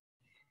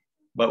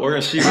 But we're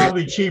going to see.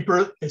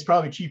 It's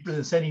probably cheaper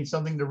than sending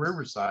something to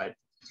Riverside.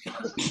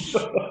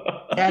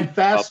 And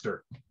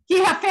faster.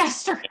 Yeah,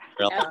 faster.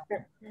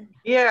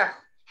 Yeah.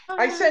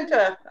 I sent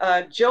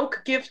a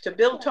joke gift to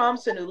Bill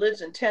Thompson, who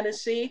lives in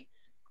Tennessee.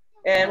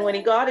 And when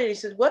he got it, he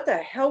said, "What the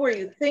hell were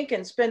you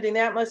thinking, spending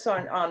that much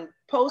on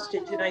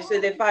postage?" And I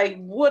said, "If I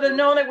would have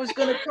known it was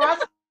going to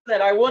cost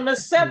that, I wouldn't have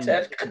sent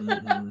it."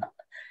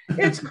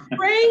 It's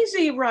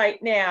crazy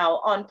right now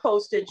on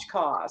postage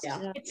costs.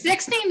 Yeah. It's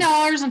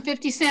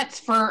 $16.50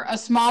 for a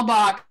small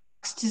box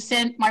to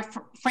send. My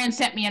friend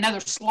sent me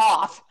another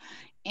sloth.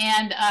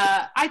 And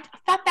I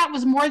thought that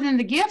was more than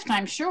the gift,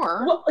 I'm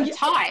sure. Well, it's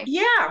high.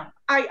 Yeah.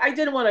 I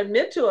didn't want to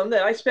admit to him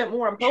that I spent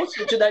more on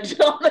postage than I did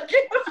on the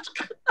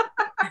gift.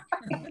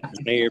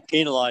 You're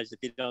penalized if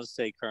you don't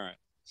stay current.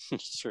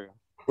 It's true.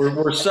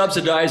 We're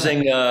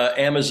subsidizing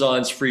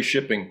Amazon's free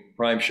shipping,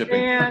 Prime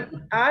shipping.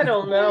 Man, I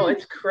don't know.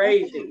 It's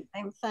crazy.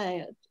 I'm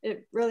saying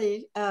it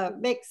really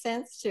makes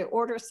sense to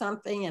order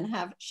something and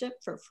have it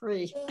shipped for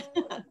free.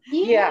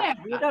 Yeah.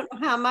 You don't know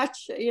how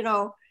much,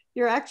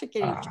 you're actually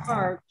getting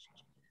charged,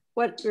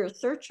 what your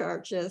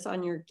surcharge is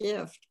on your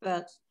gift.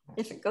 But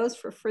if it goes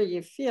for free,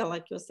 you feel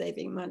like you're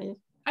saving money.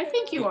 I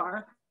think you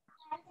are.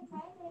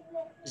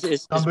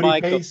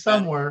 Somebody pays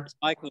somewhere. Is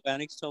Michael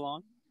Vanek still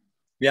on?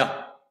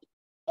 Yeah.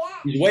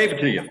 He's waving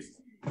to you.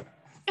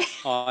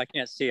 Oh, I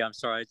can't see. I'm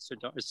sorry. It's so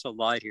dark. It's so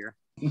light here.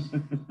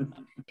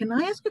 Can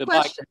I ask a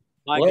question?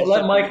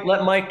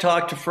 Let Mike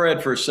talk to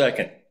Fred for a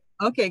second.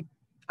 Okay,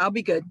 I'll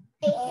be good.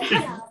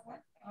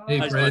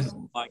 Hey, Fred.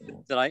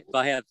 If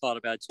I had thought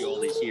about you all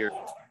these years,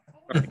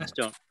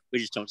 we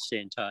just don't stay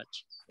in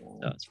touch. So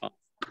it's fine.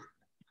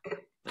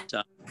 But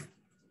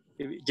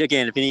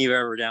again, if any of you are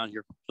ever down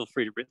here, feel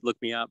free to look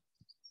me up.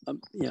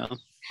 You know,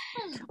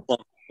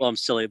 well, I'm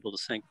still able to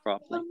think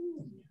properly.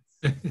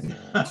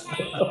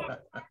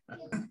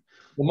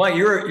 Well, Mike,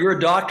 you're a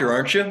doctor,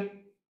 aren't you?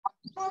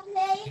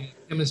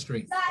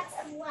 Chemistry.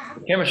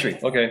 Chemistry.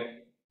 Okay.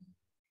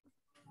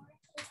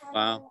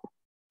 Wow.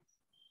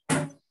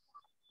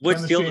 What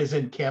chemistry is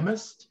in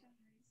chemist?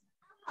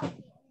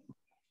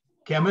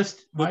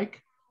 Chemist,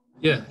 Mike?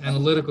 Yeah,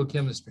 analytical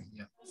chemistry.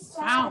 Yeah.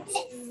 Wow.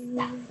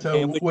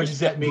 So what does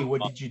that mean?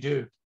 What did you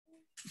do?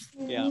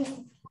 Yeah.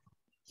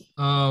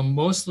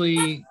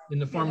 Mostly in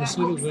the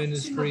pharmaceutical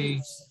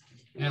industry,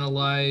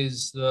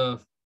 analyze the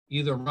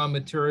either raw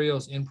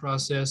materials in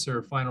process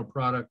or final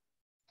product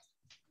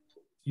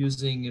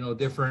using,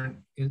 different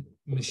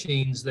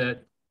machines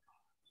that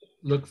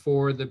look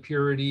for the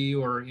purity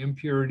or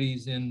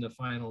impurities in the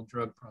final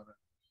drug product.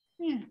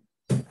 Yeah.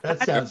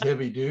 That sounds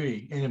heavy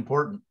duty and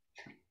important.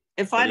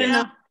 If I didn't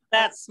know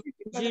that's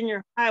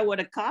junior high, I would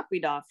have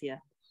copied off you.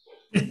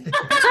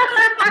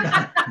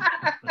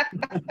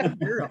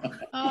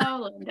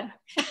 Oh, Linda.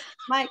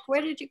 Mike,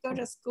 where did you go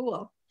to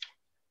school?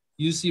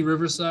 UC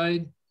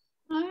Riverside.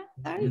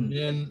 And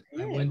then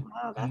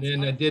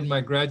I did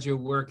my graduate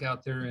work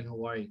out there in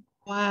Hawaii.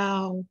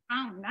 Wow.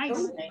 Oh,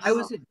 nice. I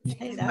was at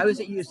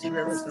UC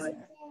Riverside.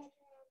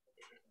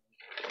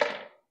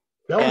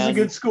 That was a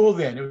good school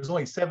then. It was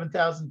only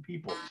 7,000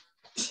 people.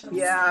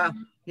 Yeah,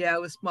 it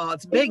was small.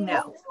 It's big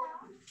now.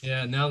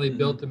 Yeah, now they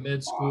built the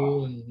med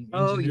school and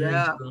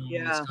engineering school.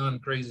 Yeah. It's gone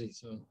crazy.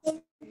 So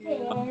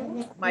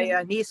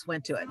my niece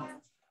went to it,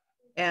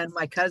 and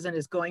my cousin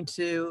is going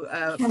to.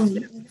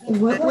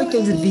 What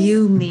does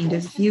view mean?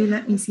 Does view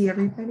let me see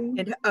everybody?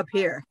 And up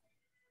here.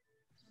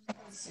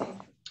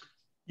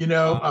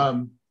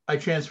 I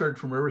transferred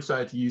from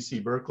Riverside to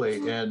UC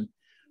Berkeley, and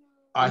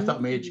I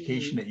thought my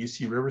education at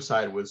UC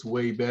Riverside was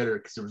way better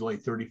because there was only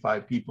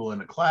 35 people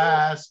in a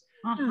class,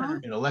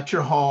 in a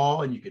lecture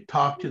hall, and you could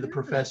talk to the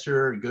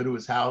professor and go to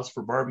his house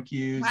for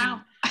barbecues.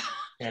 Wow.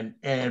 And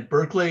at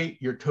Berkeley,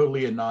 you're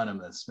totally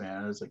anonymous,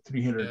 man. There's like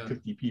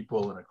 350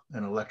 people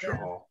in a lecture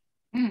hall.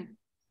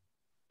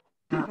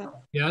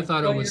 Yeah, I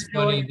thought it was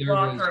funny. There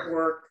was at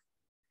work.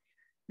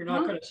 You're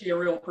not going to see a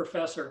real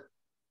professor.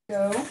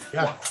 Go.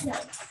 Yeah.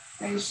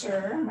 Are you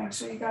sure? Make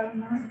sure you got it in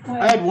the right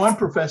place. I had one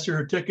professor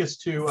who took us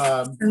to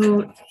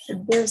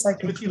there's like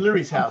Timothy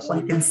Leary's house.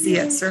 You can see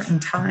at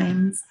certain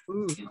times.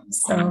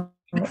 So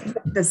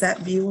does that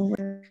view?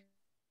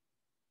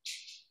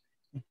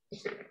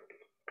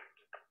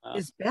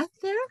 Is Beth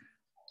there?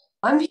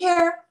 I'm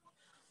here.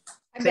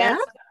 Beth?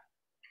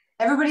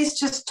 Everybody's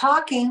just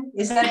talking.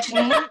 Is that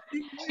Jeannine?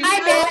 Hi,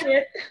 Beth.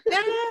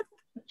 Beth.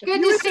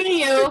 Good to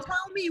see you.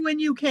 Tell me when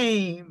you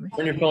came.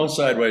 Turn your phone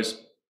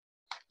sideways.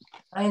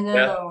 I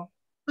know.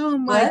 Oh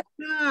my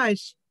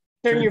gosh.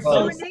 Turn your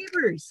phone.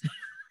 Neighbors.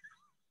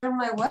 Turn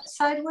my what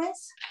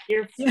sideways?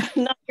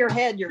 Not your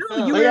head, your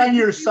phone. Lay on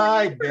your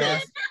side,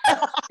 Beth.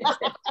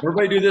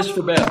 Everybody do this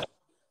for Beth.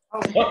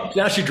 Oh,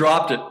 now she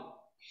dropped it.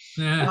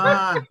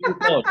 Well,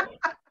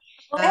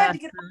 I had to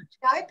get the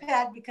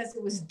iPad because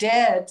it was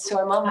dead, so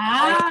I'm on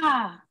my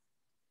iPad.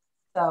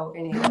 So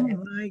anyway. Oh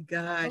my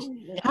gosh.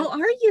 How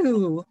are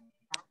you?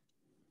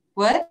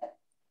 What?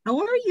 How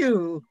are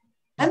you?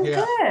 I'm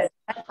good.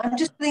 I'm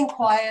just being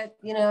quiet,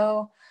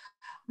 I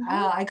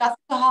got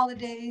the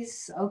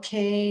holidays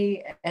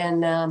okay,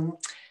 and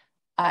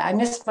I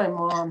missed my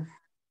mom.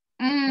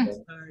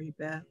 Sorry,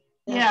 Beth.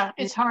 Yeah,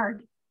 it's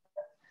hard.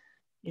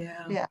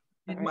 Yeah.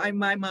 And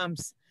my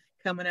mom's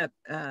coming up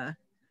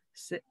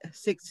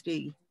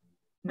 60.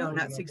 No,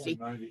 not 60.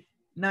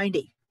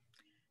 90.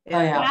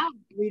 And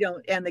we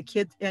don't, and the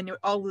kids, and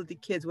all of the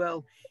kids,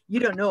 well, you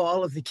don't know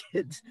all of the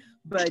kids,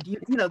 but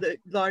even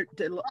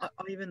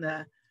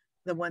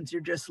the ones who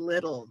are just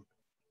little,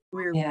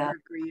 we're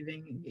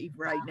grieving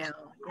right now,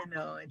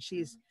 and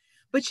she's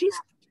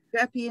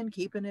happy and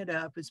keeping it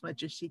up as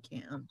much as she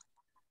can.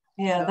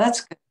 Yeah,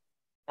 that's good.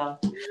 Yeah.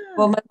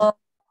 Well, my mom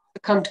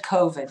succumbed to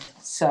COVID,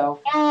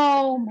 so.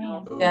 Oh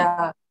man.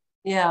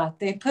 Yeah,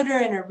 they put her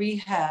in a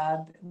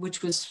rehab,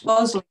 which was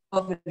supposedly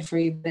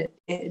COVID-free, but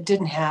it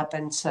didn't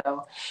happen.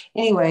 So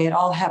anyway, it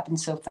all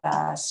happened so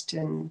fast,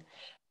 and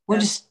we're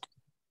just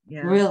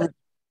really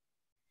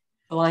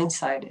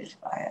blindsided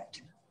by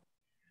it.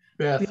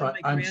 Beth,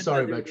 I'm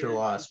sorry about your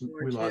loss.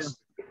 We lost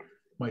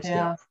my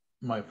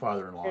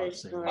father-in-law.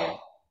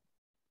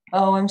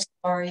 Oh, I'm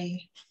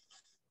sorry.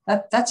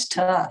 That's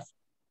tough.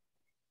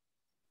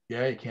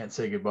 Yeah, you can't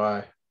say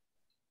goodbye.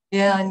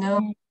 Yeah, I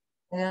know.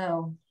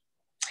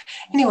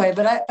 Anyway,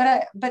 but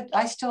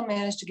I still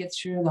managed to get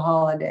through the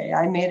holiday.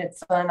 I made it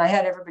fun. I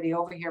had everybody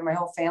over here, my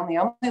whole family.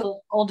 I'm the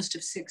oldest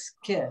of 6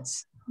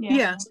 kids.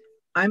 Yeah.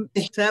 I'm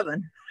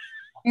 7.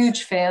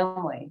 Huge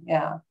family.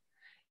 Yeah.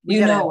 We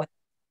got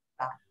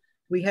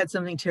we had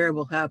something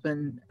terrible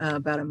happen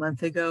about a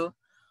month ago.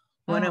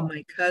 One of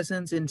my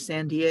cousins in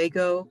San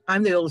Diego,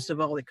 I'm the oldest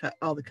of all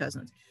the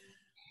cousins.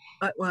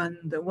 But one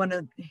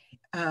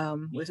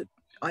was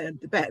on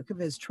the back of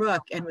his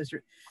truck and was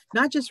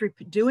not just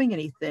doing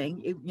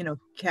anything,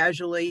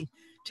 casually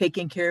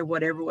taking care of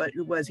whatever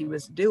it was he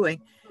was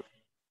doing.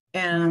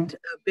 And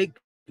a big,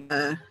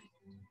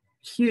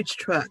 huge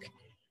truck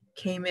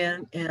came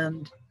in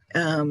and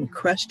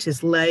crushed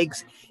his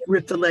legs,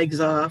 ripped the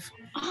legs off.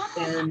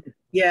 And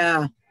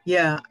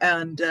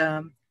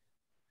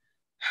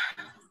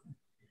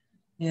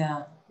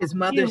his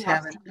mother's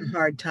having a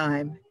hard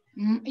time.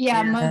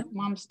 Yeah,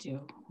 moms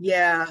do.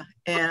 Yeah,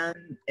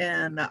 and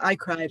I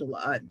cried a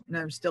lot, and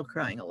I'm still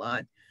crying a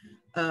lot.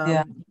 He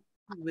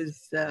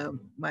was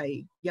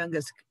my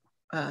youngest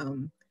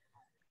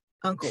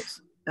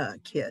uncle's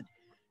kid,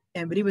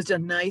 but he was a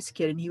nice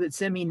kid, and he would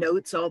send me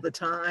notes all the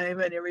time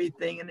and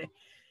everything, and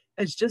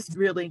it's just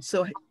really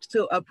so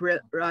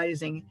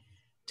uprising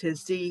to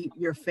see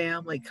your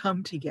family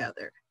come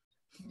together.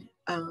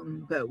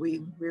 But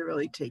we're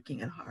really taking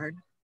it hard.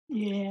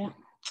 Yeah.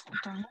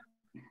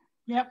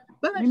 Yep.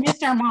 We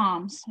missed our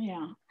moms.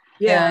 Yeah.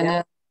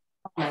 Yeah.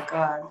 Oh my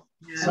God.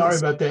 Yeah. Sorry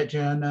about that,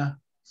 Jen.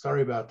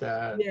 Sorry about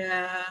that.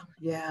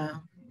 Yeah.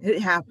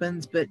 It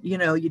happens, but you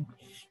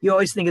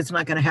always think it's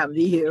not going to happen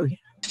to you.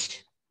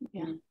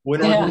 Yeah.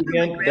 When was it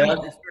again,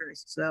 Beth?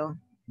 So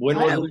when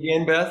was it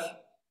again, Beth?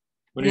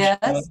 When did she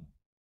die?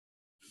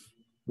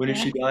 When did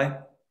she die?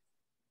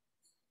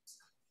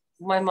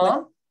 My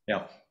mom?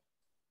 Yeah.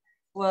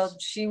 Well,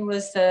 she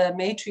was the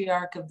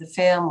matriarch of the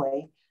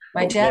family.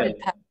 My dad had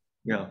passed.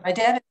 Yeah. My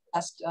dad had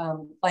passed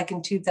like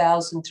in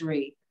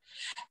 2003.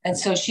 And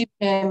so she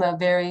became a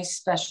very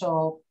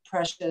special,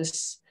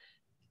 precious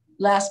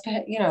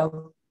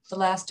the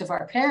last of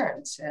our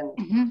parents.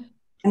 And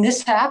and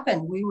this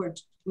happened. We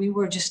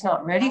were just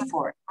not ready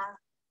for it.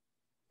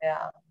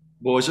 Yeah.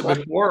 Well, was it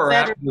before or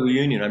after the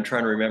reunion? I'm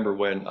trying to remember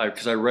when,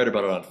 because I read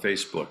about it on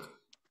Facebook.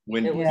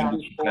 When did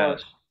she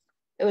pass?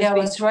 It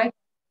was right.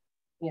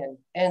 Yeah.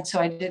 And so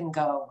I didn't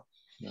go.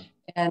 Yeah.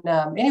 And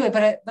anyway,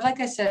 but like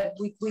I said,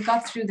 we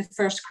got through the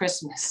first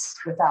Christmas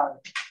without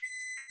it.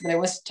 But it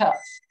was tough.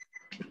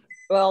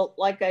 Well,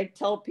 like I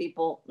tell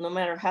people, no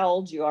matter how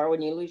old you are,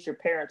 when you lose your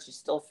parents, you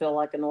still feel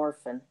like an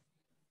orphan.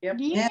 Yep.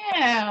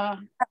 Yeah.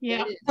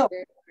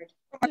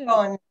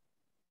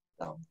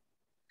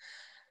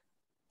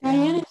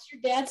 Diana, is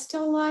your dad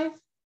still alive?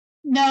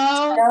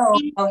 No.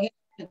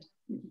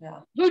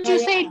 Who'd you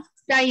say,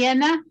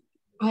 Diana?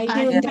 I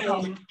did.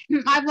 Diana.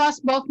 I've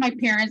lost both my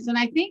parents, and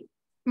I think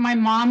my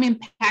mom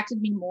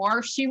impacted me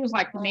more. She was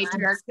like the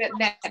matriarch,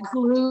 that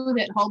glue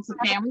that holds the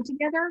family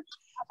together.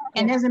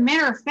 And as a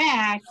matter of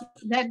fact,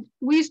 that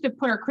we used to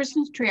put our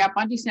Christmas tree up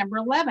on December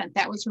 11th.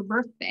 That was her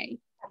birthday.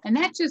 And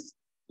that just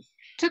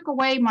took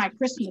away my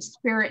Christmas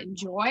spirit and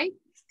joy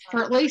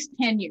for at least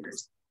 10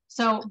 years.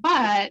 So,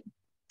 but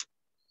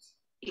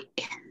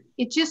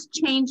it just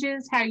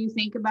changes how you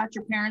think about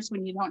your parents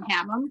when you don't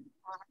have them.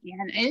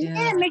 And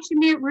it makes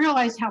you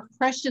realize how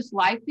precious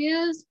life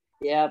is.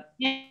 Yep.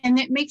 And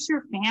it makes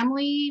your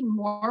family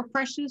more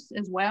precious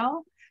as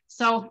well.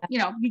 So,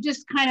 you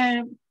just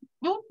kind of,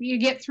 you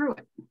get through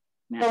it.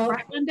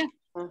 Right, Linda?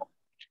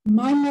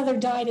 My mother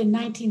died in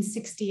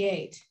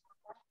 1968.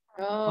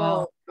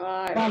 Oh,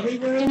 God. While we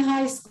were in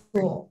high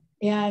school.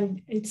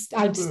 And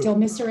I still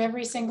miss her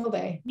every single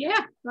day.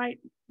 Yeah, right.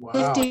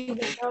 Wow. 50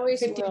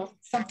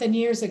 something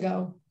years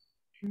ago.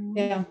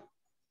 Yeah.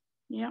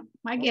 Yeah,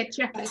 I get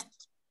you.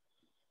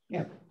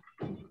 Yeah.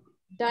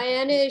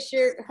 Diana, is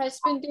your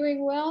husband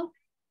doing well?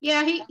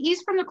 Yeah,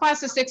 he's from the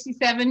class of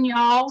 67,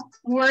 y'all.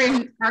 We're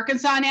in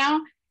Arkansas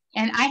now,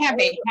 and I have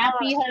a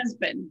happy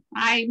husband.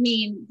 I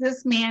mean,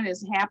 this man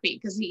is happy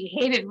because he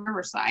hated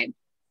Riverside.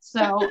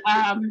 So,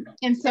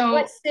 and so.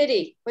 What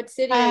city?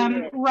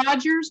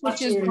 Rogers,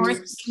 which is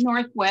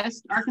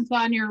northwest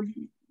Arkansas, near,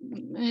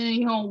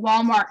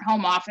 Walmart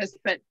home office,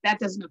 but that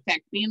doesn't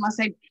affect me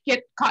unless I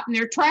get caught in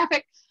their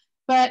traffic.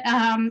 But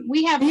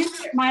we have,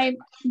 my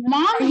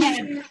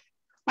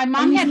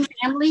mom had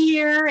family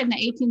here in the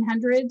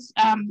 1800s.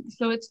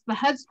 So it's the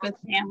Hudspeth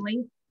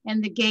family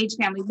and the Gage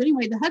family. But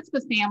anyway, the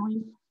Hudspeth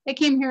family, they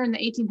came here in the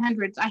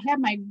 1800s. I had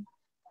my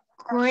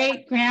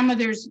great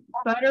grandmother's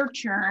butter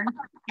churn.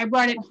 I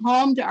brought it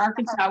home to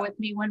Arkansas with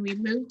me when we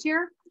moved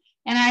here.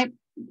 And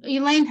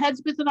Elaine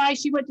Hudspeth and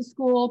she went to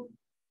school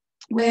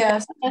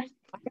with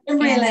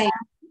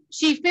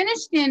she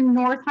finished in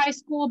North High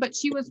School, but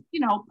she was,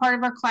 part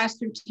of our class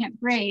through 10th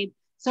grade.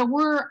 So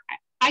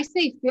I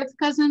say fifth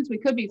cousins, we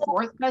could be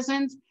fourth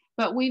cousins,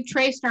 but we've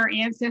traced our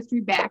ancestry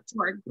back to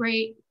our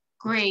great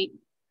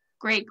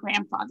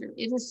grandfather.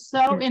 It is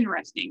so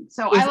interesting.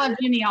 So I love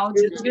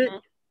genealogy too.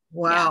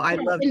 Wow, I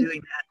love doing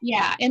that.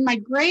 Yeah, and my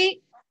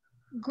great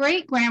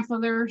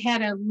grandfather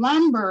had a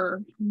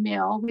lumber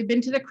mill. We've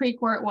been to the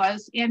creek where it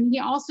was, and he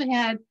also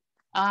had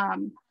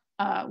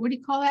what do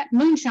you call that?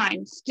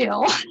 Moonshine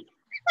still.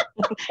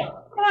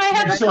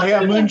 I still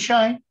have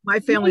moonshine. My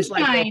family's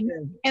like that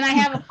too. And I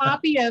have a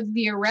copy of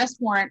the arrest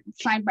warrant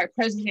signed by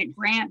President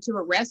Grant to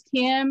arrest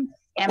him.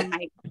 and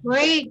my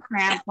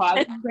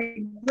great-grandfather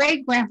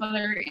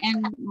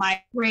and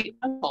my great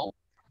uncle.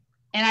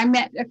 And I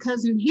met a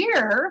cousin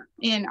here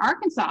in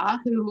Arkansas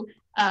who,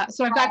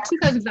 so I've got two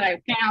cousins that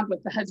I found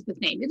with the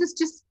husband's name. It is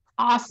just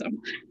awesome.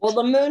 Well,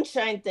 the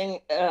moonshine thing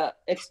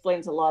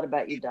explains a lot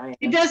about you, Diane.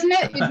 It doesn't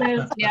it? It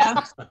does,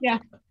 yeah.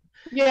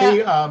 Yeah.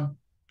 Hey,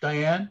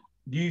 Diane,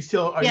 are you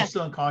still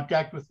in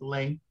contact with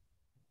Elaine?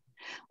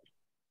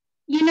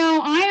 You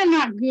know, I am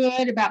not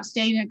good about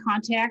staying in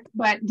contact,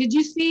 but did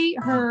you see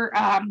her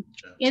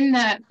in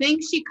the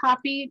thing she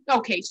copied?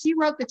 Okay, she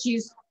wrote that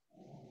she's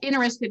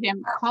interested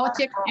in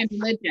politics and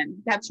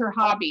religion. That's her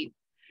hobby.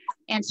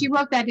 And she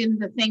wrote that in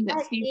the thing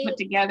that Steve put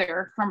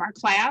together from our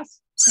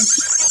class. And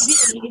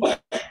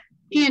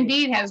she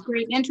indeed has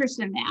great interest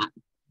in that.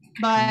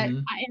 But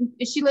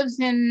she lives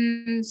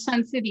in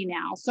Sun City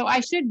now. So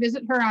I should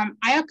visit her.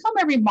 I'll come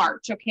every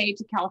March, okay,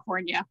 to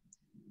California.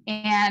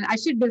 And I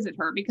should visit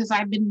her because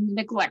I've been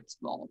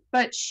neglectful.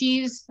 But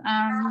she's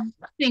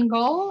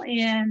single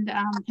and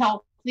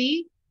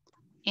healthy.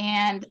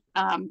 And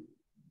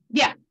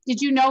yeah,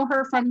 did you know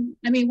her from,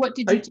 I mean, what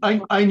did you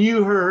I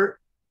knew her.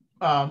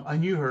 I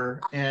knew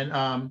her. And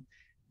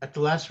at the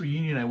last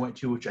reunion I went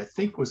to, which I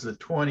think was the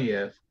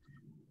 20th,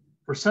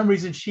 for some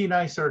reason, she and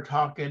I started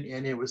talking,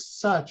 and it was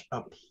such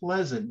a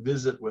pleasant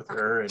visit with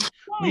her. And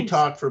we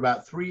talked for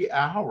about 3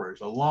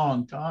 hours, a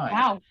long time.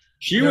 Wow.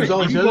 There was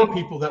all these other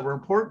people that were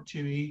important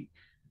to me,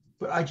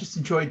 but I just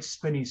enjoyed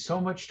spending so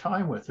much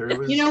time with her. It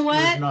was, you know what?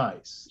 It was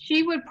nice.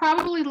 She would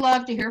probably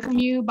love to hear from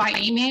you by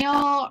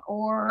email,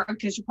 or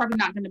because you're probably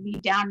not going to be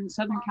down in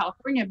Southern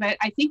California, but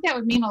I think that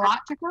would mean a lot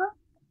to her.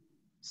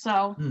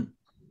 So,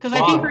 because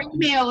I think her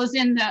email is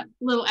in the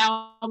little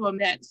album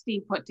that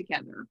Steve put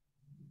together.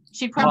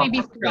 She'd probably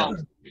be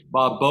thrilled.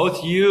 Bob,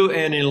 both you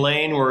and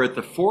Elaine were at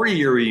the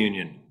 40-year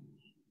reunion.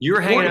 You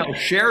were hanging out with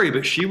Sherry,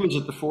 but she was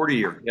at the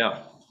 40-year.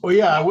 Yeah. Well,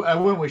 yeah, I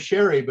went with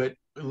Sherry, but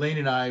Elaine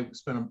and I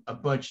spent a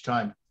bunch of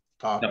time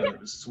talking.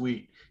 It was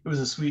sweet. It was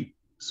a sweet.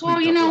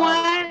 Well, you know what?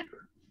 I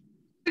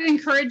would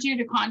encourage you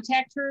to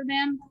contact her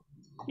then.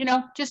 You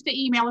know, just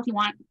to email if you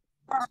want.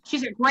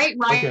 She's a great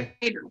writer.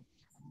 Okay.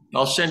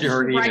 I'll send you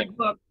her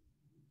email.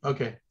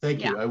 Okay,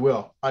 thank you. I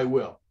will.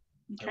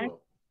 Okay.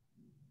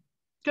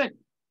 Good.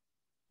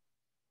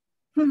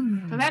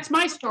 So that's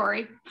my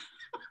story.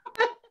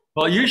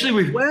 Well, usually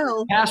we've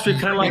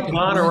kind of like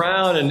gone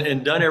around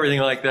and done everything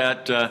like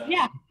that.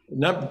 Yeah.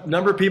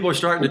 Number of people are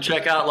starting to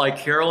check out, like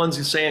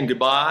Carolyn's saying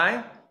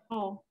goodbye.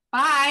 Oh,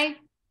 bye.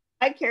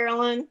 Hi,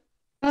 Carolyn.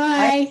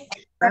 Bye.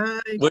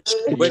 Bye. Which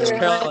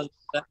Carolyn?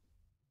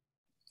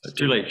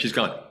 Too late. She's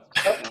gone.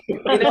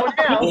 You don't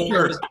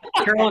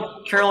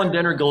know. Carolyn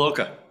Dennard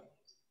Golowka.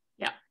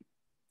 Yeah.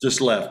 Just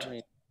left.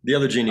 The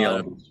other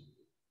genealogy.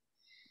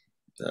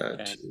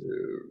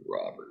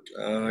 Robert.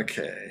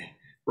 Okay.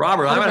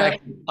 Robert, I'm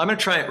gonna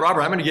try.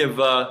 Robert, I'm gonna give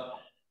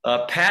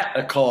Pat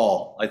a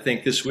call. I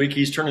think this week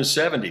he's turning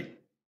 70.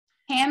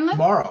 Hanlon?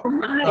 Tomorrow,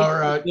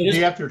 or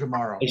day after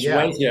tomorrow. It's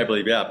Wednesday, I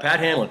believe. Yeah, Pat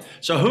Hanlon.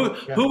 So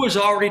who has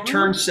already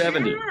turned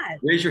 70?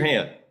 Raise your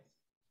hand.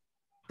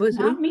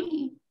 Not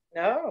me.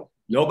 No.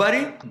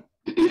 Nobody?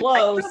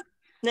 Close.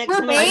 Next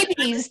We're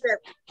babies.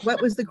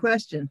 What was the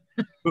question?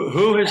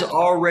 Who has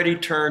already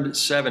turned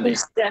 70?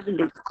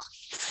 70.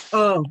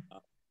 Oh,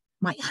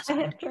 my I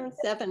husband. have turned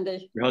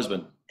 70. Your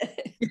husband.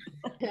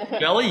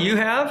 Shelley, you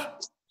have?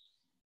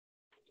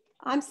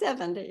 I'm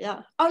 70,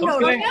 yeah. Oh, no,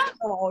 Okay.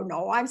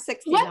 no, I'm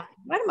 69.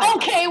 What am I?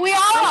 Okay, we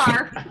all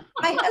are.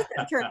 My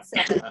husband turned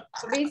 70.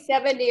 I'll be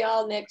 70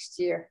 all next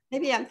year.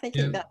 Maybe I'm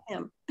thinking about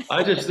him.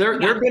 There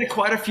have been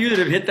quite a few that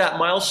have hit that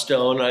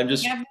milestone.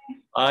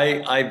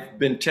 I've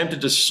been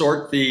tempted to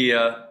sort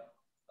the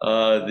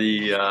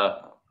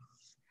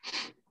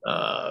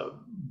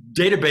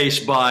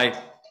database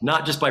by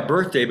not just by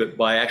birthday, but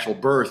by actual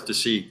birth to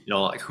see,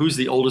 like who's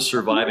the oldest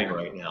surviving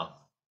right now.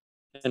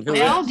 And do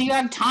you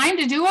have time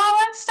to do all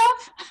that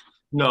stuff?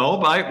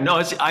 No,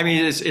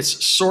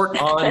 it's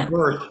sort on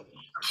birth.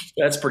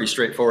 That's pretty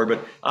straightforward.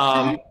 But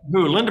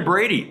Linda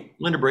Brady?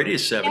 Linda Brady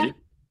is 70. Yeah.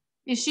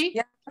 Is she?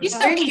 Yeah. She's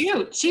so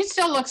cute. She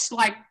still looks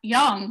like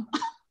young.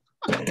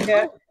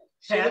 Yeah.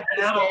 So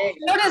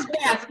does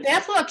Beth.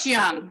 Beth looks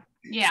young.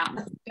 Yeah.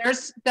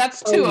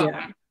 That's two of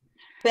them.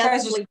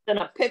 Beth sleeps in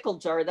a pickle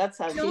jar. That's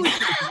how she's.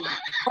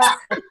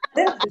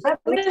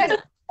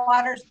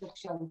 Waters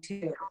looks young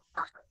too.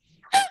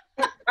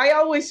 I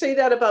always say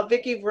that about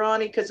Vicki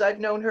Verani because I've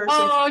known her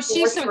since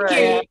she's so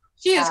cute.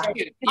 She is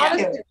cute.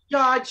 Honest to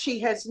God, she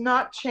has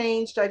not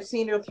changed. I've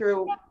seen her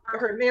through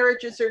her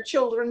marriages, her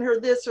children, her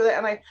this or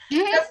that, and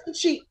doesn't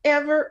she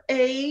ever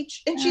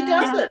age? And she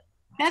doesn't.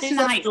 That's She's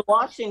nice. up to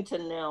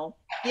Washington now.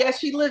 Yeah,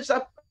 she lives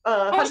up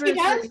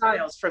 130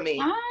 miles from me.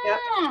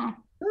 Ah.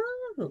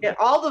 Yep. Yeah,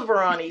 all the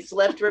Veranis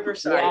left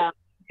Riverside. Yeah.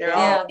 They're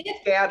all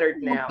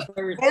scattered now.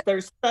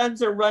 Their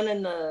sons are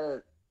running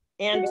the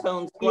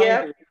Antone's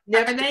grinder.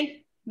 Yeah. Are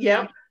they?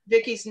 Yeah.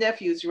 Vicky's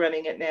nephew's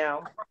running it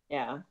now.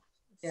 Yeah.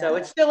 So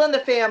it's still in the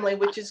family,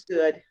 which is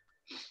good.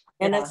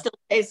 And it still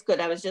tastes good.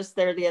 I was just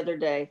there the other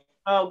day.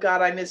 Oh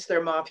God, I miss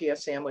their mafia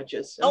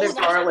sandwiches and their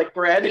garlic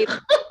bread.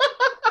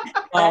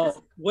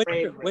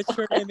 What's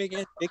her name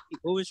again? Vicky.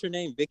 What was her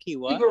name? Vicky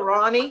what?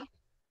 Verani.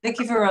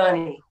 Vicky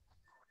Verani.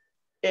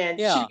 And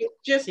Yeah.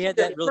 she had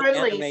that really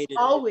friendly, animated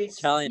always.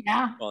 Italian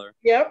color.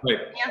 Yep. Right.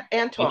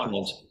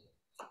 Antoine.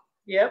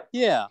 Yep.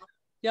 Yeah.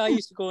 Yeah, I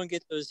used to go and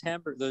get those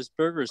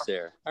burgers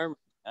there. I remember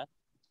that.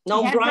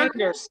 No,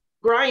 grinders.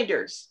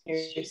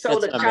 She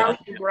sold Italian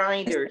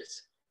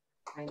grinders.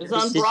 It was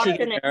on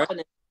Brockton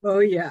Avenue. Oh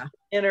yeah.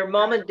 And her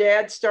mom and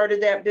dad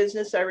started that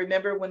business. I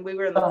remember when we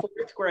were in the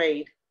 4th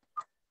grade,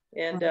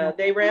 and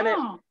they ran it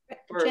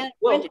for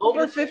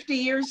over 50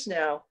 years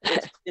now.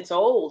 It's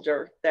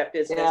older, that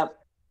business. Yeah.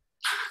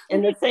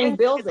 In the same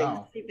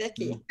building.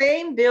 Vicky.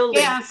 Same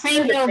building. Yeah,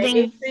 same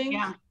building.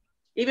 Yeah.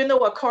 Even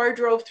though a car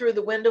drove through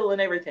the window and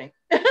everything.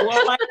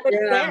 Well, I was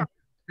there.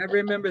 I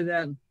remember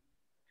that.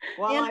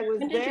 Well, I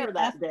was there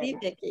that day.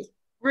 Vicky.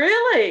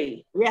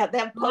 Really? Yeah,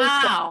 that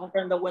post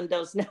in the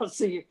windows now,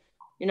 so you're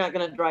not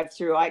going to drive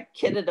through. I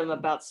kidded them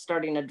about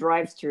starting a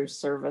drive-through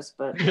service,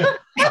 but.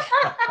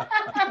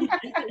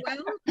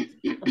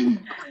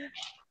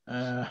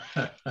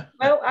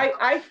 Well,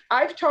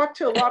 I've talked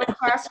to a lot of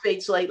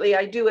classmates lately.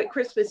 I do at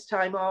Christmas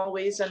time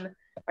always, and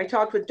I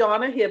talked with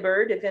Donna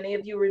Hibbard, if any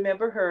of you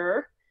remember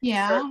her.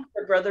 Yeah.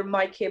 Her brother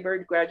Mike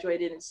Hibbard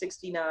graduated in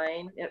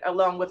 '69,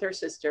 along with her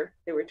sister.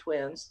 They were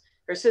twins.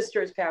 Her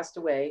sister has passed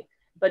away,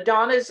 but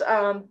Donna's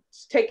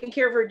taking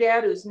care of her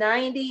dad, who's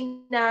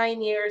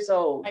 99 years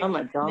old. Oh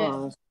my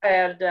God!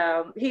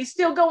 And he's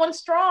still going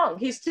strong.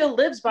 He still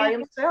lives by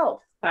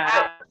himself.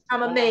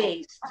 I'm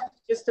amazed,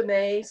 just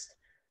amazed.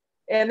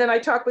 And then I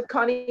talked with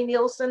Connie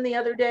Nielsen the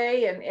other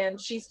day,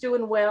 and she's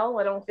doing well.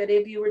 I don't know if any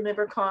of you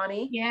remember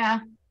Connie.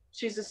 Yeah.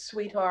 She's a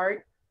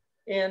sweetheart.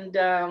 And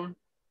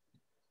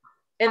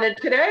then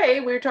today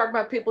we were talking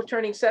about people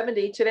turning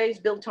 70. Today's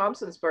Bill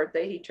Thompson's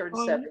birthday. He turned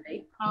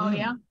 70. Oh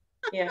yeah.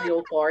 Yeah, the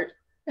old fart.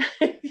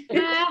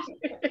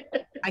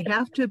 I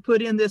have to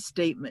put in this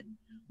statement.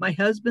 My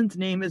husband's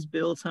name is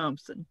Bill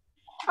Thompson.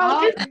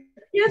 Oh,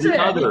 is it?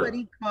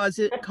 Everybody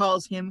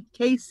calls him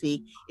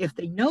Casey if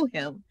they know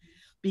him,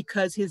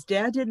 because his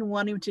dad didn't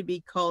want him to be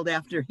called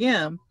after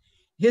him.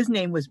 His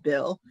name was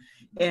Bill,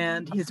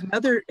 and his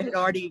mother had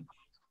already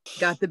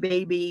got the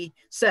baby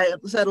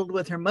settled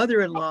with her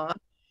mother-in-law.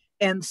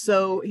 And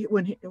so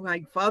when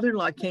my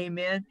father-in-law came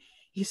in,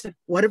 he said,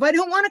 what if I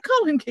don't want to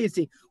call him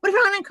Casey? What if I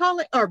want to call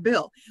it, or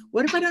Bill?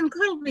 What if I don't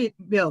call him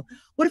Bill?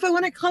 What if I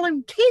want to call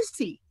him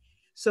Casey?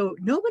 So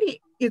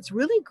it's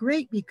really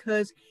great,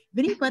 because if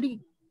anybody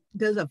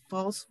does a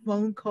false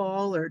phone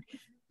call or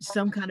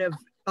some kind of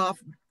off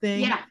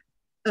thing,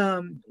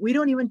 we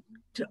don't even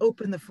to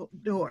open the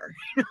door.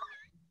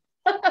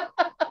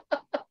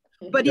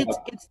 But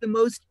it's the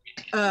most,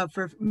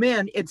 for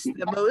men, it's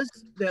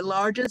the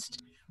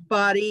largest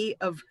body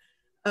of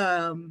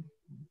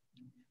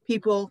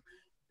people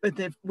with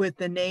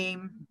the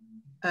name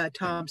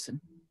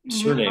Thompson.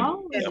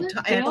 Surname.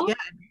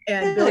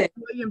 And Bill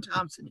William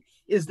Thompson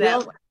is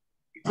that one.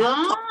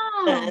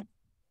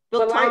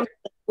 Bill Thompson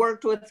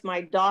worked with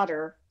my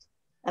daughter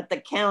at the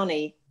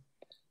county,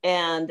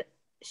 and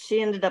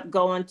she ended up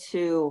going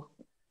to,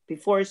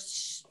 before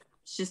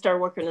she started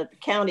working at the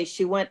county,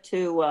 she went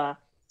to, I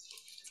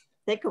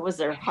think it was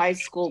their high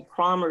school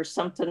prom or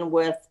something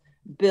with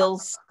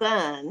Bill's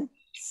son,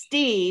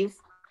 Steve.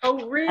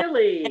 Oh,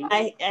 really?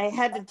 I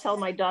had to tell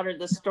my daughter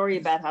the story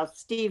about how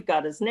Steve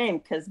got his name,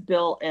 because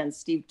Bill and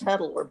Steve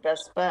Tuttle were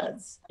best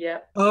buds. Yeah.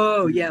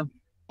 Oh, yeah.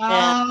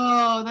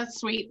 Oh, that's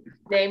sweet.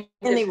 Named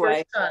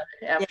anyway,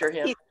 after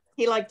him.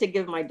 He liked to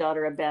give my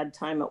daughter a bad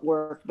time at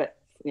work, but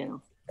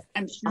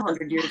I'm sure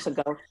 100 years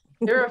ago.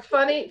 They're a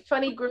funny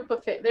group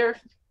of, they're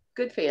a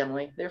good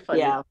family. They're funny.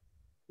 Yeah.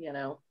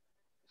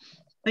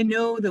 I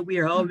know that we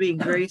are all being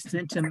very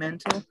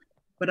sentimental,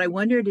 but I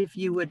wondered if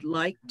you would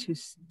like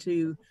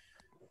to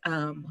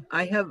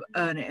I have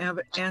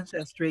an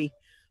ancestry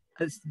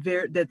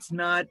that's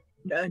not,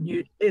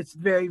 it's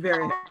very,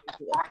 very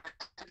unusual.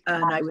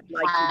 And I would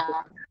like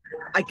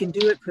I can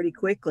do it pretty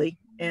quickly,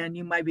 and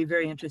you might be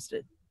very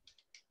interested.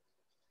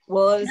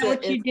 Well, is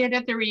what you did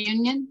at the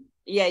reunion?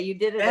 Yeah, you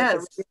did it.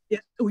 Yes.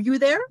 Were you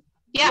there?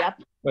 Yeah.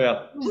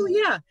 Yeah. Oh,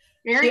 yeah.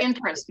 Very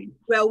interesting.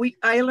 Well,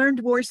 I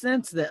learned more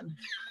since then.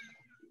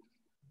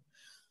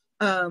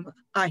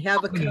 I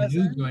have a cousin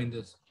You joined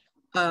us.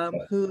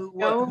 who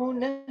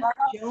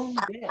Joan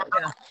Bev.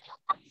 Yeah.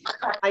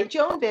 Hi,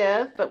 Joan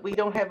Bev, but we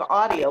don't have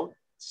audio.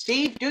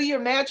 Steve, do your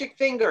magic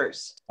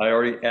fingers. I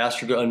already asked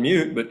her to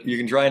unmute, but you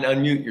can try and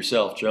unmute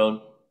yourself,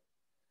 Joan.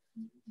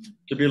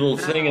 Should be a little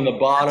thing in the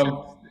bottom,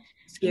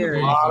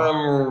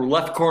 bottom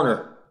left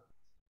corner.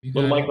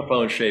 Little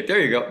microphone shape. There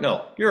you go.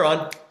 No, you're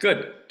on.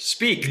 Good.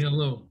 Speak.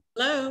 Hello.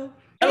 Hello.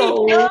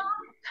 Hello.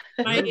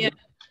 My name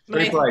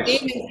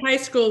in high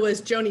school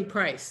was Joni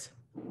Price.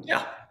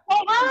 Yeah.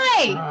 Oh,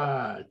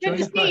 hi. Good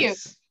to see you.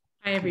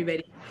 Hi,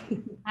 everybody.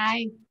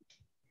 Hi.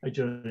 Hi,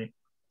 Joni.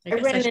 I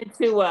ran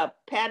into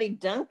Patty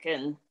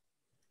Duncan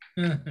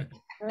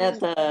at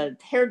the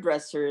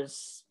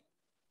hairdressers.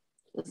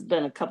 This has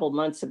been a couple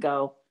months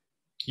ago.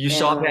 You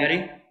saw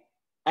Patty?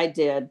 I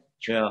did.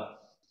 Yeah.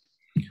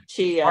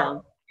 She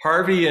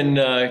Harvey and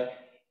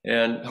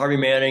and Harvey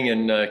Manning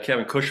and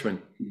Kevin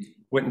Cushman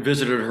went and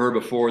visited her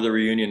before the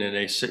reunion, and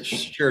they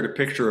shared a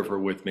picture of her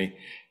with me,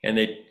 and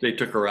they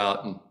took her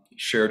out and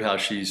shared how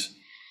she's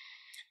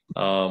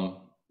not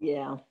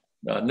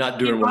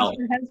doing well.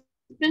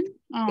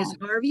 Is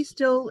Harvey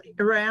still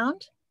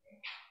around?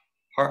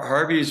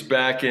 Harvey's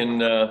back in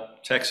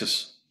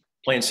Texas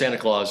playing Santa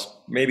Claus.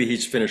 Maybe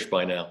he's finished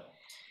by now.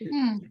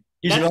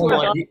 He's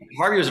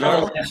Harvey was an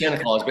online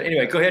Santa Claus. But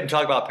anyway, go ahead and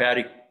talk about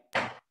Patty.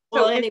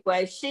 Well,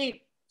 anyway,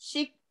 she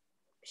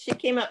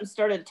came up and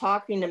started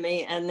talking to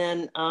me, and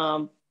then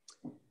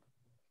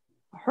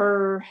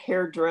her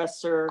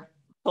hairdresser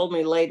told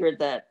me later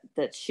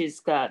that she's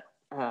got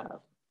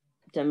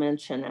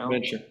dementia now.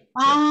 Dementia.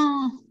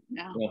 No.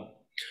 Yeah.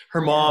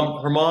 Her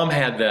mom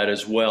had that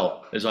as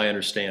well, as I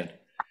understand.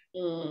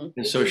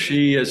 And so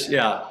she is,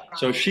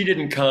 so she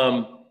didn't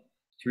come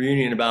to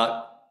reunion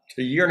about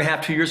a year and a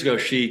half, 2 years ago.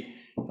 She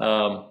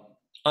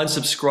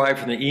unsubscribed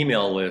from the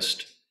email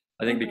list,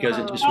 I think, because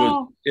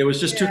it was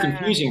just too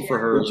confusing for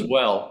her as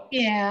well.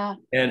 Yeah.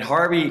 And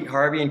Harvey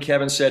and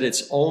Kevin said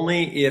it's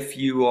only if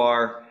you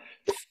are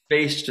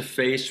face to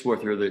face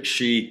with her that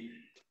she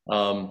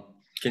can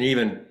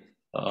even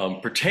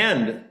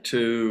pretend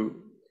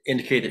to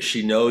indicate that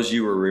she knows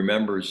you or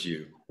remembers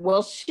you.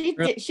 Well, she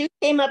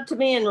came up to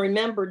me and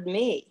remembered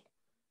me.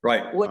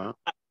 Right.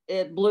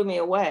 It blew me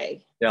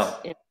away. Yeah.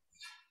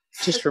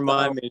 Just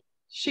remind me.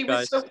 She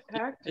was so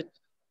active.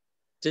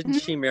 Didn't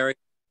she marry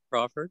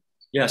Crawford?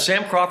 Yeah,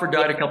 Sam Crawford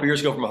died a couple years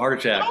ago from a heart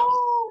attack.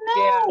 Oh,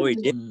 no. Oh, he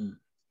did?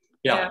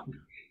 Yeah.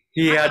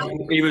 He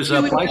was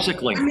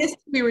bicycling. I missed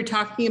what we were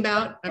talking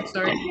about. I'm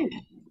sorry.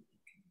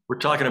 We're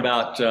talking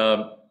about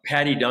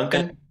Patty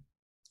Duncan.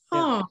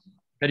 Oh.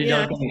 Patty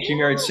Duncan. She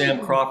married Sam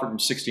Crawford in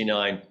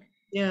 '69.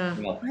 Yeah.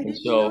 And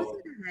so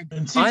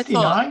in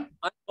 '69?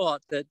 I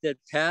thought that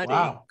Patty,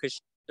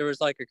 because there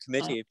was like a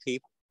committee of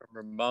people from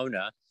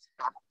Ramona,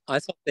 I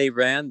thought they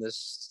ran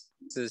this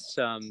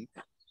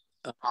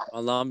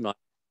alumni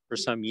for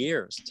some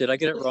years. Did I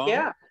get it wrong?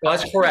 Yeah. Well,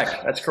 that's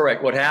correct. That's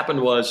correct. What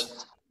happened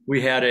was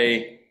we had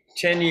a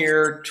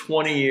 10-year,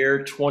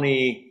 20-year,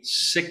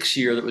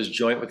 26-year that was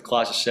joint with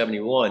class of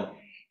 '71, and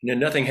then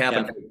nothing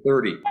happened for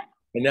 30.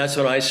 And that's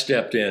when I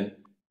stepped in,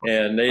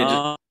 and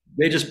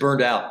they just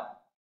burned out.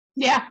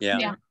 Yeah.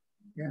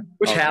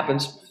 Which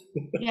happens.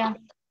 Yeah.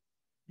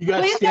 You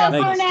got Please don't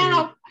burn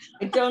out.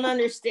 I don't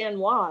understand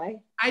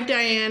why. Hi,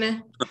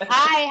 Diana.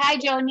 Hi,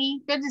 Joni.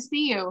 Good to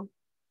see you.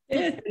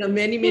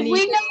 Many.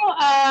 We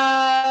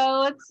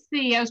know, let's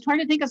see. I was trying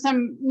to think of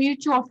some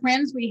mutual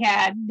friends we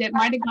had that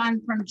might have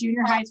gone from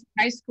junior high to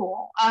high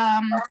school.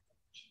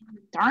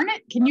 Darn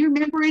it. Can you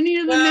remember any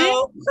of the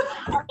names?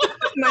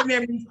 My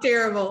memory's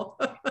terrible.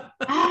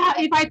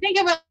 If I think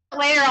of it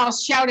later, I'll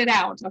shout it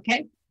out.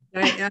 Okay.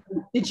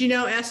 Did you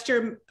know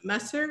Esther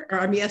Musser, or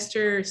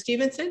Esther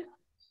Stevenson?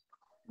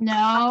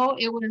 No,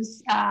 it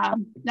was,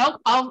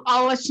 nope,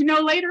 I'll let you know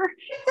later.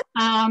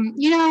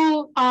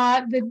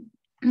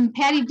 The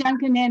Patty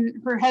Duncan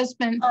and her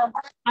husband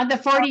on the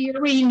 40-year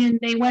reunion,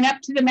 they went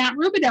up to the Mount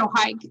Rubidoux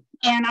hike,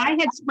 and I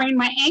had sprained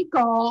my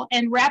ankle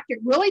and wrapped it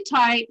really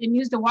tight and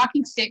used a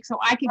walking stick so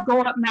I could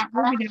go up Mount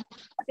Rubidoux.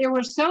 They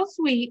were so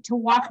sweet to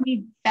walk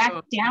me back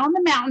down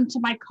the mountain to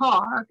my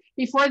car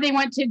before they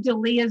went to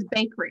Delia's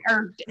bakery,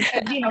 or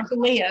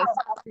Delia's.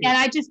 And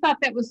I just thought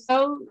that was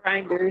so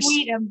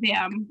sweet of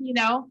them.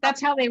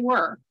 That's how they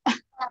were.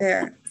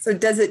 There. So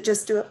does it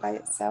just do it by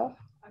itself?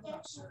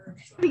 I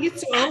think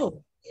it's so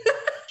old.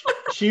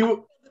 She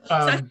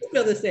I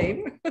feel the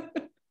same.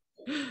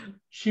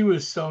 She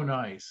was so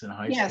nice in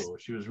high school.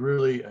 She was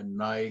really a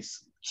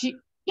nice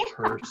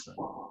person,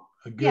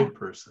 a good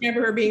person. I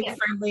remember her being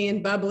friendly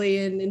and bubbly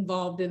and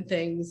involved in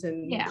things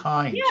and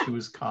kind. She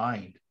was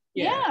kind.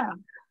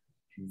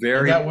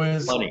 Very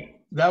funny.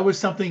 That was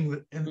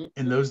something in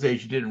those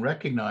days you didn't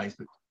recognize,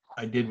 but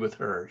I did with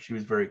her. She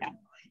was very kind.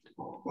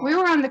 We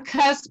were on the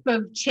cusp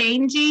of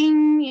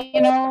changing,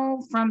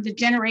 from the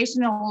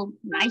generational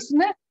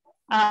niceness.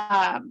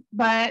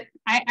 But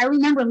I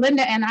remember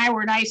Linda and I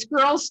were nice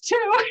girls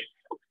too.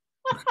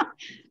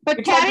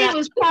 But Patty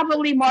was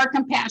probably more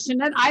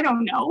compassionate. I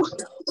don't know.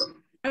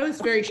 I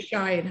was very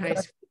shy in high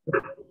school.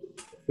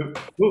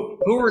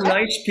 Who were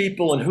nice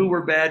people and who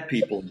were bad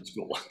people in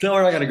school? No,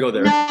 we're not going to go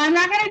there. No, I'm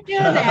not going to do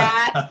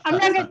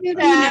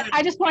that.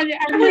 I just wanted,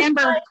 I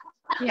remember.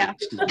 Yeah.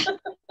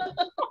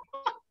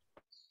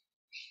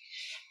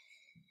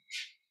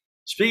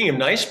 Speaking of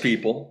nice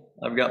people,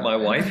 I've got my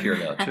wife here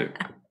now too.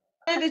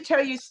 I had to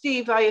tell you,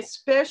 Steve, I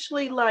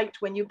especially liked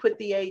when you put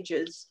the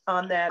ages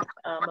on that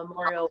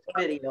memorial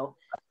video.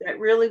 That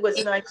really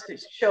was nice to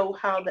show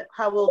how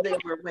old they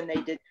were when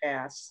they did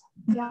pass.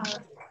 Yeah.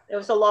 It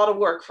was a lot of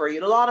work for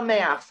you, a lot of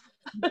math.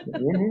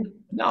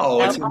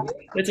 No,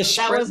 it's a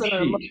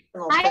spreadsheet.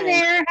 Hi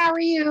there, how are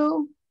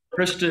you?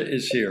 Krista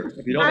is here.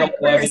 If you don't know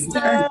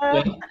Krista.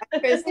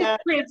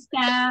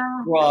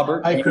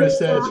 Robert. Hi,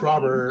 Krista. It's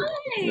Robert.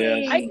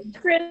 Hi,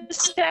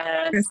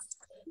 Krista.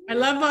 I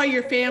love all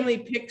your family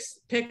pics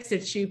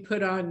that you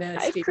put on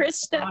Hi, Steve.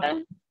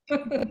 Krista.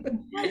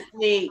 It's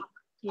neat.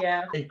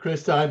 Yeah. Hey,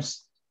 Krista,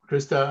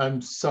 Krista,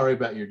 I'm sorry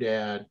about your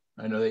dad.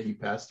 I know that he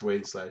passed away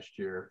this last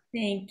year.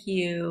 Thank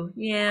you.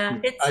 Yeah.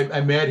 I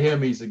met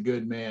him. He's a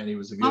good man. He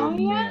was a good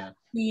man.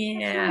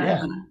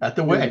 Yeah. At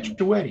the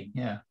wedding.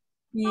 Yeah.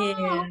 Yeah.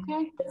 Oh,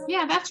 okay.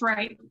 Yeah, that's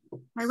right.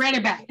 I read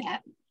about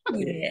that.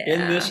 Yeah.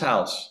 In this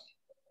house.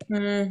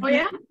 Mm-hmm. Oh,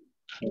 yeah?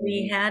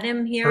 We had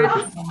him here.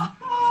 Yeah.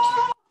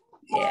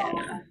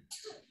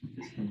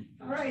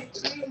 All right,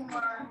 3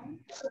 more.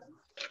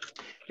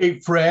 Hey,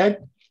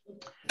 Fred.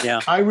 Yeah.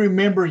 I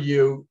remember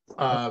you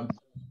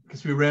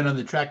because we ran on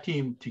the track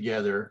team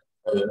together.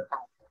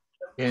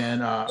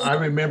 And I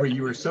remember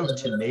you were so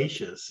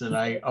tenacious, and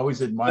I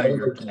always admired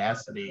your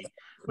tenacity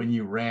when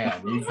you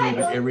ran. You gave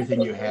it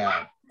everything you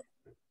had.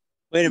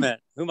 Wait a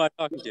minute. Who am I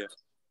talking to?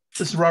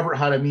 This is Robert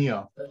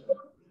Jaramillo.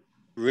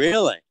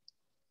 Really?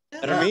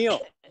 Jaramillo.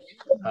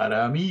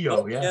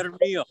 Jaramillo, yeah.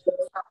 Jaramillo.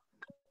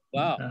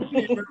 Wow.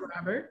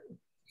 Robert.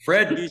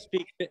 Fred. Do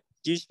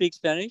you speak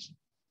Spanish?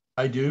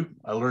 I do.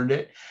 I learned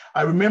it.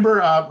 I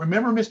remember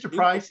Mr.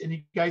 Price, and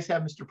you guys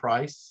have Mr.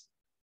 Price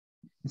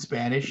in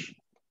Spanish.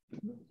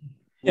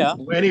 Yeah.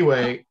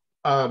 Anyway,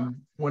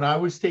 when I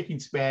was taking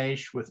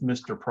Spanish with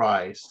Mr.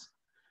 Price,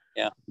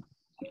 yeah,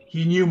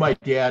 he knew my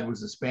dad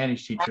was a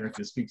Spanish teacher and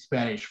could speak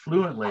Spanish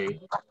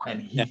fluently,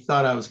 and he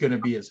thought I was going to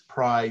be his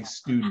prize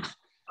student.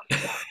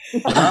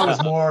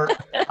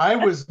 I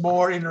was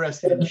more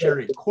interested in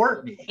Sherry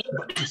Courtney,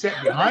 who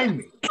sat behind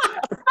me.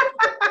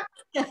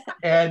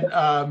 And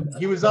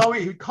he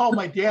would call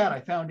my dad. I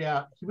found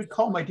out he would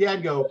call my dad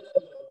and go,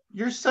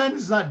 "Your son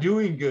is not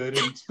doing good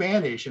in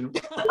Spanish, and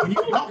can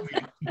you help me?"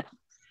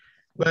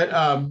 But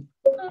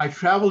I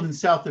traveled in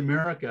South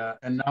America,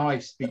 and now I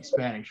speak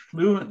Spanish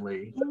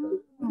fluently.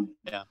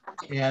 Yeah.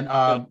 And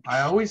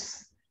I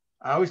always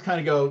kind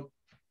of go,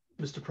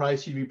 "Mr.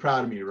 Price, you'd be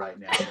proud of me right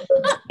now."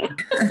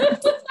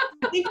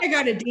 I think I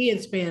got a D in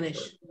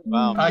Spanish.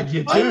 Wow. I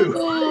did too.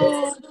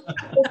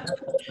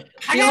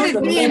 I got a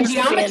D in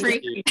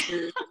geometry.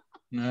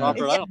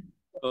 Robert, I don't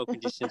spoken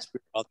to you since we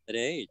were about that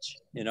age.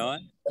 You know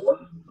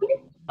what?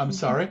 I'm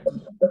sorry?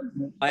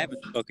 I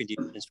haven't spoken to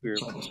you since we were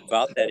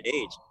about that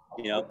age.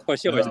 You know, of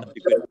course, you always have a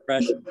good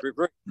impression. You're a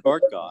very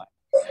short guy.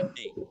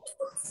 Hey,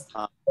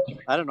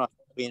 I don't know how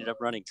we ended up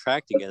running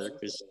track together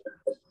because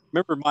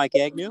remember Mike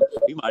Agnew?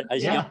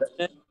 Yeah.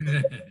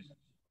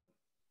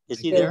 Is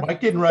he there?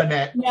 Mike didn't run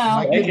that. No.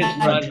 Mike didn't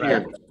run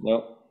track.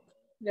 No.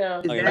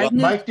 No. Is Okay,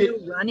 Agnew Mike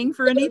still running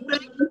for anything?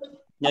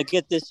 Now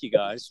get this, you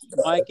guys.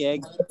 Mike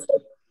Agnew,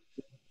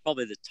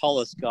 probably the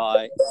tallest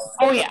guy.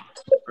 Oh, yeah.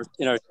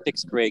 In our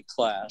 6th grade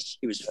class.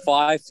 He was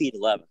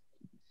 5'11".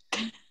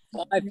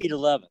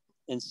 5'11"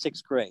 in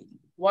 6th grade.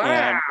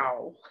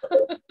 Wow.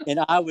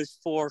 And I was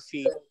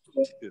 4'2".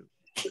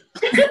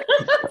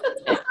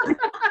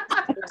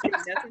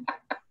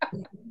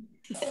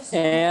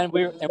 And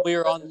we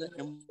were on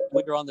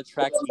the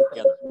track team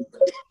together.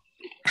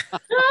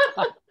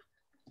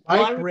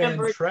 Mike ran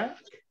track.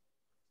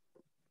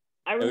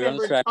 I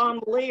remember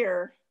Tom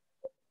Lear.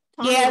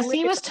 Yes,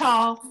 he was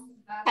tall.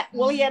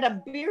 Well, he had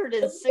a beard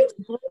in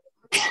 6th grade.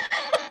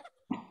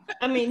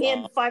 I mean, he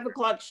had 5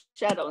 o'clock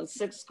shadow in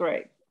 6th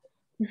grade.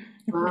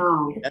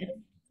 Wow.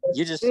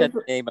 You just said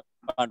the name I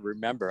can't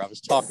remember. I was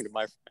talking to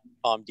my friend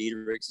Tom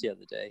Diedericks the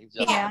other day.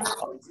 Yeah.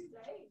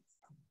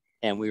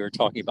 And we were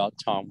talking about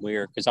Tom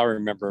Weir because I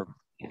remember,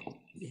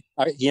 he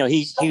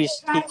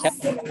kept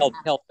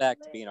held back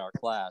to be in our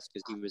class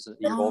because he was a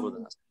year older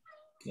than us.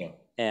 Yeah.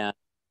 And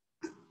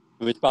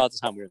it was about the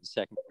time we were in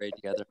the 2nd grade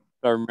together.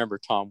 But I remember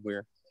Tom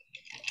Weir.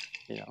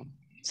 You know.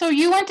 So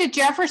you went to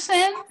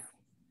Jefferson?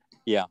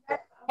 Yeah.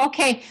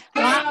 Okay.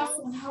 Well,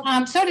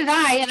 so did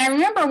I. And I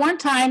remember one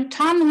time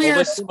Tom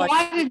Lear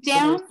squatted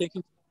down.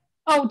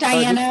 Oh,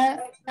 Diana.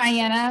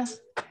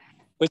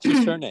 What's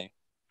your surname?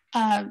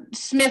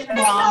 Smith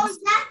Blom.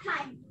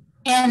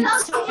 And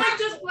so you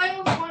just play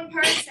with one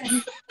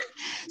person.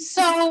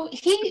 So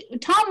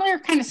Tom Lear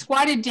kind of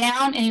squatted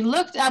down and he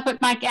looked up at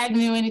Mike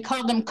Agnew and he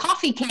called him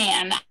Coffee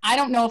Can. I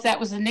don't know if that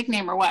was a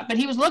nickname or what, but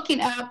he was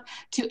looking up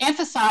to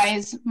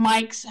emphasize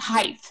Mike's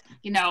height,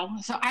 you know.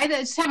 So I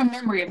just have a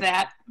memory of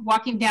that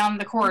walking down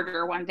the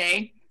corridor one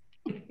day.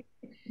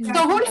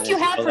 So who did you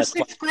have for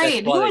 6th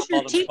grade? Who was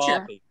your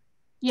teacher?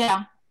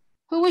 Yeah.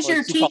 Who was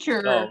your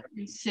teacher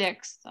in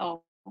 6th?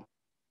 Oh.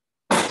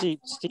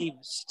 Steve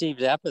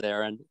Zappe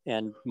there and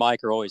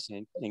Mike are always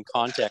in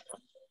contact.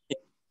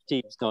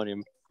 Steve's known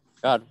him.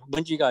 God,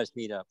 when did you guys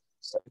meet up?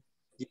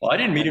 Well, I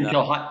didn't meet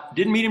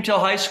him till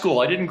high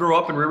school. I didn't grow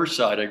up in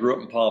Riverside. I grew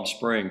up in Palm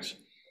Springs.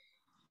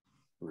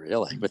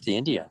 Really, with the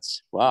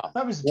Indians? Wow.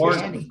 That was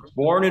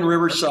born in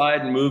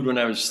Riverside and moved when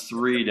I was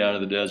 3 down to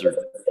the desert,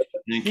 and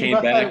then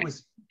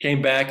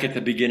came back at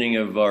the beginning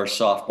of our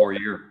sophomore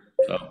year.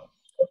 So,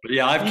 but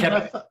yeah,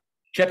 I've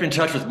kept in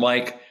touch with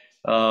Mike.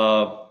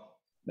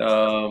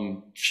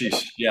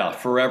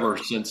 Forever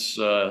since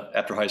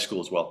after high school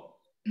as well.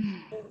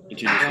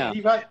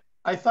 Steve,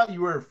 I thought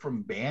you were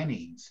from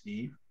Banning,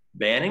 Steve.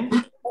 Banning?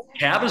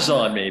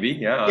 Cabazon, maybe.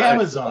 Yeah.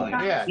 Cabazon,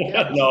 yeah.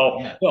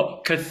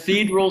 No.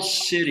 Cathedral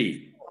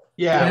City.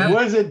 Yeah, it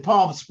wasn't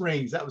Palm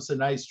Springs. That was a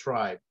nice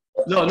tribe.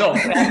 No.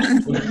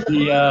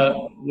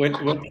 Went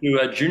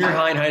to junior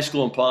high and high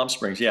school in Palm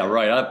Springs. Yeah,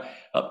 right.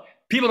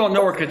 People don't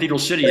know where Cathedral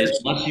City is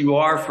unless you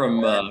are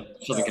from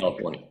Southern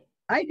California.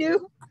 I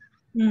do.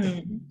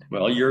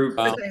 Well, you're.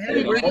 I had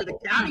to work for the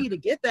county to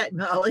get that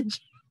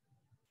knowledge.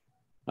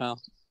 Well,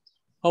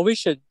 we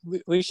should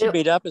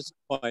meet up at some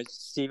point,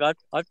 Steve.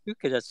 We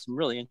could have some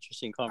really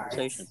interesting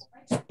conversations.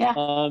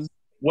 Yeah.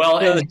 Well,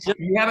 and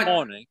you haven't.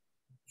 Morning,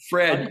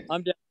 Fred.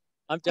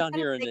 I'm down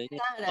here in the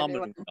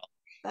Commonwealth.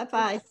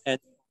 Bye-bye. And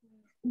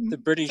the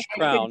British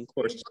Crown, of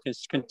course,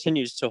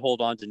 continues to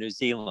hold on to New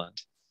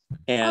Zealand.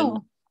 And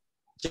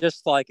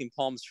just like in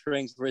Palm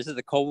Springs, where is it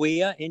the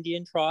Kauai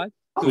Indian tribe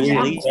who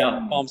leads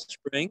Palm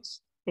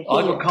Springs?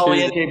 Agua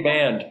Caliente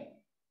Band.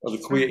 Or the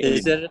Kauai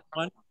Is it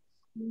one?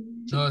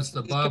 No, it's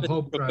the Bob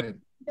Hope tribe.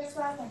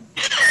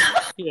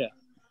 Yeah.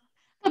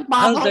 The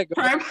Bob Hope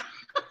tribe.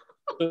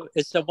 So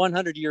it's a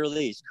 100-year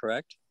lease,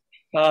 correct?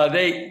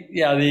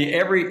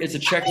 It's a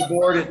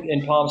checkerboard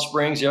in Palm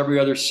Springs. Every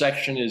other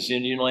section is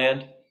Indian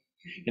land,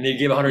 and they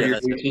give 100-year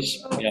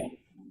leases. Yeah.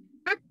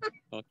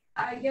 Okay.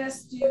 I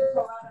guess do you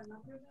go out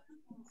another?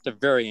 It's a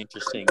very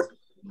interesting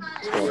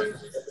story.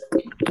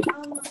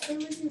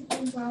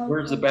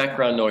 Where's the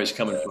background noise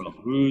coming from?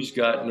 Who's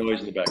got noise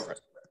in the background?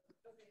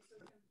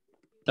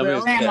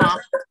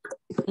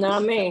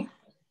 Not me.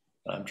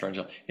 I'm trying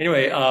to.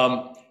 Anyway,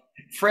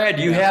 Fred,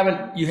 you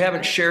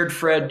haven't shared,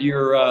 Fred,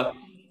 your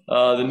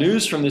the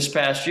news from this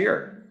past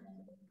year.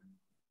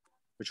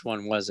 Which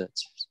one was it?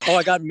 Oh,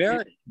 I got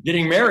married.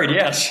 Getting married,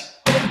 yes.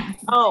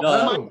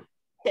 Oh,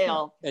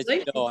 How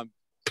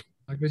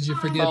could you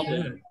forget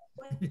that?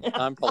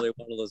 I'm probably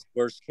one of those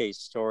worst case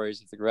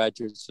stories of the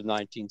graduates of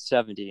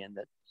 1970, and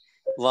that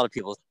a lot of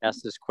people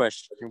ask this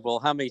question, well,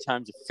 how many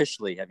times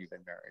officially have you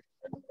been married?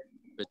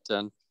 But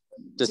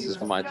this is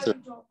my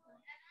third.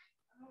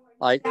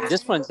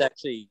 This one's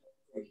actually,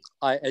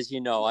 as you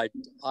know,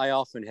 I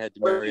often had to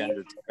marry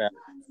under duress,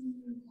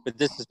 but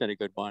this has been a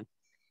good one.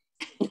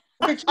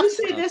 Did you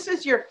say this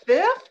is your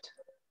fifth?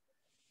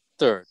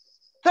 Third.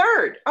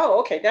 Third. Oh,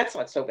 okay. That's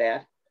not so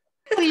bad.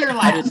 Clear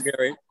I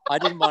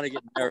didn't want to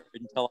get married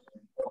until I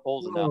was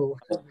old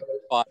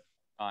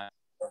enough.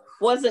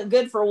 Wasn't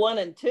good for 1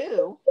 and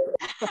 2.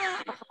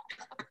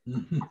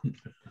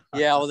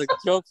 Yeah, well, the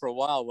joke for a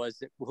while was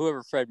that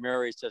whoever Fred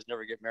marries does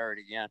never get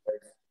married again.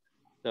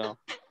 So.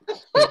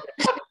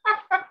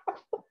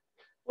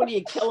 What do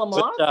you kill them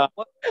off?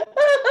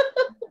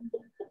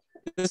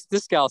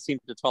 This gal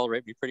seems to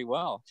tolerate me pretty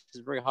well.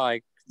 She's a very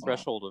high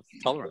threshold of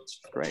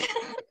tolerance. Great.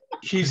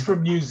 She's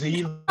from New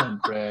Zealand,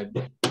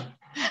 Fred.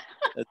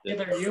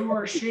 Either you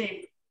or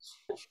she.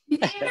 You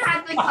didn't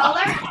have the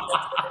color?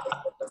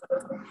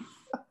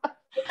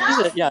 She's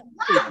a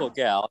pretty cool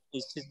gal.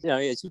 It's just,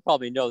 as you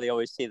probably know, they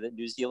always say that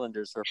New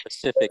Zealanders are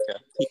Pacific,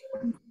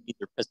 people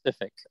either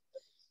Pacific.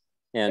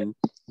 And,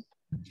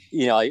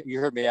 you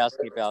heard me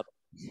asking about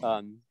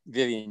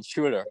Vivian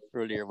Schuler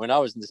earlier. When I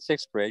was in the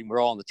 6th grade,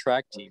 we're all on the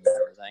track team and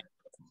everything.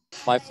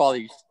 My father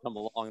used to come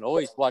along and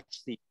always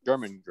watch the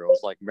German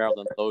girls like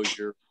Marilyn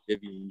Lozier,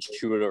 Vivian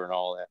Schuler, and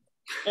all that.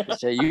 He'd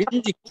say, you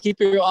need to keep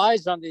your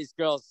eyes on these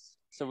girls.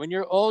 So when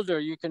you're older,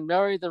 you can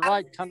marry the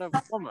right kind of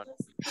woman.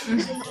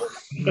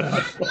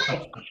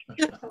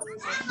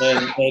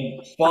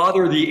 and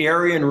father the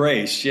Aryan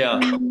race, yeah.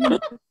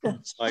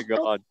 My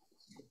God.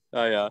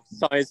 Oh, yeah.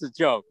 So it's a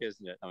joke,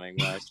 isn't it? I mean,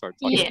 when I start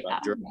talking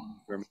about German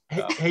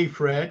hey,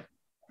 Fred.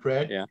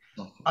 Yeah.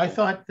 I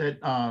thought that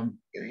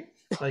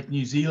like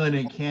New Zealand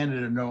and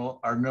Canada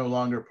are no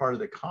longer part of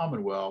the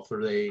Commonwealth,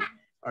 or the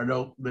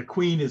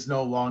Queen is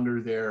no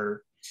longer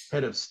their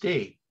head of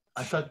state.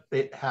 I thought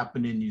that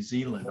happened in New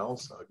Zealand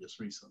also just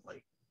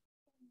recently.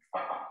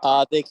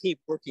 They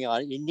keep working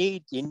on it. You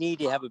need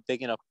to have a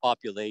big enough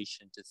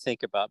population to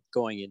think about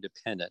going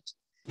independent.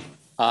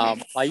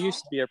 I used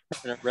to be a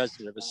permanent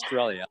resident of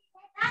Australia,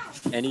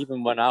 and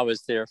even when I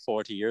was there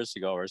 40 years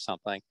ago or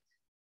something,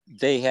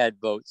 they had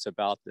votes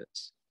about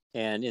this.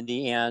 And in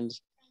the end,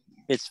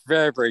 it's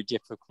very, very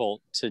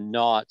difficult to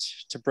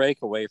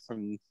break away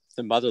from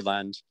the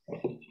motherland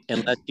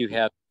unless you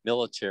have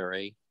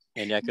military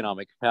and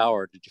economic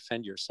power to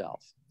defend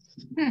yourself.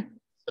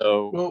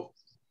 So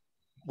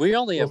we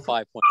only have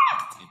 5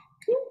 points.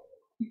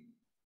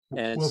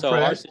 And so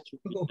Fred, our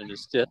situation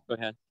is still, go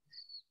ahead.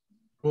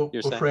 Well,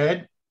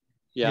 Fred,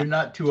 yeah. You're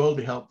not too old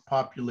to help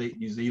populate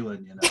New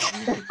Zealand,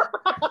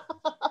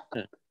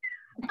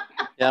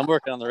 Yeah, I'm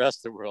working on the rest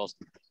of the world.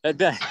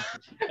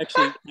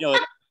 Actually,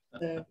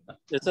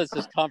 it's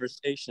this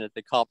conversation at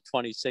the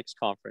COP26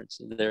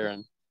 conference there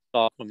in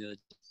Stockholm the other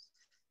day.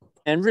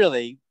 And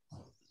really,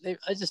 it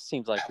just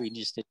seems like we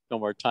just need no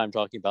more time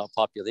talking about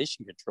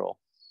population control.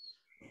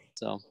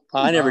 So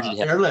I never did.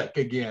 Ehrlich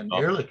again.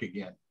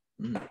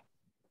 Mm.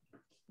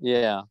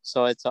 Yeah.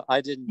 So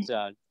I didn't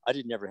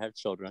never have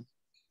children.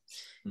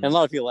 And a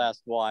lot of people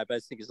ask why, but I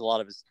think it's a lot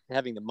of it's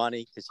having the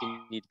money, because you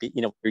need to be,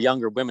 your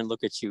younger women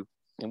look at you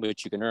in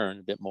which you can earn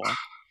a bit more.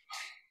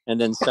 And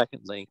then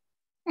secondly,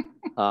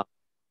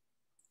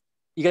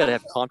 you got to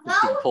have confidence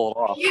to pull it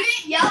off. You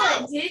didn't yell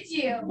it, did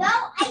you? No,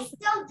 I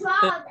still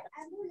draw.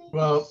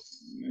 Well,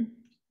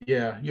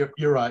 Yeah,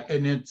 you're right.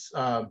 And it's,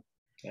 I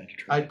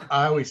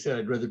always said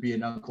I'd rather be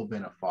an uncle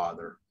than a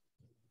father.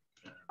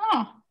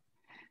 Oh.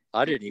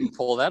 I didn't even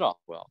pull that off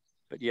well,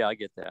 but yeah, I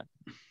get that.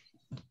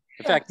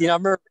 In fact, you know,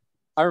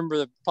 I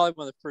remember probably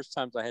one of the first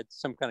times I had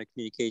some kind of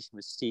communication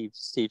with Steve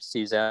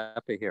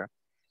Zappe here.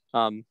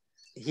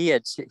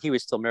 He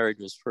was still married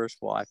to his first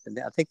wife, and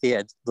I think they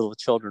had little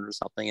children or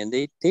something, and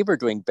they were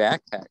doing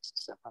backpacks and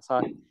stuff. I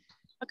thought,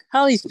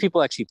 how do these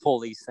people actually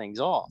pull these things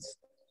off?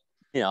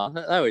 You know,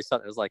 I always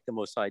thought it was like the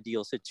most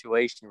ideal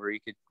situation where you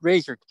could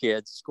raise your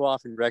kids, go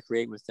off and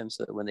recreate with them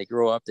so that when they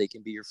grow up, they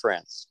can be your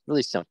friends.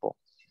 Really simple.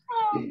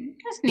 Oh,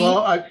 that's neat.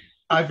 Well,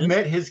 I've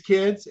met his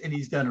kids, and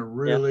he's done a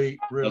really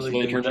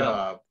good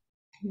job.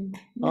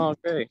 Oh,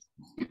 great.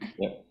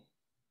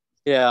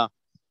 Yeah.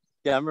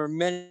 I remember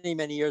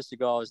many years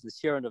ago, I was in the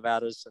Sierra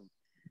Nevadas, and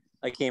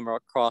I came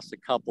across a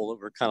couple that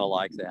were kind of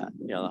like that.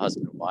 You know, the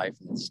husband and wife,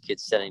 and this kid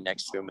sitting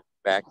next to him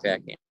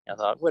backpacking. I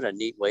thought, what a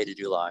neat way to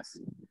do life.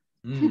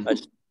 I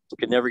just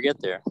could never get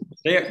there.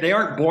 They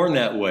aren't born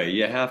that way.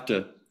 You have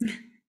to,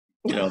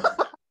 you know.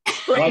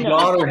 My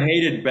daughter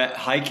hated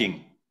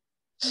hiking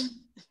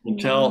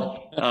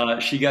until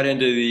she got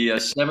into the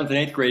 7th and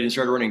 8th grade and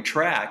started running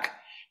track,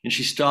 and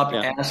she stopped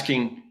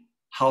asking,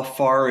 how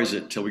far is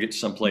it till we get to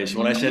someplace?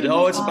 When I said,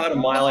 oh, it's about a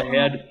mile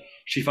ahead,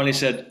 she finally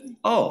said,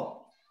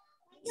 oh,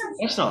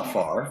 that's not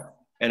far.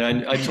 And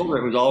I told her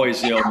it was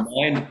always, you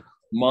know,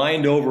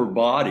 mind over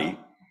body,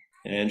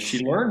 and she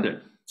learned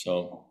it.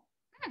 So.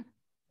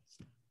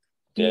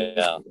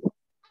 Yeah.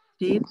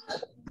 Steve?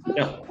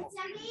 Yeah.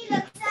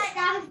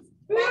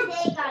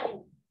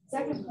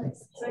 Second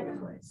place.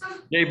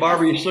 Hey,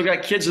 Barbara, you still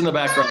got kids in the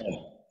background.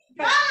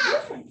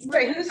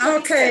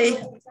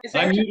 Okay.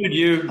 I muted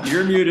you.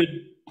 You're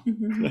muted.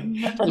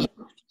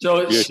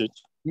 So,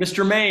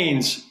 Mr.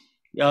 Maines,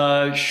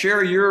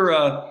 share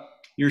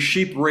your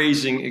sheep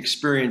raising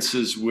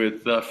experiences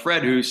with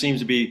Fred, who seems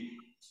to be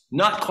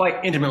not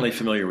quite intimately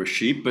familiar with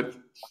sheep, but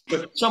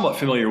somewhat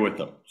familiar with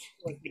them.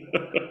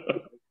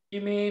 You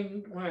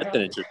mean when I have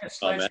to take a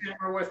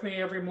sledgehammer with me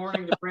every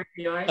morning to break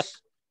the ice?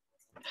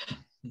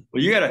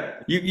 Well,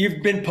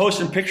 you've been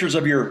posting pictures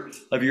of your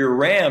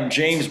ram,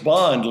 James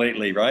Bond,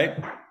 lately, right?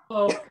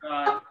 Oh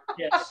God,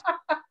 yes.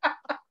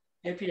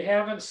 If you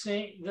haven't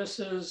seen, this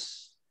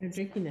is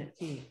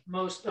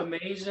most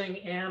amazing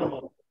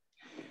animal.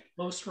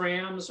 Most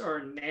rams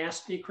are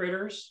nasty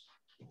critters.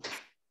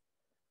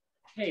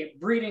 Hey,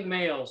 breeding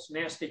males,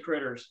 nasty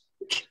critters.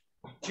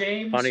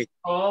 James,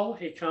 Paul,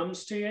 he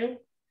comes to you.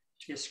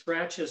 You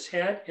scratch his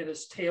head and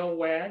his tail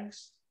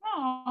wags.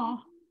 Aww.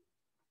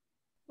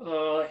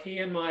 He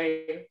and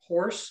my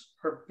horse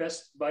are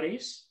best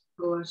buddies.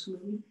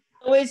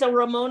 Always a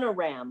Ramona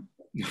ram.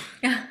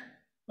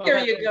 Well, Here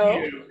you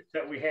go.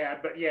 That we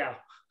had, but yeah.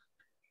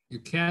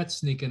 Your cat's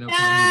sneaking up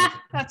on you.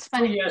 That's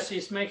funny. Oh, yes,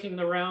 he's making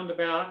the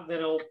roundabout. Then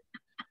he'll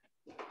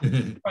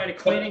try to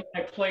clean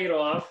my plate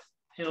off,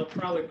 and he'll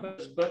probably put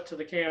his butt to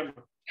the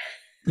camera.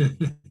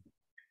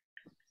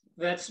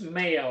 That's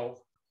Mayo.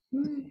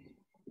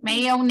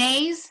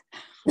 Mayonnaise?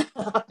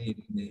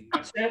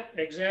 That's it,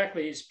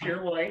 exactly. He's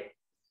pure white.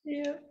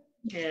 Yeah.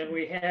 And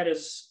we had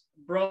his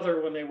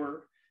brother when they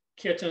were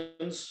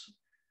kittens,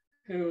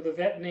 who the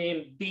vet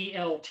named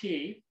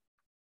BLT.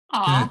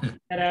 Aww.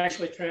 That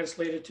actually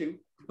translated to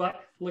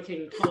butt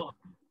licking Tom.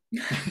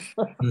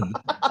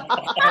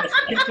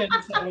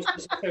 Kittens, that was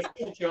his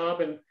official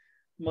job. And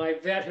my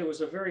vet, who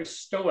was a very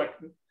stoic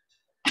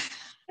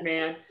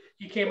man,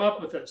 he came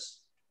up with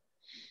this.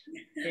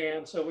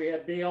 And so we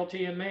had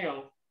BLT and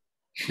Mayo.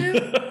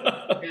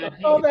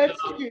 Oh, that's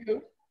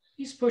cute.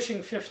 He's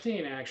pushing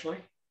 15, actually.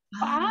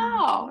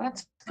 Wow,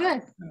 that's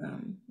good.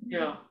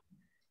 Yeah,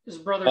 his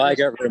brother. Well, I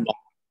got rid of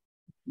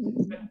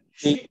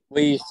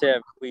we used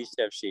to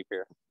have sheep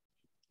here.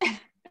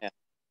 Yeah.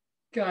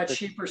 God,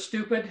 sheep are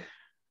stupid.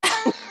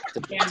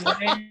 And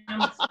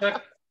rams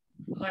suck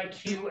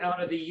IQ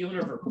out of the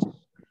universe.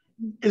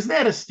 Isn't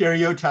that a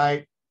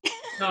stereotype?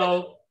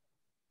 No.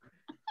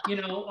 You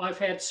know, I've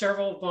had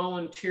several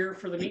volunteer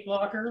for the meat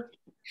locker.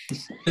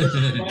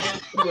 Run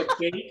into a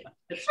gate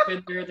that's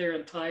been there their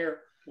entire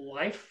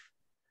life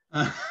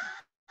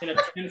in a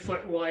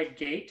 10-foot wide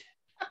gate.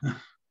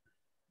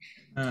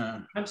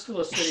 I'm still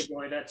a city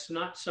boy. That's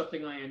not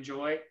something I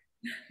enjoy.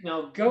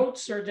 Now,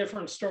 goats are a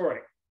different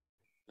story.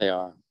 They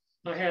are.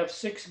 I have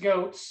 6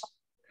 goats,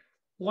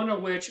 one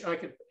of which I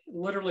could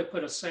literally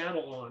put a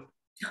saddle on.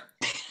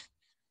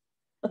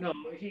 No,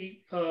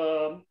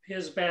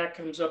 his back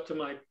comes up to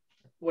my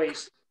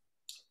waist.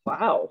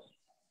 Wow.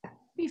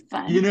 Be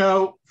fun. You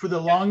know, for the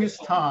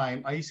longest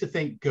time, I used to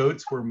think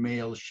goats were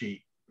male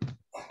sheep.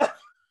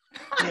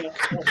 Yeah,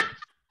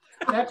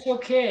 that's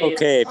okay.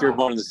 Okay, if you're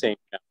one of the same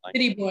family.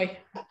 City boy.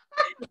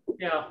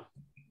 Yeah.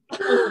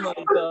 Oh my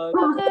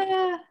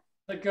God.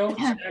 The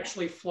goats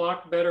actually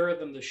flock better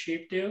than the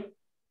sheep do.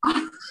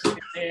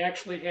 They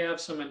actually have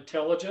some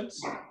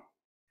intelligence,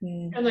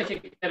 and they can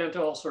get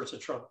into all sorts of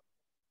trouble.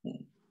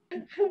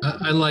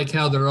 I like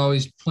how they're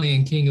always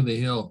playing King of the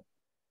Hill.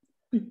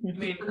 You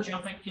mean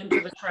jumping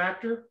into the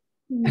tractor?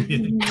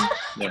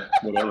 Yeah,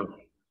 whatever.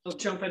 they'll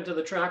jump into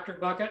the tractor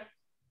bucket.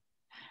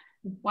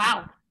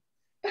 Wow.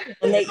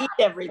 And they eat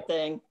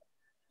everything.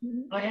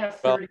 I have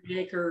 30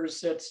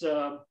 acres. It's,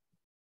 for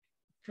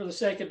the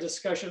sake of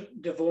discussion,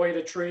 devoid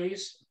of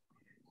trees.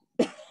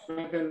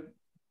 I've been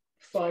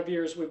 5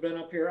 years we've been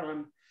up here.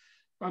 I'm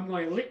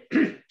going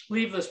to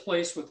leave this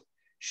place with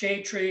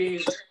shade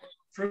trees,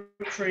 fruit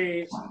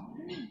trees,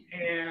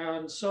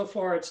 and so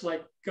far it's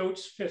like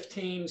goats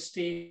 15,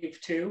 Steve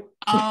 2.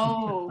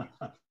 Oh.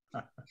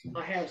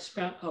 I have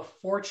spent a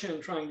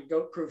fortune trying to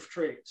goat-proof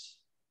trees.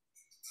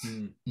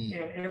 And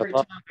every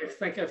time I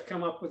think I've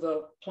come up with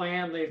a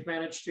plan, they've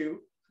managed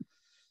to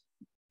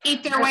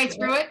eat their way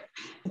through it.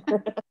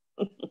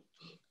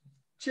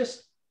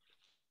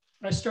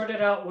 I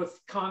started out with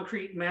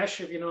concrete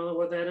mesh, if you know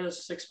what that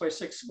is, 6 by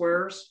 6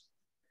 squares.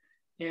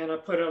 And I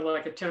put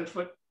like a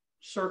 10-foot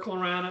circle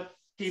around it,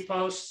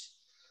 T-posts.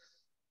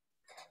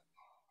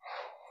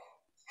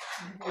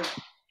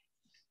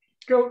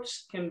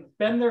 Goats can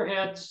bend their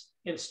heads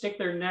and stick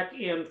their neck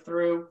in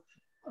through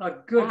a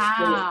good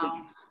 4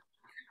 feet.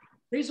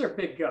 These are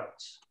big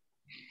goats.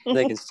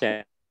 They can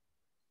stand.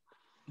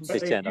 They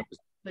stand up.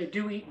 They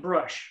do eat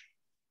brush.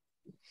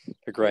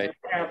 They're great.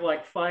 I have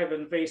like 5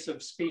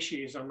 invasive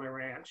species on my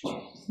ranch.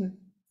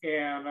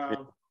 And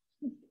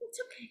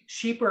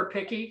sheep are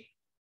picky.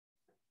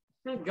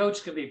 And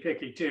goats can be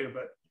picky too,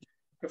 but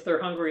if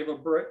they're hungry,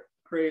 they'll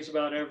graze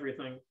about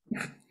everything.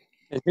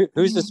 And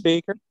who's the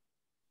speaker?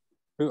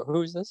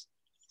 Who's this?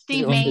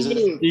 Steve Main.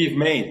 Steve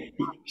Main.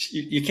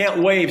 You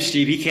can't wave,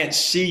 Steve. He can't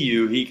see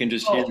you. He can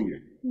just hear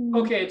you.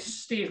 Okay, it's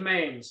Steve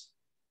Mains.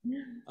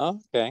 Oh,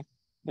 okay.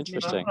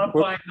 Interesting. Up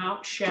by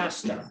Mount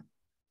Shasta.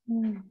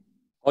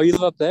 Oh, you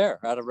live up there,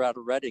 out of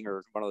Reading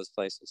or one of those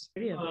places.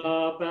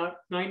 About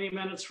 90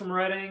 minutes from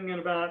Reading and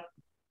about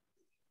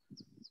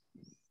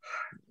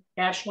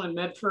Ashland,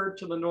 Medford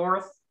to the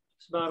north.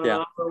 It's about an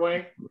hour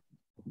away.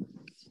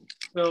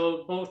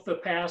 So both the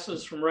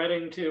passes from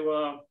Reading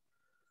to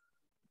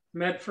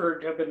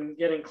Medford have been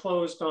getting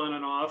closed on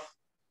and off,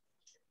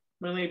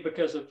 mainly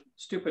because of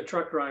stupid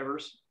truck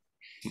drivers.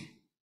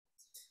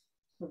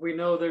 We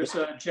know there's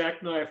a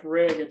jackknife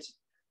rig. It's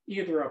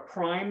either a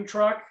prime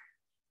truck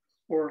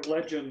or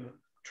legend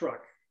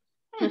truck.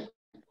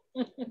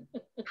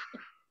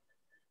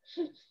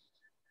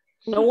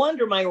 No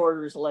wonder my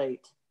order's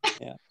late.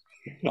 Yeah.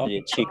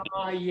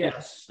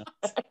 Yes.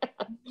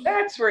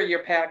 That's where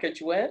your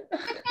package went.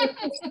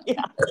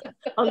 Yeah,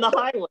 on the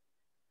highway.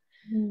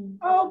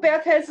 Oh,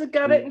 Beth has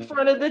got it in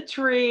front of the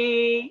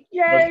tree.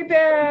 Yay,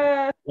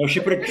 Beth. No, she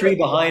put a tree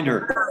behind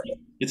her.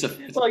 It's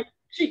like,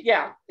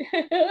 yeah.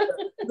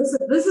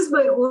 This is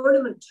my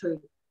ornament tree.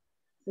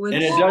 And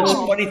it does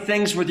funny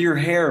things with your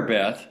hair,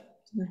 Beth.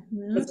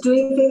 It's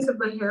doing things with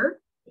my hair?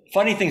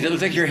 Funny things. It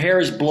looks like your hair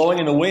is blowing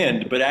in the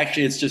wind, but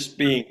actually it's just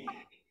being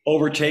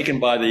overtaken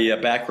by the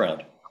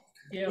background.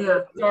 Yeah.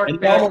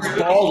 And almost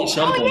bald at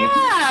some point.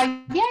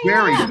 Yeah.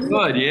 Very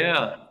good,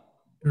 yeah.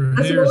 Her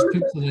That's an hair is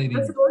ornament. pixelating.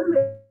 That's an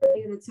ornament,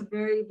 and it's a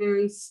very,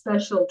 very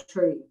special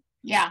tree.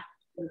 Yeah.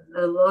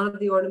 A lot of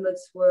the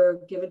ornaments were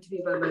given to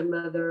me by my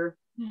mother,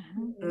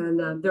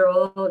 and they're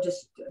all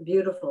just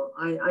beautiful.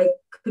 I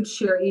could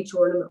share each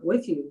ornament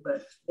with you,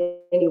 but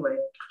anyway,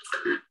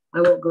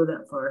 I won't go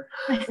that far.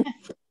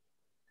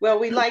 Well,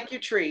 we like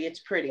your tree. It's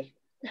pretty.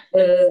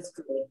 It's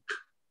pretty.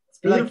 It's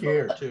I like your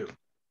hair too.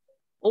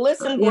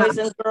 Listen, boys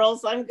and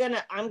girls, I'm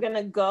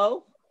gonna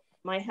go.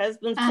 My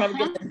husband's probably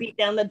gonna beat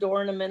down the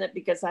door in a minute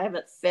because I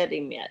haven't fed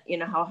him yet. You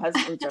know how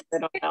husbands are, they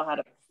don't know how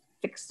to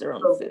fix their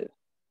own food.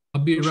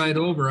 I'll be right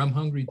over. I'm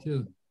hungry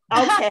too.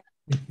 Okay.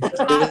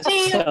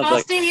 I'll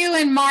see you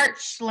in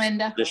March,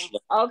 Linda.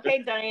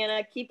 Okay,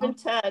 Diana, keep in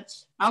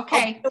touch.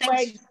 Okay. By the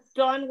way,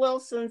 Don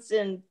Wilson's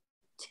in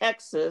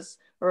Texas,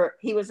 or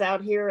he was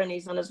out here and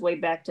he's on his way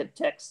back to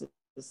Texas,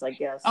 I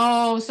guess.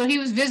 Oh, so he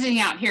was visiting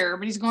out here,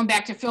 but he's going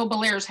back to Phil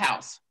Belair's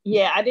house.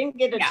 Yeah, I didn't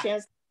get a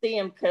chance to see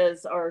him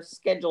because our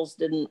schedules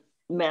didn't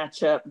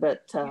match up,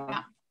 but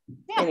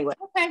anyway.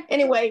 Okay.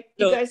 Anyway,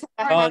 you guys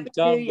have a happy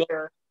New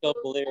Year.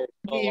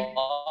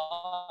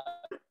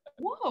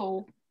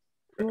 Whoa.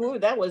 Ooh,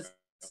 that was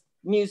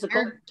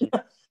musical.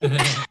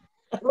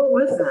 What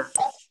was that?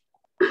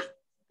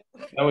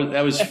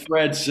 That was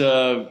Fred's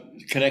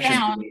connection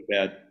was really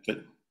bad,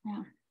 but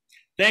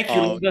thank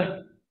you,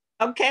 Linda.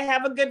 Okay,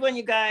 have a good one,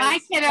 you guys. Bye,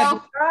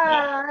 kiddo.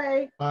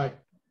 Bye. Bye.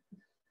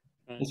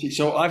 Let's see.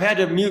 So I've had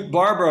to mute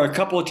Barbara a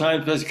couple of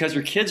times because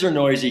her kids are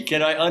noisy.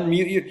 Can I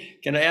unmute you?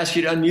 Can I ask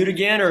you to unmute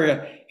again?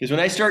 Or because when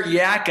they start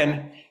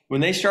yakking,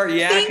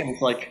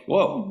 it's like,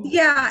 whoa.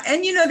 Yeah,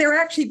 and you know, they're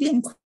actually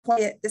being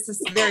quiet. This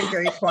is very,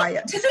 very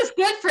quiet. This is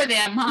good for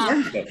them,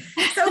 huh? Yeah.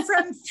 So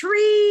from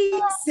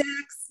 3, 6,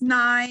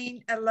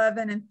 9,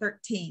 11, and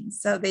 13.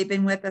 So they've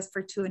been with us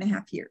for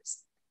 2.5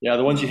 years. Yeah,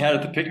 the ones you had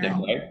at the picnic,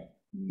 right?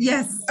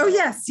 Yes. Oh,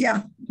 yes.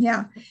 Yeah.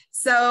 Yeah.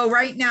 So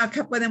right now, a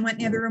couple of them went in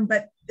the other room,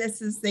 but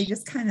they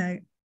just kind of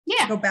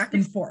go back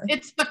and forth.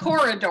 It's the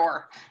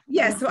corridor.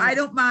 Yeah. So I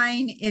don't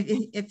mind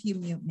if you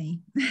mute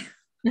me.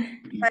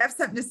 If I have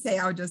something to say,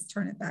 I'll just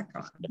turn it back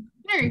on.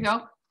 There you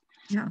go.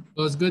 Yeah.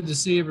 Well, it's good to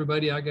see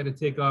everybody. I got to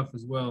take off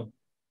as well.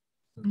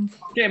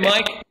 Okay,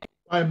 Mike.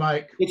 Hi,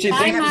 Mike. Good to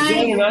thanks for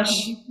joining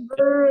us.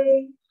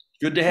 Bye.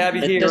 Good to have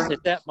you here. Is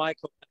that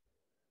Michael?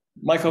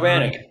 Michael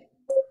Bannock.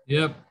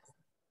 Yep.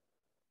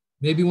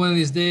 Maybe one of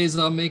these days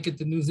I'll make it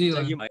to New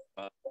Zealand. You might.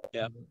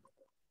 Yeah.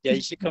 Yeah,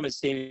 you should come and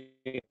see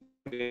me.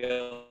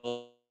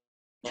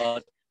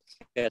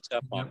 Catch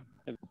up on.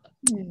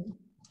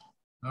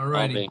 All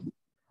righty.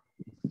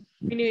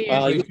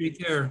 You take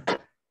care.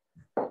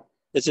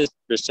 It's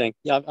interesting.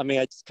 Yeah, I mean,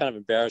 it's kind of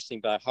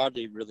embarrassing, but I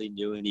hardly really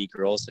knew any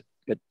girls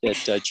at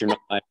junior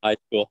high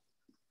school.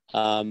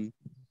 And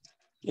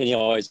you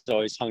know, always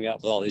hung out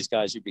with all these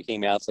guys who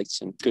became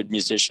athletes and good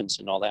musicians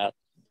and all that.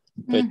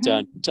 But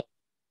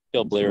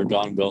Bill Blair,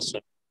 Don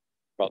Wilson,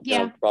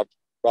 Robert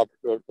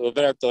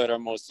Roberto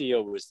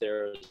Hermosillo was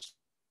there as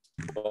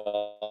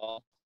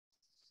well.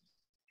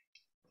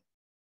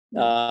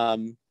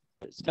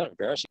 It's kind of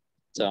embarrassing.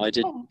 So I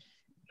did,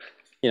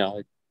 you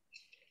know,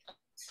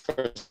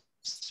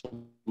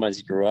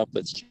 somebody grew up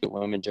with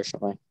women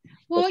differently.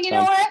 Well, but, you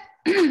know what?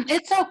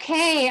 It's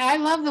okay. I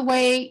love the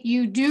way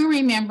you do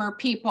remember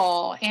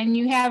people and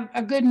you have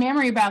a good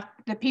memory about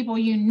the people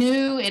you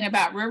knew and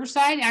about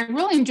Riverside. I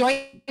really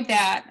enjoyed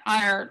that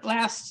on our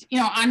last, you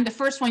know, on the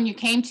first one you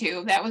came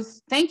to. That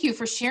was, thank you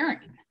for sharing.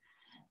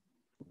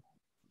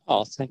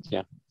 Oh, thank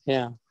you.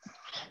 Yeah.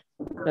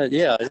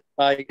 Yeah,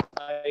 I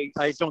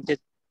don't get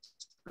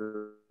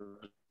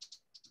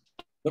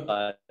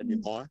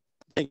anymore. I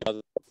think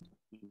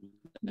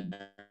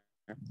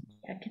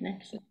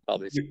connection.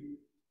 Probably.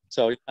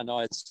 So I know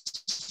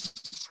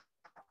it's.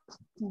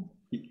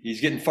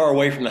 He's getting far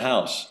away from the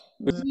house.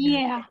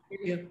 Yeah.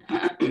 Your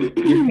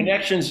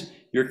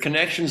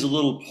connection's a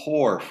little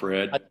poor,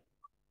 Fred.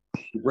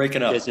 You're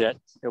breaking up. Is it?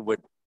 It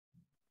would.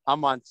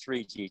 I'm on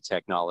 3G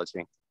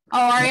technology. Oh,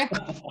 are you?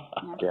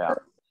 Yeah.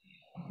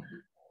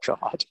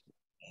 God.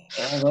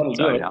 That'll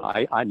do it.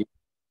 I need.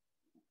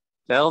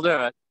 That'll do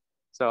it.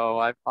 So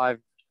I've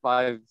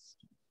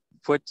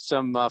put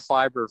some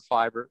fiber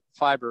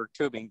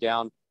tubing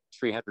down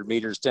 300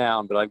 meters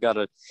down, but I've got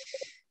to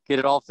get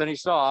it all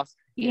finished off.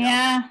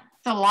 Yeah,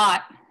 it's a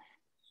lot.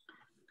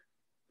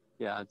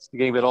 Yeah, it's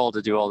getting a bit old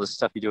to do all this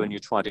stuff you do in your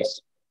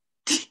 20s.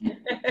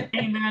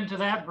 Amen to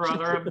that,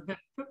 brother. I've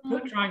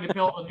been trying to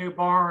build a new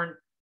barn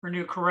or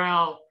new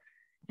corral,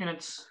 and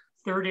it's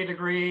 30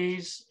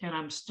 degrees, and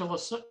I'm still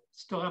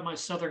have my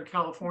Southern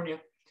California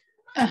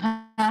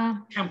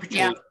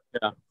temperature.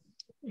 Yeah.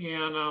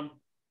 And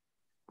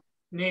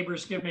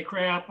neighbors give me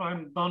crap.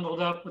 I'm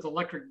bundled up with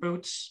electric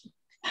boots,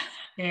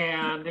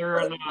 and they're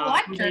in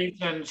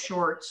hoodies and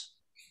shorts.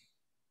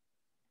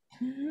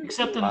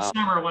 Except in the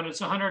summer when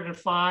it's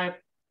 105,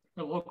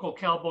 the local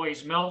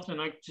cowboys melt,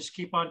 and I just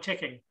keep on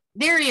ticking.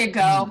 There you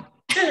go.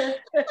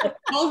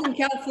 Cold in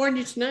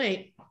California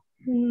tonight.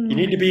 You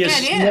need to be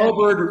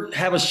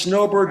have a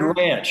snowbird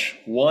ranch,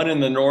 one in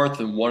the north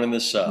and one in the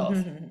south.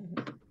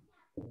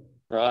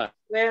 Right.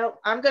 Well,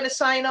 I'm going to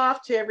sign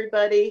off to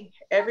everybody.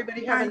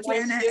 Everybody have a nice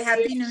Janet.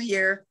 Happy New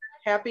Year.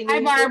 Happy New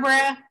Year. Hi,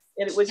 Barbara.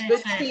 And it was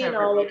good seeing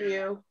all of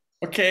you.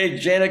 Okay,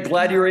 Janet,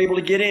 glad you were able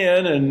to get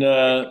in.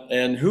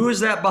 And who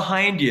is that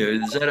behind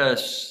you? Is that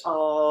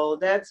Oh,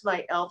 that's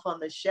my elf on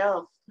the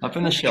shelf. Up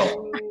in the shelf.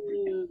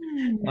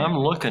 I'm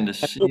looking to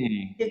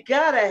see. You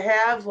gotta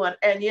have one.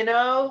 And you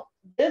know,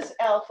 this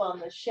elf on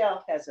the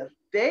shelf has a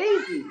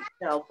baby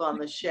elf on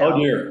the shelf. Oh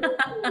dear.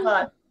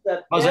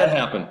 But how's that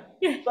happen?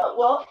 But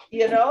well,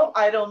 you know,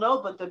 I don't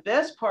know, but the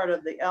best part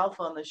of the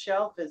elf on the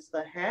shelf is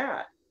the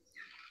hat.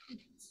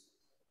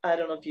 I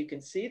don't know if you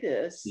can see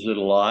this. Is it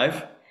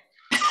alive?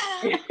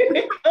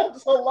 It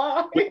comes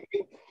alive.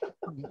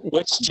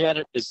 Which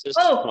Janet is this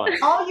one?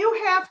 All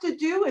you have to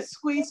do is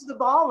squeeze the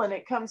ball and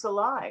it comes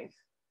alive.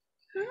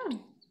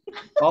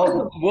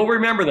 Oh, we'll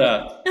remember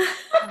that.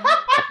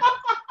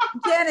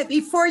 Janet,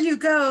 before you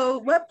go,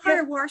 what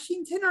part of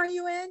Washington are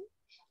you in?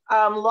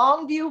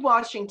 Longview,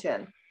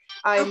 Washington.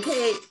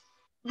 Okay,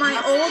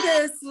 my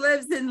oldest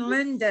lives in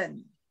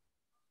Linden.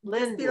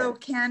 Below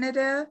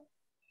Canada,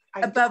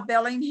 above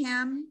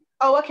Bellingham.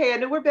 Oh, okay, I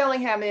know where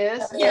Bellingham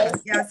is.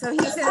 Yes, yeah, so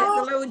he's in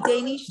a little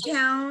Danish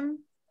town.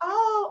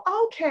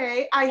 Oh,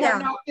 okay. I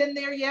have not been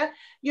there yet.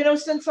 You know,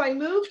 since I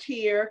moved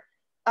here,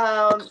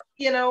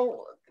 you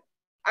know,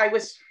 I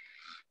was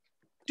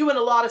doing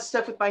a lot of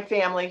stuff with my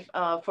family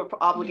for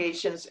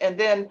obligations. And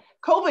then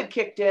COVID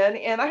kicked in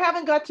and I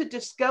haven't got to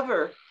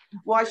discover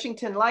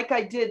Washington like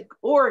I did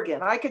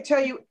Oregon. I could tell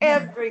you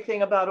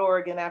everything about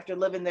Oregon after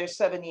living there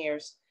 7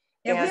 years.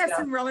 Yeah, we have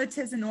some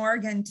relatives in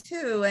Oregon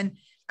too. And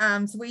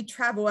so we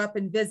travel up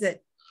and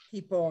visit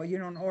people, you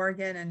know, in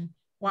Oregon and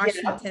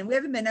Washington. Yeah. We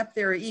haven't been up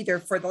there either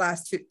for the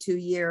last two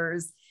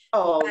years.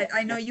 Oh, but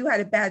I know you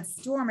had a bad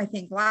storm, I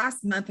think,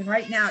 last month. And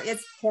right now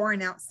it's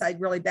pouring outside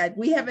really bad.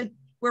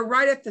 We're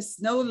right at the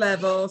snow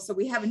level. So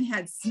we haven't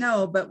had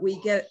snow, but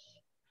we get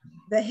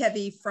the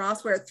heavy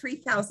frost. We're at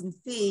 3,000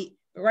 feet.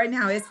 But right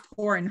now it's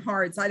pouring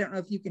hard. So I don't know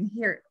if you can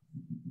hear it.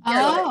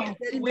 Oh, is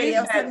anybody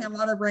else having a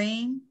lot of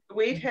rain?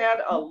 We've had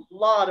a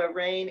lot of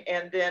rain.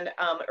 And then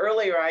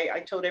earlier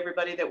I told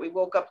everybody that we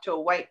woke up to a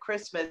white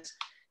Christmas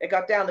It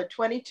got down to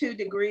 22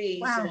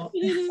 degrees. Wow.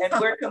 And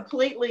we're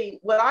completely,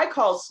 what I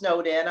call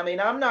snowed in. I mean,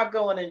 I'm not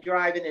going and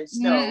driving in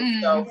snow.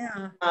 So,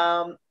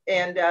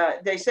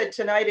 they said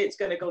tonight it's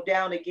going to go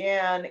down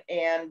again.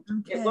 And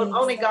it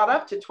only got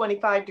up to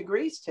 25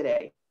 degrees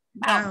today.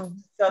 Wow.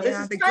 So this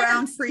is the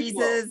ground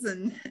freezes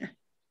and.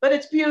 But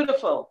it's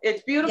beautiful.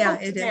 It's beautiful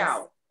it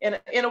now. In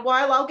a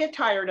while, I'll get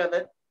tired of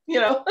it.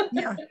 Yeah.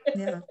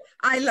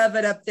 I love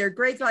it up there.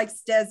 Greg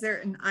likes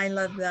desert, and I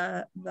love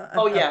the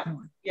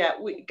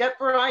we got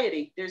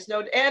variety. There's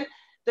no, and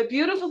the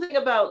beautiful thing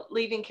about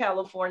leaving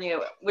California,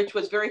 which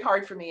was very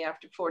hard for me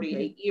after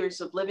 48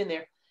 years of living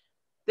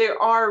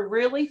there are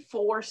really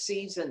 4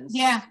 seasons.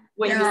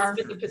 When you live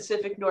in the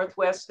Pacific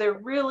Northwest, there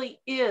really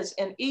is,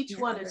 and each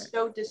one is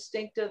so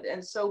distinctive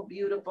and so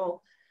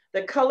beautiful.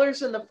 The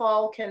colors in the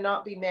fall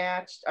cannot be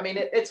matched. I mean,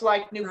 it's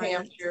like New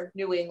Hampshire,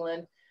 New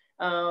England.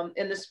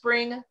 In the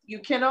spring, you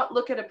cannot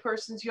look at a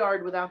person's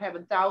yard without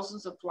having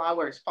thousands of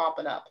flowers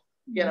popping up.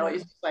 You know,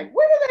 it's just like,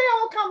 where do they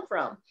all come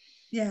from?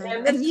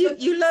 And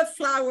you love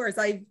flowers.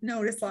 I've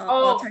noticed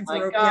all times.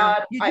 My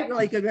God. You do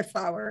really good with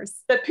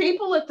flowers. The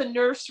people at the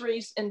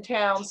nurseries in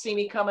town see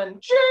me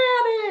coming,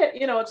 Janet,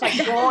 you know, it's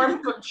like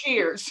warm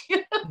cheers.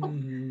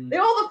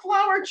 The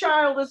flower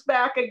child is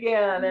back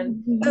again.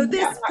 And so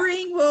this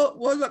spring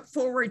we'll look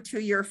forward to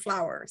your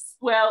flowers.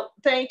 Well,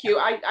 thank you.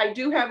 I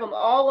do have them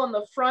all on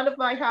the front of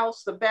my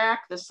house, the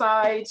back, the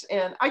sides,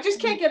 and I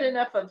just can't get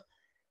enough of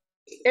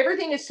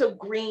everything. Is so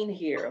green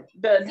here,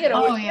 but you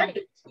know,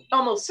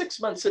 almost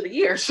 6 months of the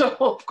year, so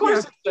of course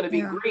it's going to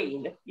be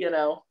green, you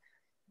know,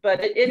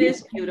 but it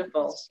is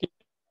beautiful.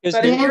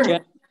 What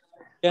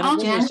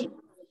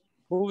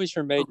was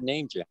your maiden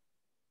name, Jen?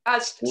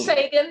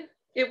 Sagan.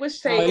 It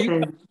was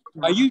Sagan.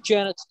 Are you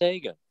Janet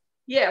Sagan?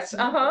 Yes.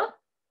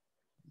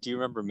 Do you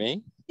remember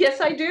me?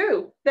 Yes, I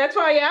do. That's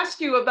why I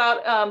asked you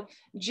about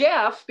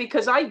Jeff,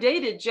 because I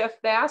dated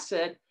Jeff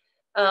Bassett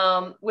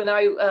when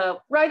I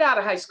right out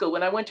of high school,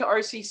 when I went to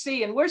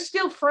RCC, and we're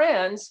still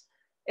friends.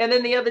 And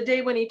then the other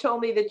day when he told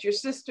me that your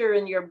sister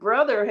and your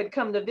brother had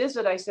come to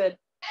visit, I said,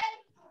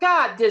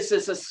 God, this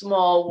is a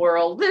small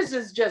world. This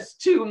is just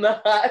too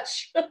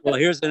much. Well,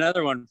 here's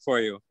another one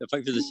for you. If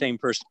you're the same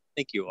person I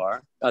think you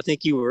are. I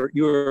think you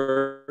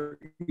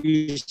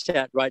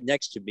sat right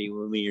next to me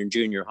when we were in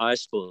junior high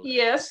school.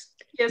 Yes,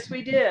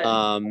 we did.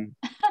 And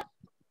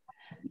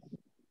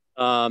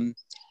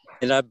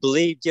I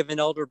believe, do you have an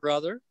elder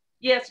brother?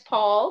 Yes,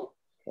 Paul.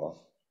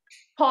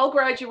 Paul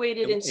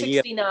graduated in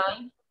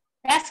 69.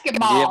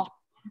 Basketball.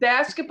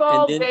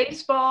 Basketball,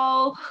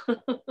 baseball.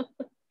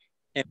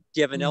 And do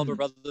you have an elder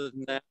brother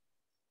than that?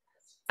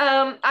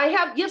 I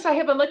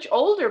have a much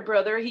older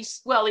brother.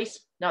 He's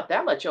not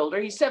that much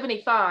older. He's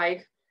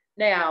 75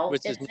 now.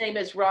 His name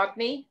is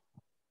Rockney.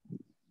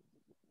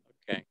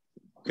 Okay.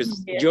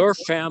 Because your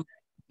family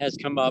has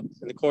come up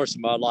in the course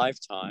of my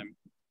lifetime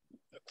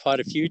quite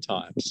a few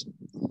times.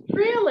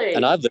 Really?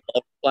 And I've lived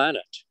on the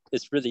planet.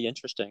 It's really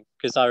interesting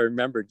because I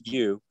remembered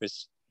you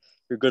because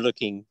you're a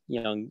good-looking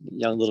young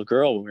little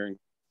girl when we were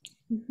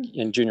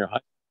in junior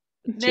high.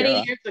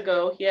 Many years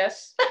ago,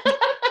 yes.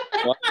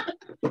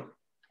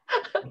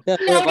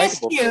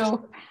 Noticed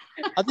you.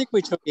 I think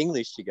we took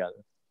English together.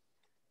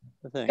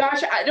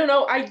 Gosh, I don't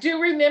know. I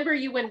do remember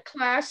you in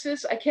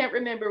classes. I can't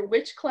remember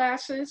which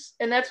classes.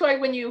 And that's why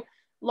when you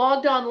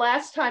logged on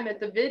last time at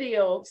the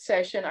video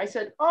session, I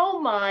said, oh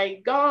my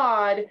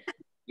God.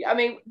 I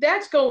mean,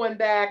 that's going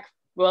back,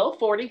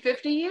 40,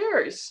 50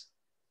 years.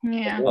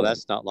 Yeah. Well,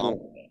 that's not long.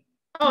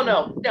 Oh,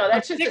 no,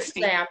 that's just 60.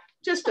 A snap.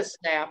 Just a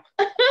snap.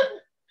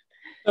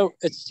 So,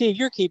 Steve,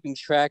 you're keeping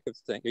track of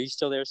things. Are you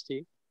still there,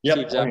 Steve? Yep.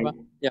 Steve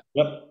Zappe? Yeah.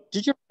 Yep.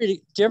 Did you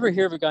ever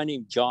hear of a guy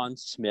named John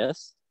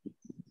Smith?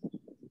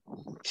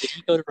 Did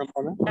he go to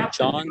Ramona?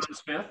 John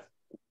Smith?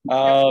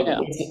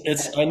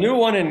 It's I knew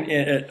one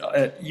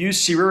at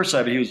UC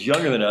Riverside, but he was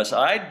younger than us.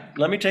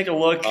 Let me take a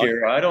look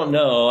here. I don't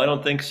know. I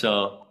don't think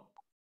so.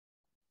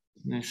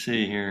 Let me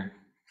see here.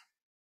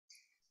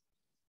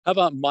 How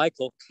about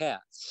Michael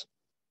Katz?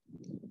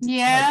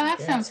 Yeah,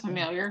 that sounds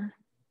familiar.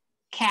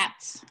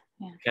 Katz.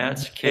 Yeah.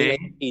 Katz,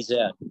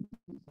 K-E-Z.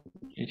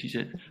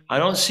 I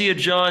don't see a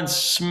John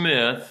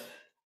Smith.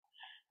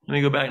 Let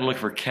me go back and look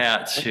for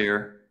Katz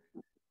here.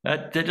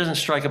 That doesn't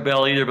strike a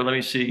bell either, but let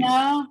me see.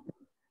 No.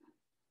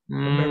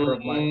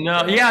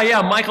 No.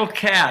 Yeah, Michael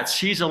Katz.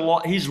 He's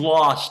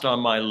lost on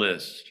my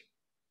list.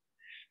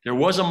 There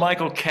was a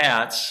Michael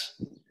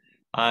Katz.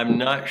 I'm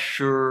not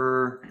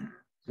sure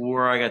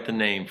where I got the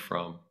name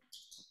from.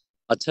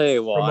 I'll tell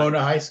you why.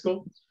 Ramona High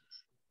School?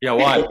 Yeah,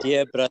 why?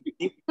 Yeah, but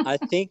I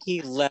think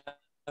he left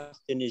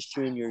in his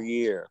junior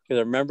year because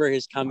I remember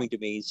his coming to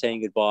me and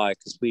saying goodbye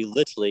because we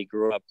literally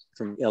grew up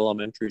from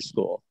elementary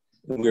school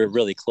and we were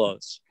really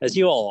close, as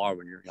you all are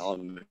when you're in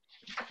elementary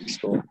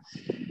school.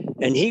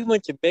 And he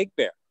went to Big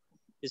Bear.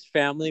 His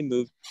family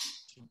moved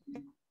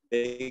to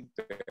Big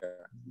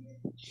Bear.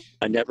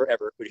 I never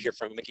ever would hear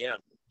from him again.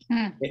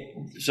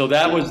 So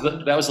that was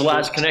the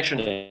last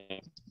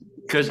connection.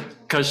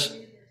 Because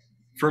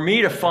for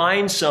me to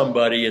find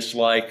somebody, it's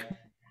like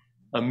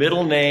a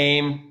middle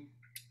name,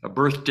 a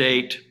birth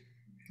date,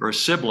 or a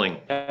sibling.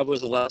 That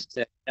was the last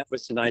day. That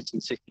was the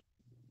 1960.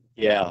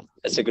 Yeah,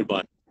 that's a good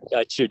one.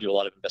 I too do a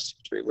lot of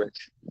investigatory work.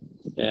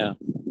 Yeah,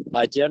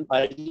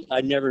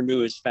 I never knew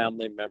his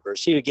family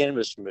members. He again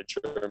was from a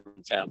German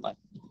family.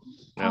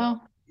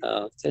 Oh,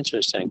 it's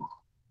interesting.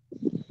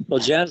 Well,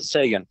 Janet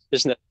Sagan,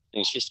 isn't that?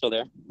 She's still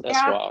there? That's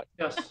wild.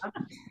 Yes. I'm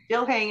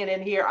still hanging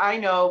in here. I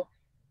know.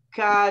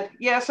 God,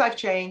 yes, I've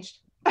changed.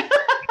 Well,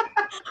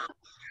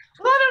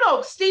 I don't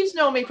know. Steve's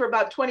known me for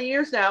about 20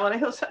 years now, and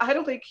I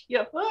don't think,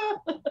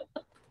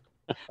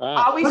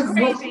 always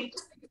crazy.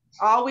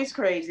 Always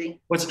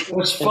crazy.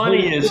 What's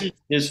funny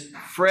is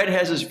Fred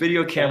has his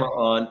video camera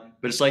on,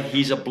 but it's like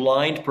he's a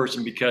blind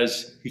person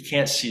because he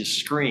can't see his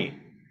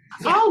screen.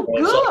 Oh,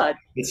 good.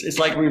 It's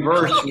like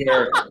reverse,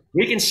 where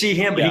we can see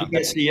him, but he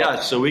can't see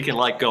us, so we can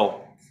like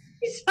go.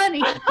 He's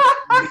funny.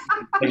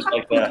 Things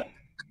like that.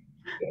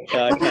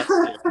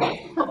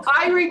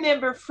 I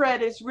remember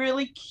Fred is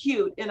really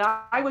cute, and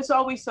I was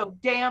always so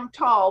damn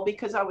tall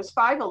because I was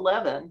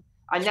 5'11".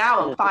 And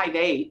now I'm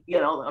 5'8".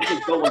 I'm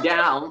just going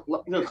down.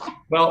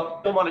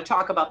 Well, don't want to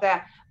talk about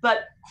that.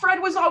 But Fred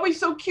was always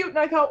so cute, and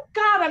I thought,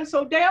 God, I'm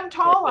so damn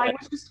tall. I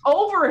was just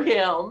over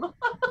him.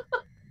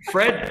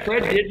 Fred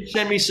did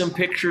send me some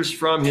pictures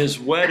from his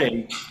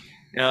wedding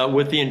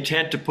with the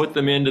intent to put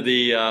them into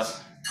the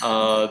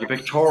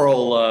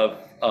pictorial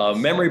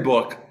memory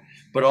book,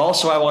 but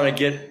also I want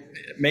to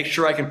make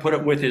sure I can put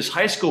it with his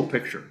high school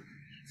picture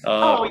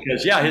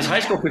because his high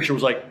school picture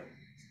was like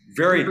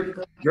very,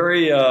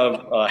 very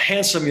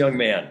handsome young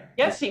man.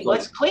 Yes, he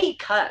was clean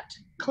cut.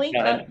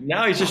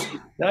 Now he's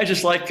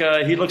just like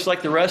he looks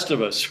like the rest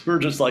of us. We're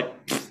just like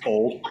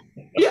old.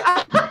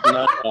 Yeah.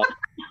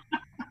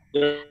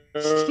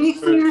 Speak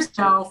for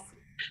yourself.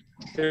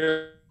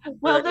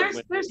 Well,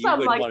 there's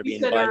some like you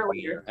said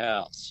earlier.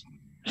 House.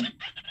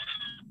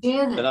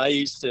 And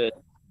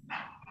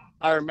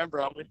I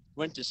remember I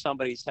went to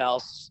somebody's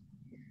house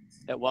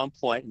at one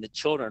point, and the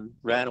children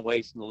ran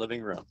away from the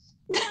living room.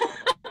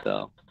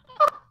 So,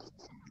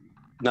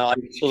 no, I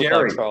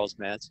feel like Charles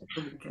Manson.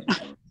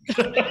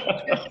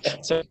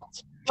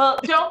 Well,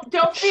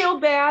 don't feel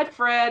bad,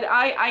 Fred.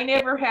 I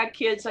never had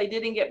kids. I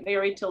didn't get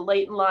married till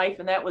late in life,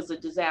 and that was a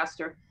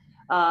disaster.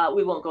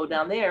 We won't go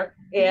down there.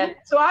 And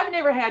so I've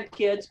never had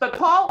kids, but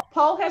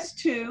Paul has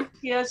two.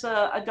 He has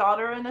a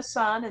daughter and a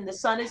son, and the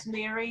son is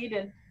married,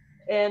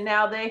 and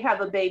now they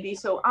have a baby.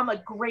 So I'm a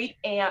great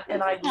aunt,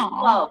 and I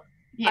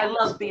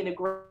love being a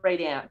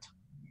great aunt.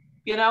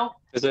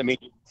 Does that mean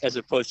as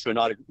opposed to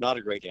not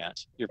a great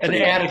aunt? You're an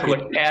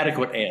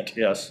adequate aunt,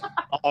 yes.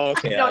 Oh,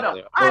 okay.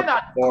 No, I'm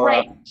not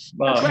great.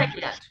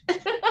 Great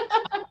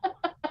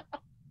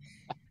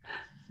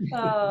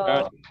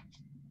aunt.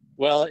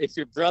 Well, if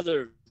your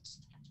brother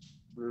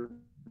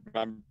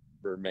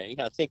remember me,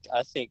 I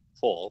think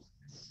Paul.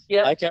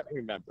 Yeah. I can't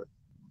remember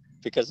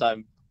because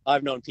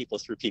I've known people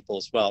through people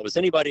as well. Was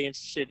anybody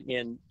interested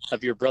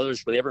of your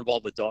brothers? Were they ever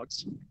involved with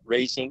dogs,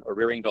 raising or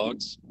rearing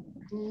dogs?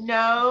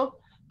 No.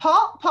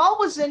 Paul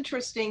was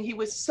interesting. He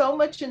was so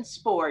much in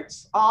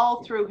sports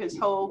all through his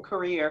whole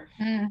career.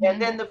 Mm-hmm.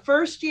 And then the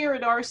first year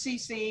at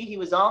RCC, he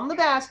was on the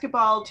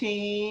basketball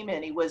team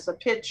and he was a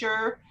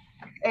pitcher.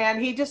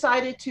 And he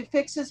decided to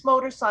fix his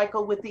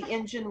motorcycle with the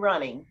engine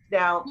running.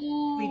 Now,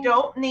 we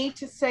don't need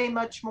to say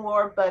much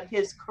more, but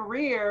his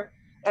career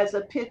as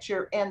a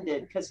pitcher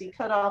ended because he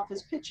cut off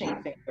his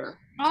pitching finger.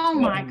 Oh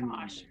my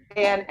gosh.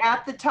 And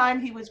at the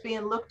time he was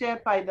being looked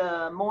at by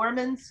the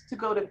Mormons to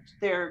go to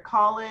their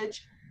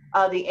college,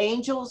 the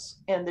Angels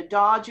and the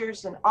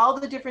Dodgers and all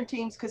the different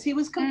teams, because he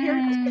was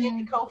compared to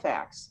Sandy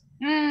Koufax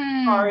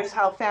as far as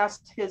how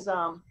fast his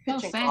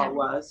pitching call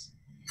was.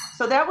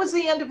 So that was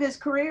the end of his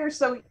career.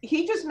 So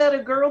he just met a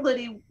girl that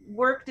he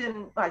worked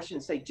in, I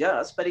shouldn't say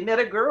just, but he met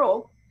a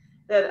girl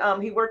that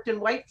he worked in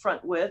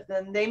Whitefront with,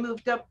 and they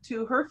moved up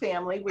to her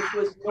family, which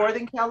was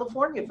Northern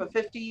California for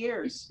 50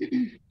 years.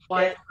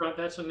 Whitefront,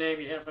 that's a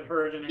name you haven't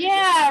heard in.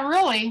 Yeah,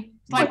 really.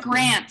 Like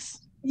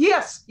Grants.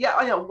 Yes, yeah,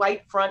 I know,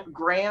 Whitefront,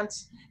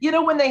 Grants.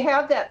 When they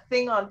have that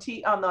thing on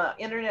the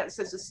internet that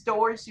says the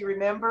stores, you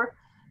remember?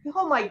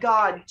 Oh my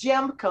God,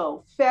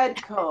 Gemco,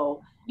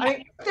 Fedco. I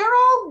mean, they're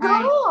all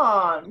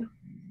gone.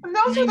 And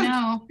those are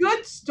the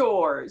good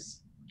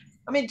stores.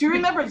 I mean, do you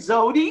remember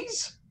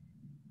Zodi's?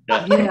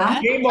 Yeah.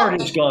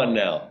 Kmart is gone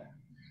now.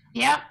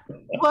 Yep.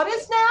 What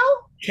is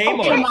now?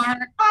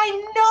 Kmart.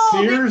 I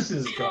know. Sears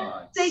is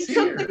gone. They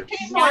took the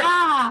Kmart.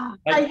 Yeah.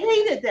 I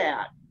hated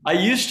that. I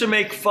used to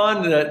make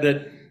fun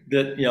that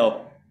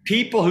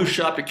people who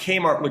shop at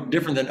Kmart look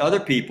different than other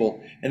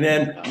people, and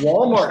then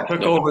Walmart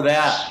took over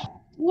that.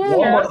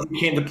 Walmart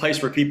became the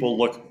place where people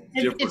look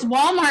different. It's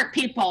Walmart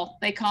people,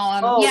 they call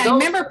them. Oh,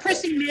 remember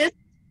Prissy Miss?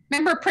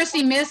 Remember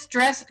Prissy Miss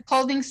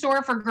clothing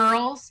store for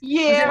girls?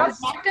 Yeah. Was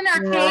it Boston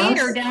Arcade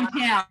or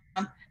downtown?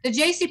 The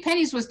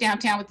JCPenney's was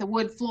downtown with the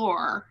wood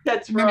floor.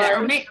 That's right.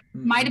 Or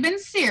might have been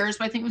Sears,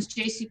 but I think it was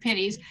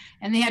JCPenney's.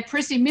 And they had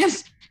Prissy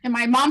Miss. And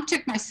my mom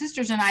took my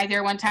sisters and I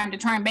there one time to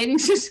try on bathing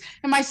suits.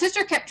 And my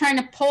sister kept trying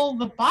to pull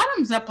the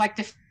bottoms up like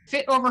to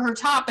fit over her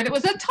top, but it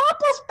was a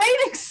topless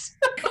bathing suit.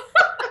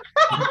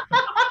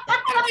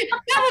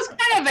 that was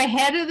kind of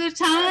ahead of the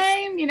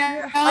time, you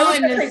know. I was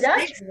in gonna the say,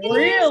 that's 60s.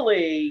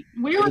 really.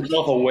 We were,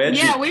 wedgie.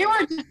 yeah, we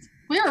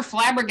were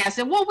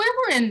flabbergasted. Well, we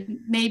were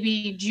in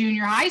maybe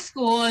junior high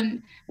school,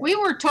 and we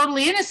were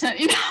totally innocent,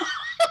 you know.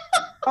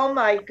 Oh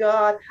my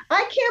God!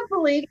 I can't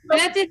believe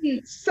that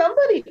didn't.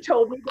 Somebody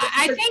told me.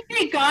 I think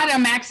they got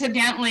them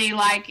accidentally,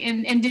 like,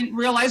 and didn't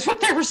realize what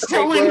they were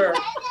stealing.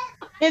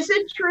 Is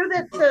it true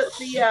that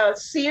the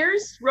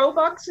Sears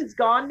Roebucks is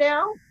gone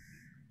now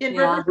in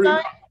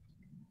Riverside?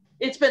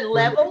 It's been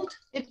leveled.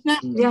 It's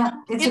not. Yeah,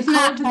 it's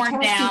not torn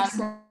down.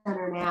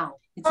 Center now.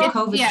 It's a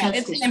COVID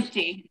testing. It's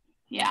empty.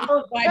 Yeah.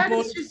 Oh, that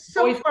is just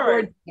so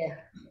hard.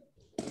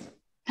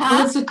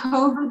 Well, it's a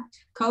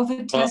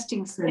COVID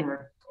testing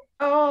center.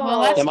 Oh,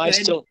 well, that's am I good.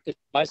 still? Am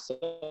I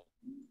still?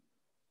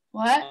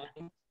 What?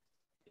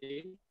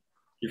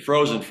 You're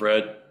frozen,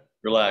 Fred.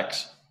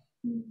 Relax.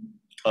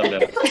 Calm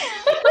down.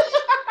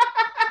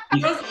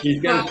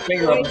 he's got his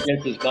finger up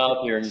against his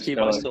mouth here, and he's Steve,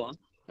 am I still on?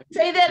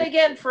 Say that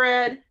again,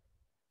 Fred.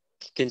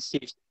 Can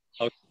Steve?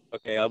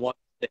 Okay, I want.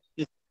 I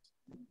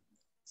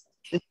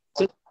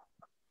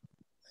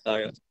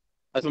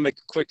just want to make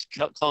a quick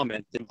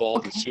comment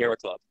involved the Sierra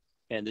Club,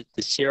 and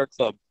the Sierra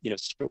Club, you know,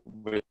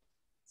 with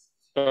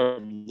a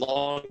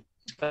long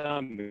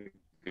time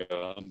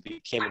ago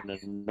became an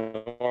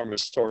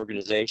enormous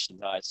organization in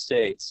the United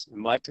States. And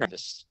my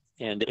parents,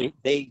 and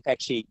they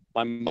actually,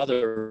 my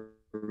mother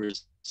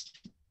was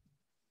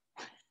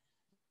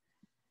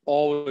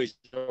always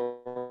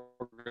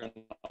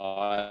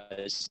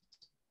organized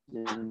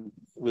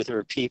with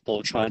her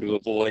people, trying to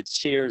avoid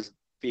Sears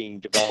being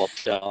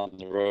developed down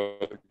the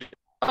road.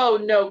 Oh,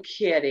 no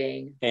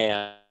kidding.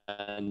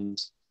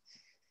 And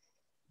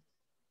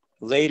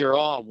later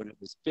on, when it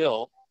was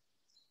built,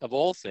 of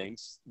all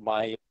things,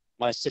 my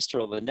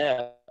sister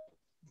Lynette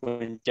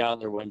went down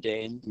there one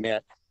day and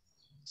met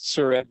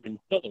Sir Edmund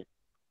Hillary.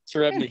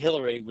 Sir Edmund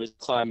Hillary was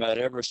climb Mount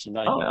Everest in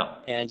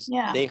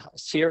 1990, and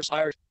Sears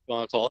hired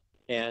Uncle,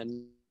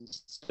 and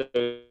so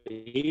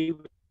he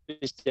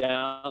was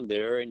down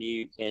there,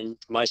 and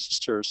my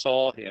sister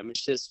saw him and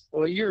she says,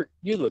 "Well, you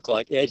look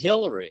like Ed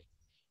Hillary."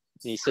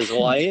 And he says,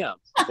 "Well, I am."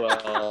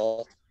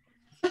 Well,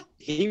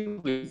 he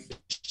was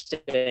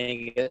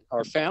staying at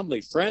our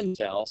family friend's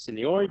house in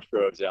the orange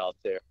groves out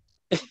there.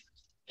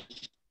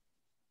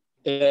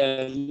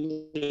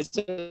 And it's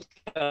a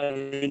kind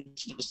of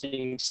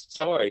interesting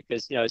story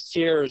because, you know,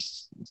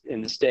 Sears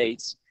in the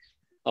States,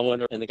 I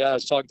wonder, and the guy I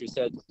was talking to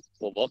said,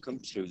 "Well, welcome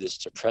to this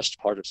depressed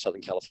part of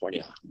Southern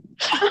California."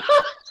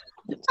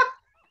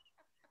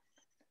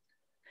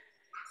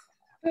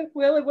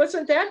 Well, it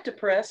wasn't that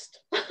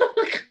depressed.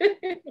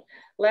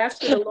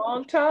 Lasted a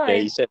long time. Yeah,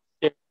 he said,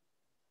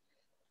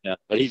 yeah,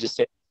 but he just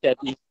said that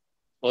he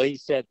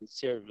said that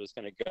Sears was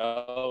going to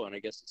go, and I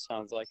guess it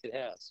sounds like it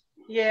has.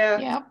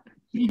 Yeah.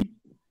 Yep.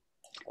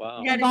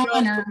 Wow.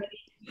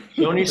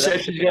 Joni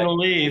says she's going to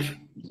leave.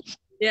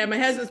 Yeah, my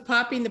husband's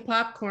popping the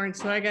popcorn,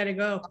 so I got to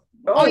go.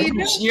 Oh,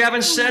 you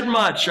haven't said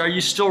much. Are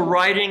you still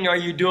writing? Are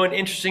you doing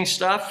interesting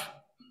stuff?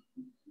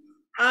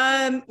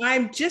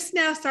 I'm just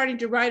now starting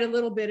to write a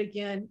little bit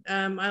again.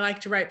 I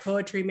like to write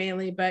poetry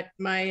mainly, but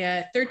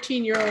my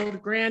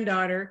 13-year-old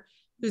granddaughter,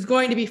 who's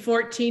going to be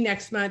 14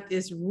 next month,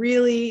 is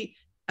really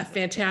a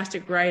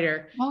fantastic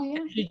writer. Oh, yeah.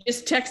 She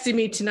just texted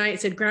me tonight and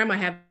said, "Grandma, I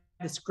have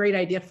this great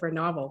idea for a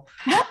novel."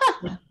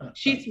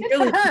 She's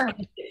really,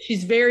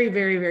 she's very,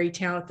 very, very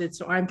talented.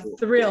 So I'm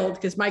thrilled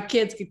because my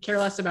kids could care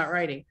less about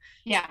writing.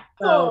 Yeah.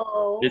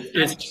 So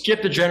It's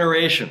skipped a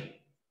generation.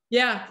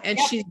 yeah, and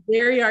she's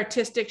very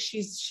artistic.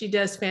 She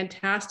does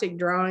fantastic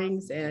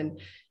drawings, and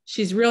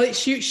she's really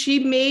she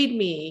made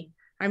me.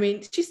 I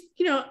mean, she's,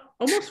 you know,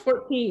 almost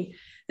 14.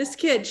 This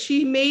kid,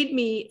 she made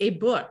me a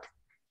book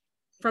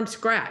from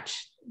scratch.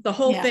 The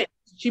whole thing.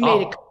 She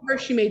made a cover.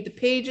 She made the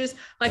pages,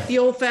 like the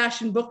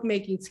old-fashioned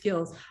bookmaking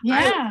skills.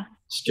 Yeah.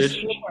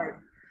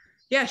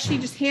 Yeah, she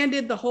just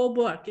handed the whole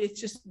book.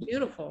 It's just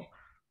beautiful.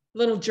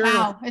 Little journal.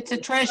 Wow, it's a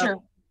treasure.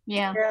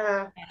 Yeah.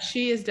 Yeah,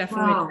 she is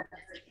definitely.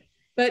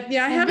 But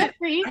yeah, I haven't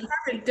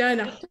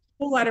done a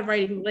whole lot of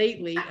writing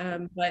lately,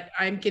 but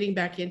I'm getting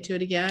back into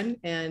it again.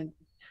 And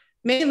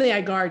mainly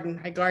I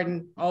garden. I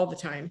garden all the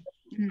time.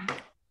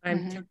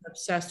 I'm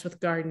obsessed with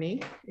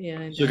gardening.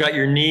 And So you got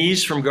your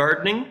knees from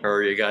gardening,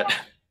 or you got...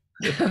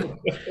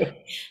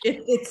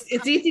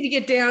 it's easy to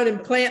get down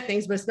and plant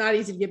things, but it's not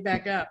easy to get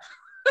back up.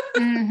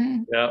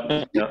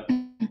 Yeah.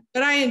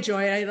 But I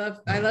enjoy it.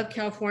 I love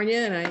California,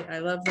 and I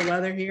love the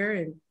weather here,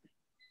 and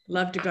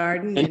love to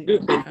garden. And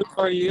who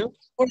are you?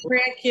 4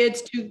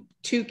 grandkids,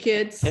 two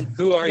kids. And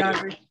who are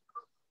you?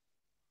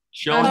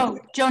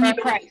 Joni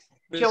Price.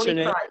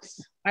 Joni Price.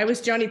 I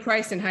was Joni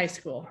Price in high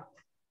school.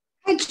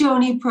 Hi,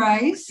 Joni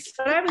Price.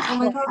 But I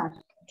was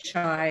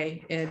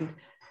shy and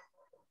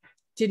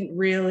didn't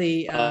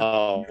really have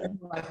a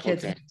lot of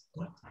kids. Okay.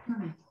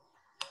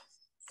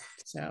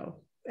 So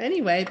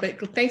anyway,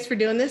 but thanks for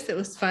doing this. It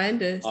was fun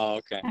to. Oh,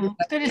 okay.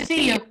 Good to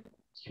see you.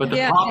 But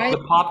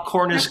the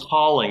popcorn is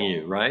calling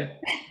you, right?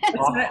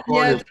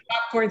 The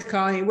popcorn's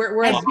calling.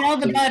 I smell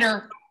the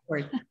butter.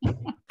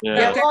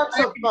 Yeah. Lots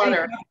of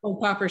butter.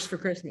 Poppers for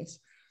Christmas.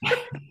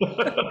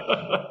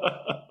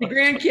 The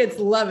grandkids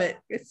love it.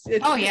 It's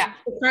Oh, yeah.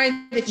 the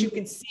kind that you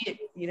can see it,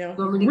 you know.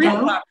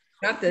 Real pop,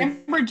 not the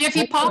Remember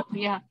Jiffy Pop?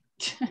 Yeah.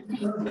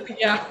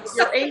 Yeah.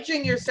 You're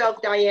aging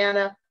yourself,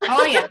 Diana.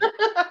 Oh, yeah.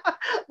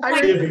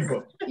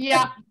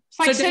 Yeah. It's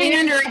like So sitting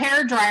Diana- under a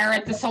hairdryer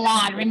at the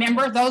salon.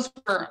 Remember? Those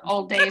were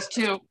old days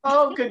too.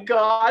 Oh, good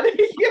God.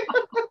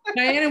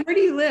 Diana, where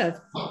do you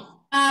live?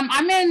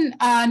 I'm in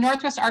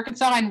Northwest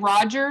Arkansas in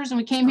Rogers, and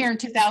we came here in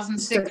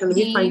 2016. Let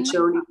me find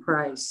Joni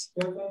Price.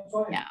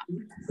 Yeah.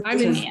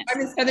 I'm in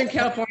Southern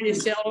California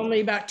still,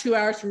 only about 2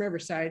 hours from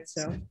Riverside.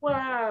 So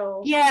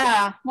wow.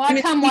 Yeah. Well,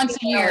 I come once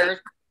a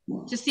year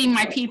to see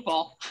my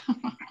people.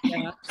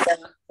 Yeah.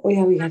 Oh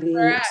yeah, we had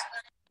Where at?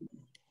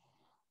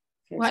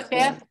 What,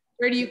 Beth?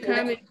 Where do you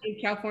come in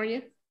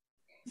California?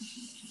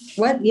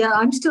 What? Yeah,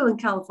 I'm still in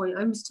California.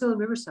 I'm still in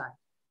Riverside.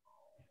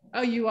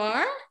 Oh, you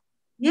are?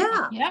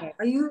 Yeah. Yeah.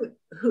 Are you?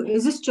 Who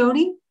is this,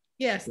 Joni?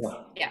 Yes.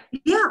 Yeah.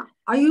 Yeah.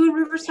 Are you in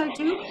Riverside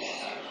too?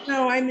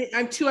 No,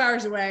 I'm 2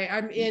 hours away.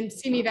 I'm in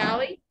Simi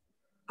Valley.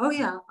 Oh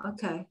yeah.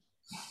 Okay.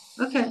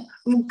 Okay.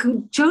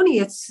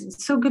 Joni,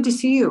 it's so good to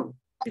see you.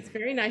 It's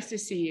very nice to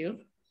see you.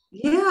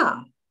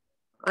 Yeah.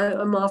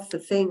 I'm off the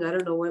thing. I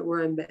don't know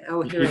where I'm at.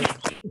 Oh, here I am.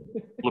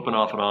 Flipping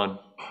off and on.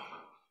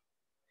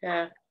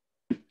 Yeah.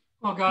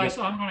 Well, guys,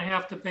 I'm going to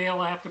have to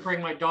bail. I have to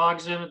bring my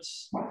dogs in.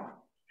 It's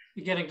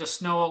beginning to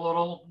snow a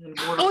little. And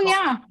Oh,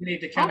 yeah. You need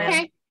to come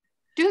in.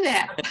 Do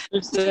that.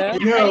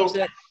 You know,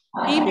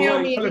 Email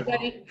me,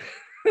 everybody.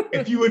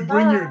 if you would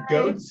bring your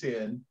goats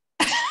in,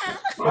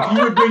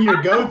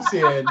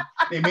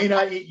 they may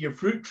not eat your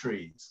fruit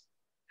trees.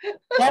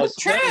 That's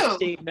true.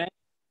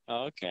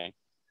 Okay.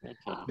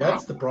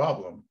 That's the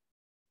problem.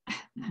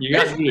 You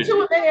got Listen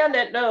to a man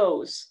that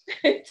knows.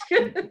 I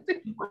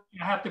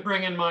have to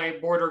bring in my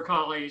border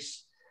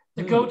collies.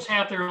 The goats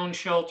have their own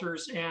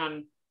shelters,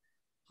 and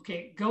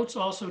goats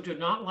also do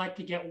not like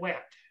to get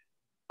wet.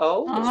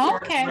 Oh,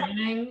 okay.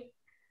 Raining,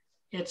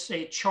 it's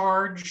a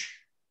charge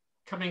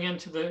coming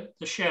into the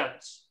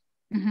sheds.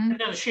 Mm-hmm. And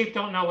then the sheep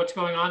don't know what's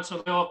going on, so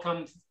they'll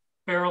come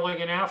barreling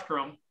in after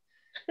them.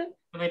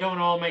 And they don't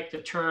all make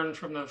the turn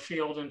from the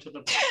field into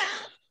the...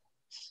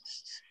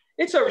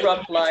 It's a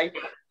rough life.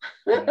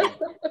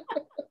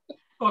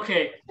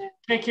 Okay,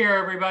 take care,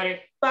 everybody.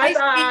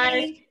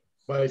 Bye-bye.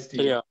 Bye,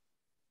 Steve. Yeah.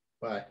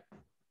 Bye.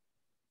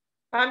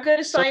 I'm going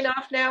to sign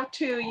off now,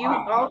 too. You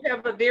all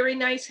have a very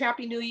nice,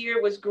 happy new year.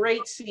 It was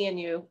great seeing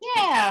you.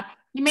 Yeah,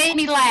 you made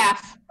me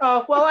laugh.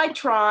 Oh, well, I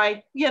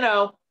tried. You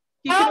know,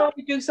 you can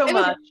only do so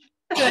much.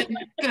 Good,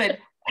 good.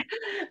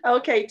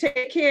 Okay,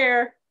 take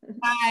care.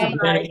 Bye.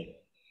 Bye.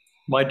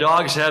 My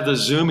dogs have the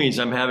zoomies.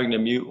 I'm having to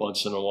mute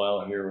once in a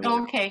while here.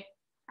 Okay.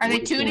 Are they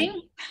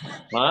tooting?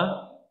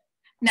 Huh?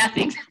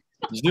 Nothing.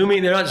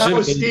 Zooming, they're not zooming. That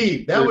was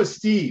Steve. That was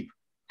Steve.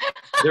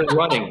 They're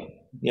running.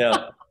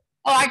 Yeah.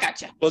 Oh, I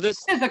got you. Well,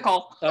 this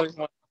physical. I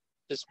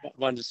just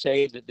wanted to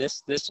say that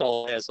this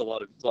all has a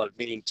lot of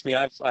meaning to me.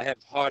 I have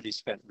hardly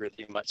spent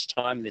really much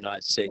time in the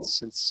United States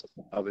since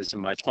I was in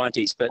my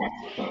 20s, but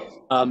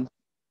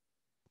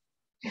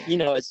you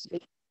know,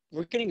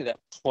 we're getting to that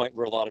point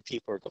where a lot of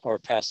people are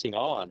passing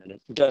on, and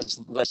it does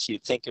let you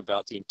think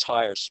about the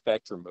entire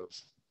spectrum of,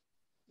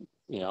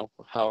 you know,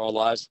 how our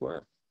lives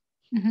were.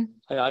 Mm-hmm.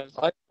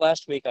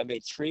 Last week I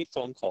made 3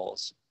 phone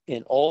calls,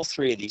 and all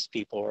 3 of these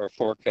people are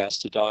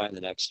forecast to die in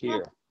the next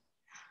year.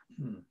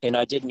 And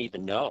I didn't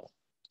even know.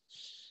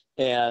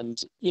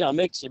 And, you know, it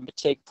makes you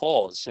take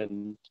pause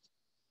and,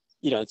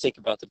 you know, think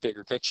about the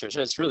bigger picture. So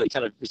it's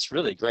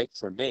really great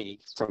for me,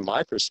 from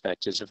my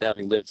perspectives of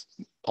having lived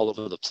all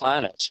over the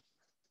planet,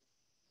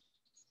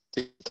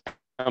 to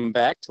come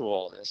back to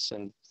all this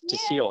and to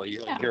see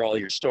hear all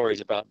your stories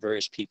about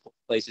various people,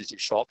 places you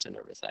shopped and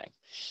everything.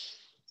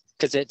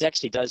 Because it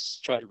actually does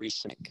try to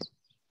resync.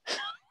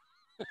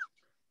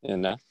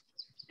 And are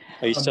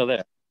you still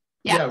there?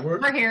 Yeah,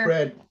 we're here.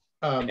 Fred,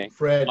 Okay.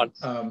 Fred,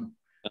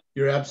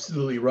 you're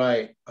absolutely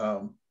right.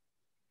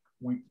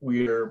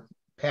 We are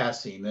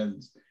passing,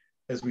 and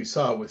as we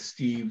saw with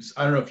Steve's,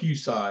 I don't know if you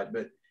saw it,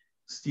 but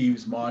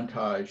Steve's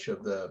montage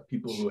of the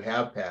people who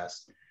have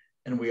passed,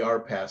 and we are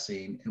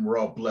passing, and we're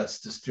all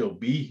blessed to still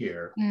be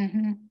here.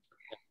 Mm-hmm.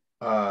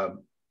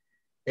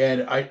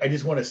 And I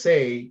just want to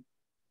say,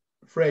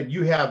 Fred,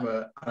 you have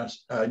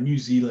a New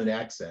Zealand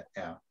accent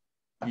now.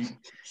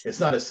 It's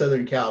not a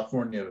Southern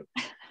California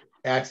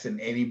accent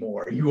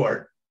anymore. You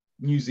are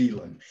New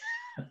Zealand.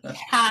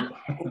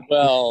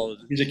 Well,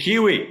 he's a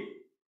Kiwi.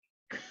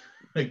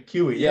 A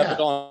Kiwi, yeah.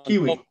 But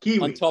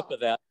on top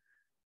of that,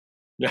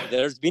 yeah,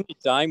 there's been a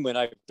time when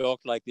I've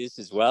talked like this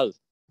as well.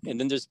 And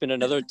then there's been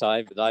another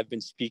time that I've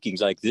been speaking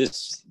like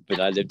this, but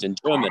I lived in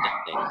Germany.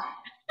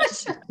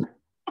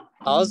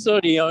 Also,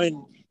 you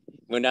know,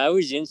 when I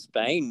was in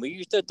Spain, we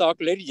used to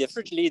talk a little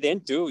differently then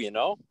too, you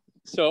know?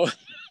 So...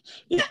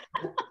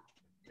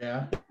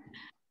 Yeah.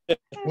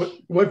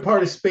 What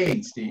part of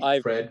Spain, Steve?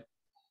 Fred?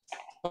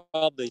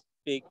 Probably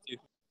speak to.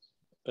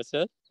 What's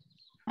that?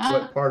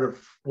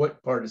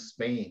 What part of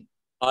Spain?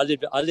 I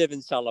live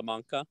in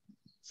Salamanca.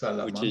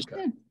 Salamanca. Which is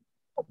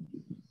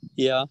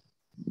Yeah.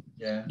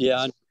 Yeah.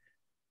 Yeah.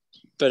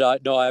 But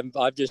I'm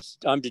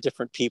to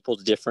different people,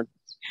 to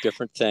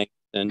different things.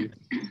 And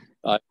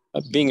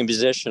being a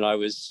musician,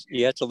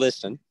 you have to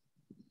listen.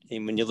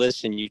 And when you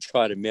listen, you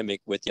try to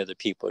mimic what the other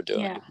people are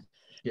doing. Yeah.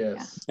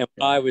 Yes. And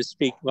when I was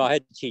I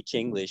had to teach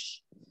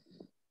English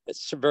at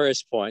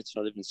various points. I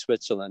lived in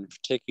Switzerland in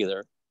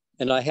particular,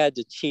 and I had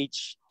to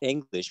teach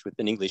English with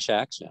an English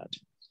accent.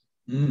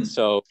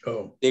 So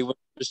they would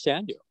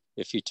understand you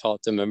if you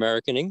taught them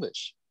American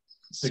English.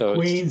 The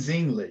Queen's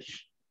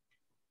English.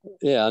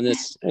 Yeah, and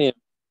it's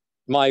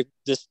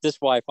this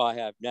wife I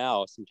have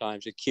now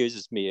sometimes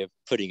accuses me of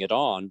putting it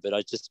on, but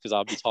because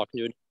I'll be talking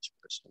to an English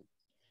person.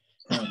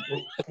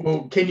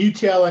 Well, can you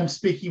tell I'm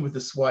speaking with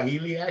a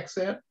Swahili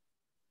accent?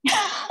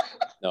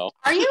 No.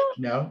 Are you?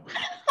 No.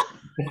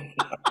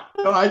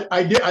 No,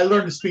 I did. I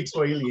learned to speak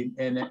Swahili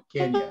in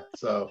Kenya,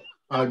 so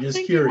I'm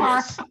just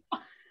curious.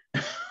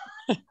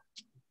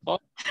 I'm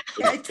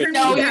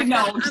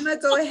gonna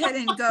go ahead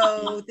and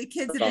go. The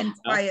kids have been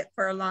quiet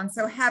for a long,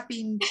 so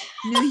happy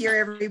New Year,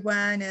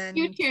 everyone, and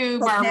you too,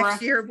 Barbara.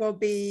 Next year will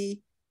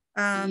be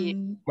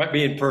might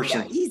be in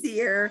person.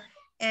 Easier.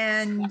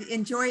 And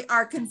enjoy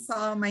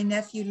Arkansas. My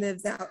nephew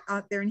lives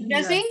out there, and he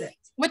loves it.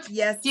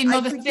 Yes. Do you know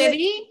the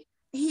city?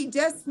 He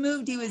just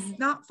moved. He was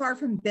not far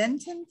from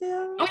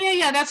Bentonville. Oh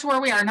yeah, that's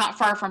where we are. Not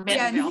far from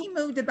Bentonville. Yeah, and he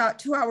moved about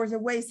 2 hours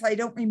away, so I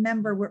don't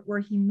remember where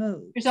he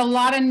moved. There's a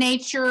lot of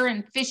nature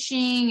and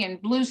fishing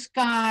and blue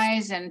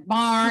skies and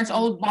barns,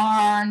 old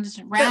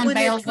barns, round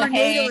bales of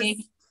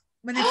hay.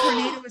 When the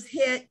tornado was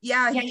hit,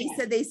 he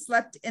said they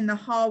slept in the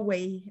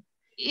hallway.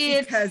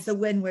 Because the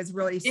wind was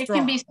really strong. It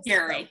can be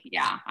scary.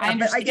 Yeah, I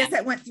understand. But I guess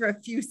that went through a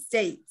few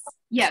states.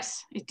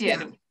 Yes, it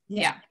did.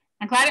 Yeah.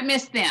 I'm glad it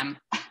missed them.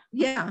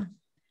 Yeah.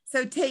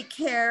 So take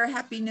care.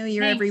 Happy New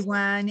Year,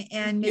 everyone.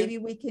 And maybe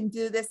we can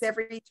do this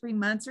every 3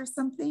 months or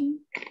something.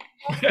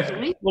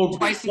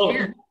 Twice a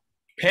year.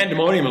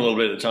 Pandemonium a little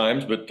bit at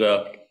times, but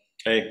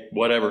hey,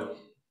 whatever.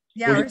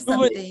 Yeah, or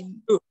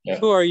something.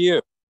 Who are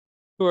you?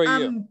 Who are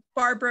you?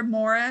 Barbara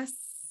Morris.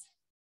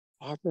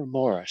 Barbara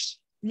Morris.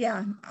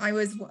 Yeah, I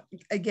was,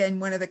 again,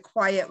 one of the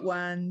quiet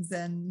ones,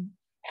 and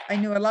I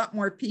knew a lot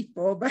more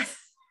people, but.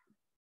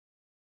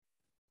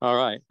 All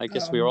right, I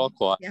guess we were all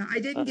quiet. Yeah,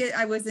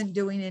 I wasn't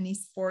doing any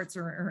sports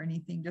or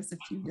anything, just a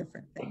few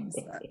different things.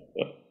 But.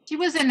 She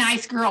was a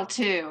nice girl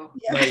too.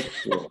 Yeah.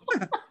 So,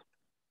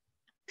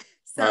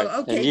 right.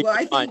 Okay, well,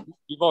 I think.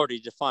 You've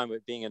already defined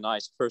what being a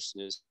nice person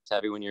is,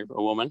 Tabby, when you're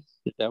a woman.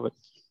 Is that what?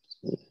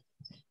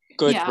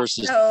 Good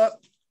versus.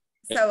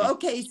 So,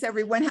 okay, so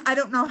everyone, I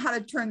don't know how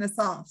to turn this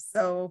off,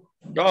 so.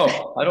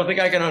 Oh, I don't think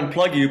I can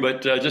unplug you,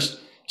 but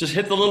just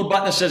hit the little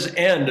button that says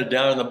end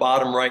down in the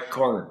bottom right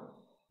corner.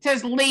 It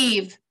says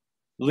leave.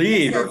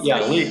 Leave,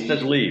 leave. It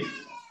says leave.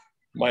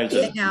 Mine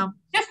says. Now.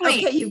 Just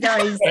leave. Okay, you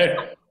guys.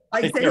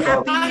 Like I said,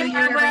 Happy New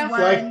Year,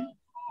 everyone.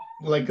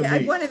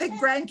 One of the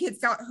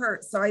grandkids got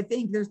hurt, so I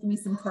think there's gonna be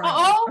some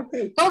crying.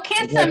 Okay. Go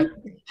kiss him.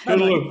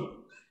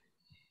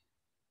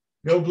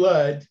 No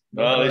blood.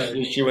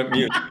 She went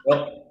mute.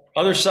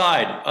 Other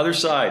side.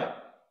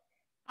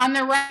 On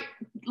the right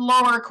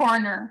lower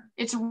corner,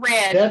 it's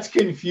red. That's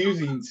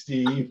confusing,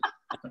 Steve.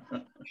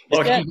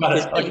 Look,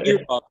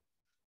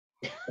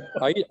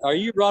 are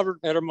you Robert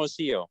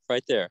Hermosillo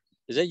right there?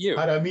 Is that you?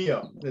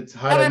 Jaramillo. It's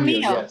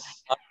Jaramillo.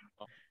 Yes.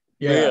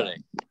 Yeah.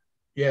 Really?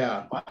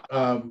 Yeah.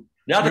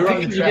 Now the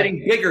pictures are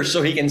getting bigger,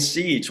 so he can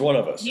see each one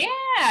of us.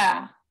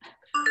 Yeah.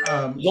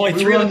 There's only we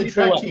three were on the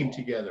track team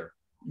together.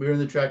 We were in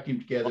the track team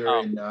together,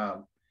 and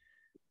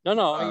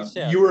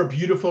you were a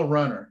beautiful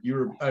runner.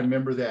 I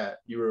remember that.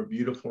 You were a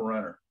beautiful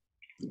runner.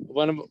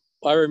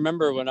 I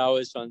remember when I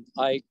was on.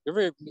 You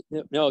ever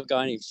know a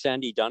guy named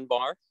Sandy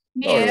Dunbar?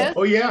 Yeah.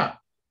 Oh yeah.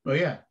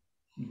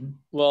 Mm-hmm.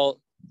 Well,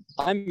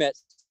 I met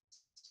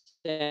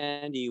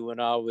Sandy when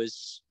I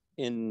was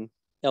in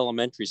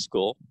elementary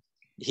school.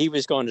 He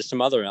was going to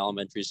some other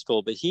elementary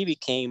school, but he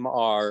became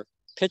our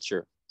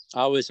pitcher.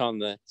 I was on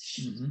the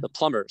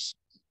Plumbers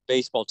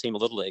baseball team,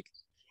 Little League,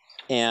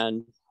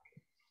 and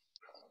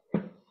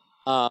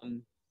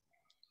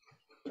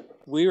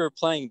we were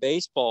playing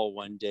baseball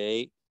one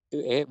day.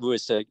 We were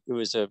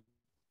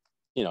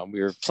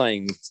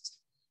playing,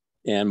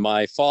 and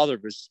my father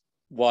was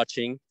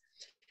watching,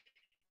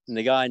 and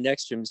the guy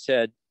next to him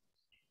said,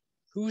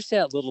 "Who's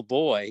that little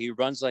boy? He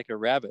runs like a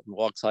rabbit and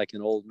walks like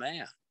an old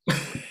man."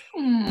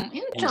 Interesting. And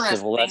he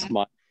said, "Well, that's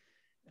my."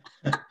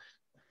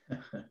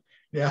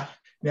 Yeah.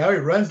 Now he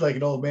runs like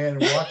an old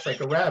man and walks like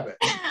a rabbit.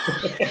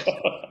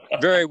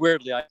 Very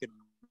weirdly, I could.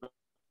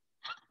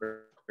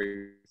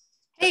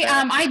 Hey,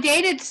 I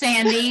dated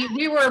Sandy.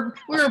 We were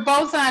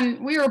both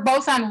on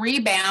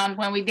Rebound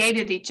when we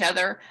dated each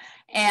other,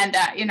 and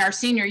in our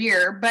senior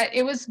year. But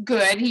it was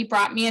good. He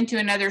brought me into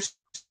another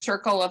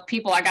circle of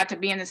people. I got to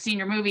be in the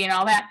senior movie and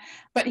all that.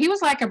 But he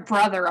was like a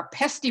brother, a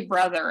pesky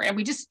brother, and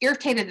we just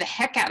irritated the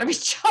heck out of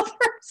each other.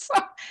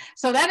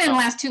 So that didn't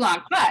last too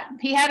long. But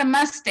he had a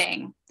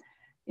Mustang.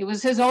 It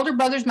was his older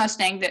brother's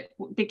Mustang that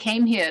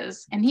became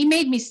his, and he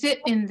made me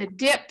sit in the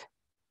dip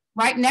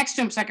right next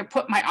to him so I could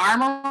put my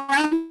arm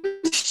around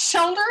his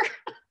shoulder.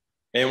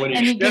 And when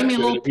he gave me a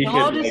little he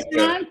pillow did to like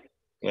sit on.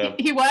 Yeah.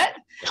 He what?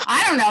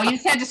 I don't know. You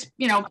just had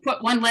to,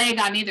 put one leg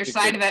on either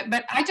side of it.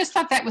 But I just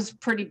thought that was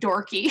pretty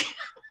dorky.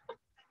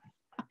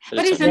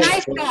 But he's a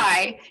nice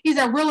guy. He's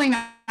a really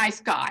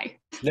nice guy.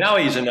 Now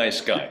he's a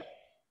nice guy.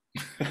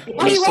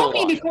 Well, he wrote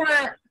me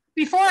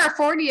before our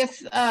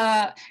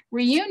 40th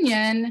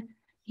reunion.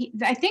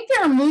 I think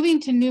they were moving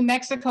to New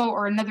Mexico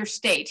or another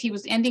state. He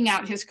was ending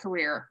out his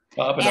career.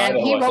 And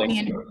he wrote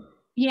me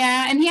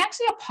yeah, and he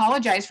actually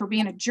apologized for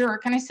being a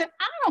jerk. And I said,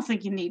 I don't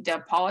think you need to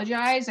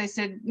apologize. I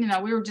said,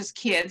 we were just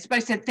kids. But I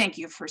said, thank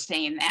you for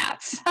saying that.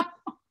 So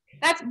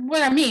that's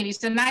what I mean.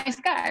 He's a nice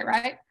guy,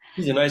 right?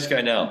 He's a nice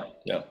guy now.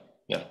 Yeah,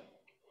 yeah.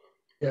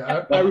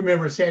 Yeah, I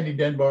remember Sandy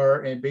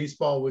Dunbar, and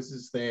baseball was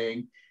his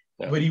thing.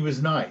 Yeah. But he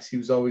was nice. He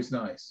was always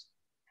nice.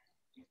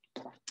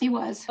 He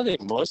was. I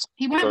think most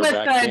he went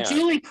with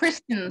Julie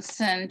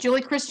Christensen.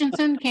 Julie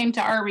Christensen came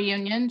to our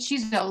reunion.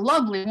 She's a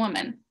lovely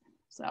woman.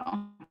 So.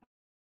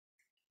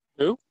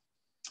 Who?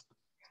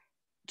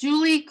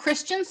 Julie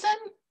Christensen.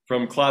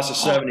 From class of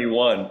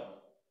 71.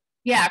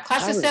 Yeah,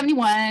 class of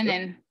 71.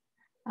 And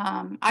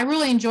I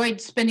really enjoyed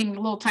spending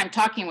a little time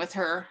talking with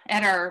her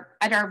at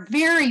our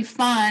very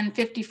fun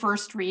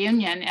 51st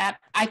reunion.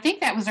 I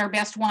think that was our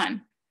best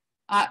one.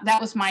 That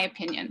was my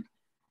opinion.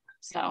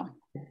 So.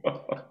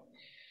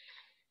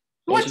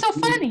 What's so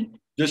funny?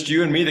 Just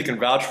you and me that can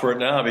vouch for it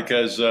now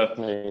because yeah,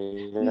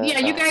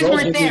 you guys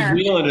weren't there.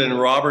 New Zealand and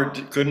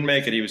Robert couldn't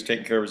make it. He was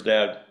taking care of his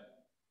dad.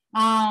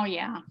 Oh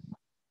yeah.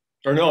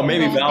 Or no,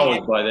 maybe Val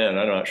was by then.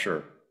 I'm not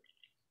sure.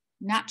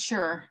 Not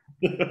sure.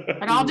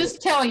 But I'll just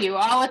tell you.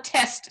 I'll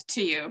attest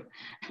to you.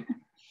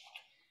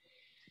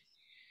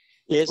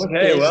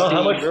 Okay, well,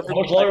 how much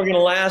longer are we going to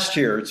last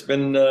here? It's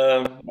been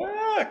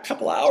a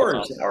couple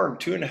hours, an hour and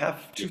 2.5,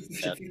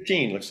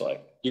 2:15 looks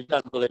like. You've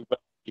done really well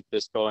to keep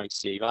this going,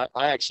 Steve.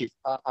 I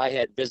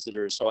had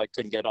visitors, so I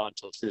couldn't get on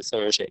until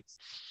 2:30.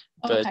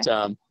 Okay.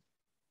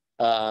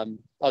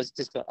 But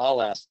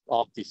I'll ask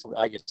before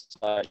I get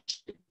to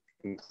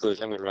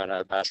conclude. I'm going to run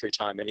out of battery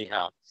time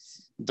anyhow.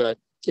 But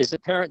is the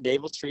parent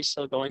navel tree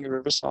still going in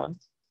Riverside?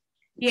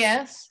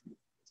 Yes.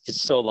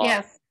 It's still alive.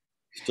 Yes.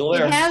 Still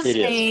there. It has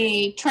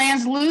a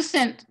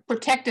translucent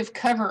protective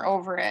cover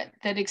over it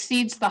that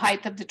exceeds the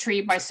height of the tree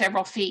by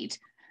several feet,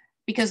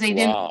 because they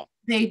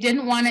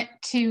didn't want it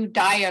to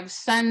die of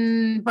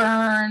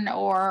sunburn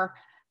or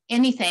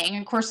anything.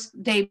 Of course,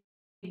 they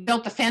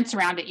built the fence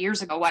around it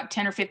years ago,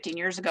 10 or 15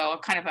 years ago,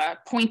 kind of a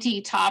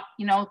pointy top,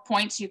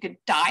 points you could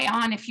die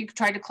on if you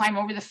tried to climb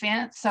over the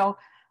fence. So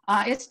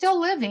it's still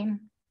living.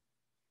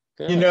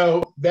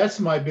 Good.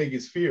 That's my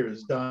biggest fear,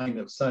 is dying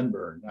of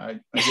sunburn. I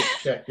get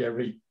checked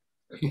every.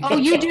 Oh,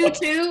 you do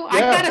too?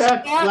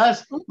 Yeah,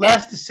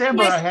 last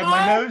December I had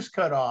my nose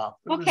cut off.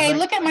 Okay,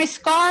 look at my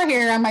scar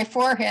here on my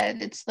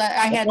forehead.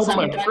 I had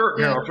some.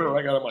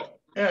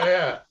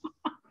 Yeah.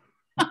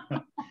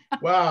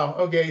 Wow.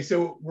 Okay,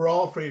 so we're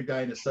all afraid of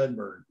dying of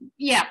sunburn.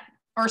 Yeah,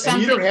 or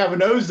something. And you don't have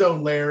an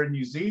ozone layer in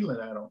New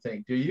Zealand, I don't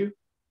think, do you?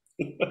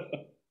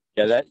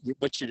 Yeah,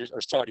 what you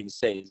are starting to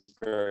say is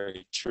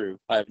very true.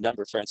 I have a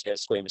number of friends who have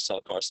squamous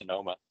cell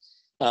carcinoma.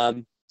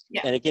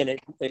 Yeah. And again,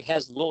 it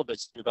has a little bit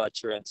to do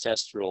about your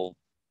ancestral,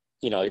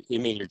 your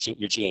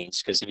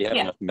genes, because if you have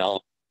enough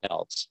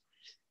melts.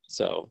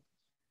 So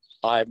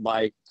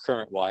my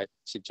current wife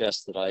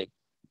suggests that I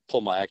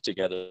pull my act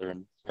together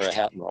and wear a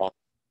hat and all.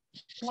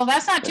 Well,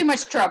 that's not too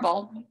much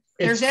trouble.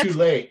 It's too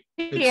late.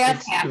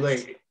 It's too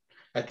late.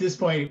 At this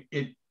point,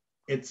 it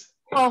was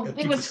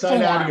the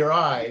sun out of your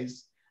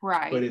eyes.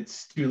 Right. But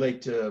it's too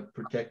late to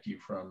protect you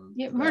from.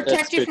 It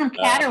protect you from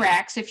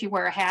cataracts if you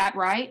wear a hat,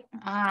 right?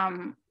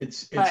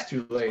 It's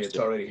too late. It's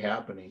already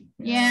happening.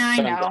 Yeah,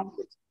 I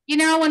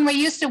know. When we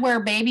used to wear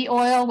baby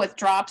oil with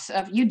drops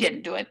of, you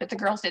didn't do it, but the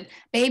girls did,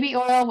 baby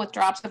oil with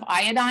drops of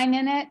iodine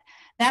in it.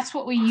 That's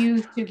what we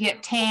used to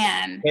get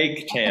tan.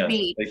 Fake tan.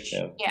 Fake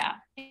tan. Yeah.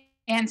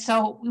 And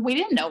so we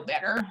didn't know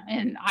better.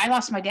 And I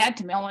lost my dad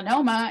to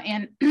melanoma,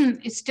 and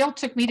it still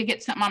took me to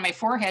get something on my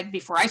forehead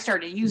before I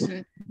started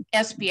using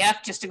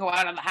SPF just to go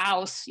out of the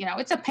house.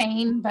 It's a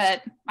pain,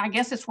 but I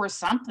guess it's worth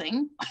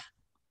something.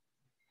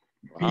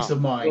 Peace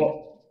of mind.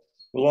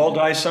 We'll all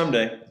die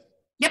someday.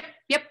 Yep.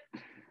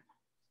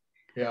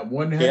 Yeah,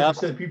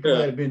 100% of people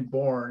that have been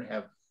born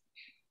have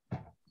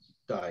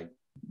died.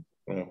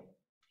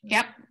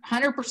 Yep,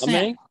 100%. How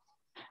many?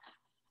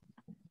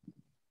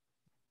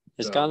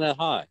 It's gone that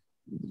high.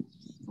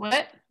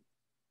 What?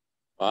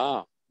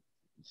 Wow.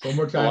 One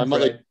more time,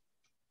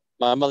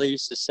 my mother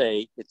used to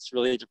say, it's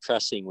really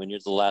depressing when you're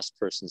the last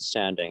person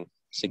standing,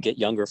 so get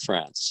younger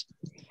friends.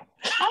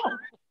 Oh.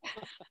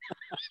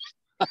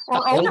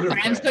 Or older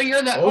friends. So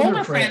you're the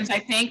older friends, I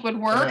think, would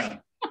work.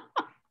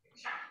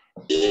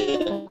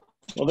 Yeah.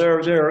 Well,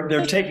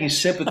 they're taking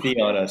sympathy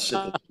on us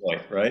at this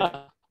point, right?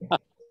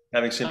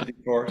 Having sympathy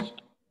for us.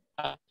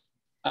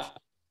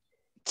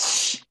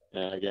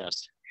 Yeah, I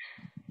guess.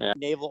 Yeah.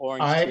 Navel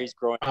orange trees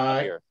growing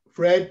out here.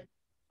 Fred,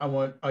 I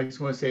just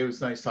want to say it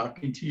was nice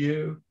talking to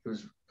you. It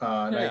was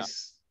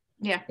nice.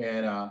 Yeah.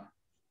 And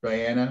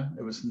Diana,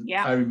 it was.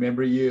 Yeah. I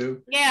remember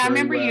you. Yeah, I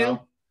remember you.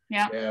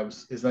 Yeah. Yeah,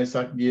 it's nice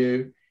talking to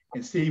you.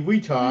 And Steve, we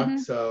talk,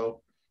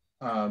 so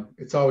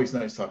it's always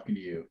nice talking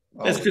to you.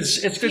 Always.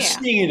 It's good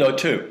seeing you though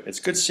too. It's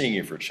good seeing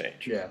you for a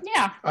change. Yeah.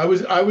 Yeah. I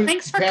was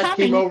Thanks for Pat coming.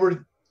 came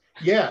over.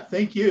 Yeah,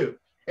 thank you.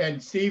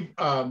 And Steve,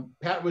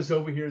 Pat was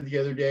over here the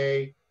other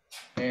day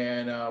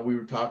and we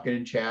were talking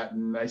and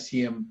chatting. I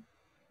see him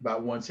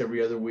about once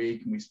every other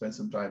week and we spent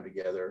some time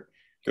together.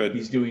 Good.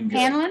 He's doing good.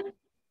 Hanlon?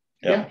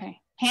 Yeah. Okay.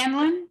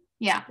 Hanlon?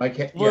 Yeah.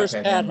 Where's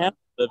Pat Hanlon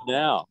live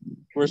now?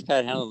 Where's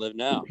Pat Hanlon live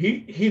now?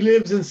 He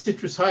lives in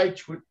Citrus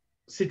Heights,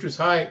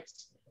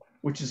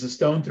 which is a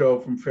stone throw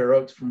from Fair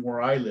Oaks from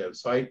where I live.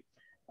 So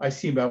I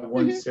see him about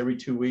once every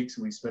 2 weeks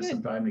and we spend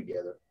some time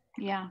together.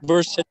 Yeah.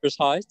 Where's Citrus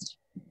Heights?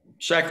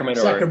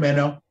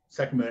 Sacramento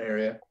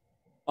area.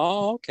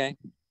 Oh, okay.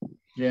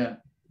 Yeah.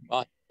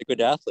 A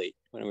good athlete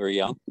when we were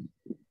young.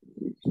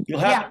 You'll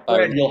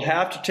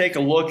have to take a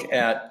look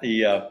at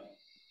the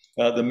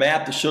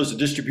map that shows the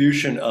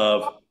distribution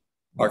of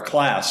our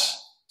class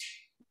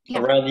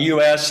around the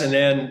U.S. and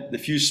then the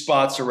few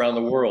spots around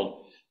the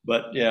world.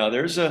 But yeah,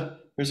 there's a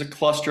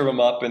cluster of them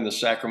up in the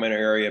Sacramento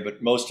area,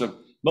 but most of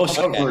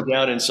them are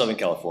down in Southern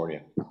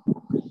California.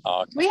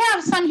 We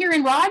have some here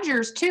in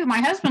Rogers too. My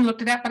husband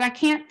looked it up, but I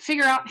can't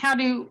figure out how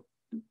to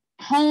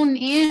hone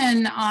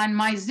in on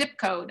my zip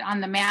code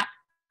on the map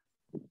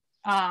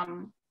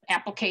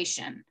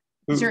application.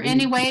 Is there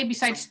any way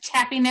besides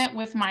tapping it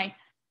with my,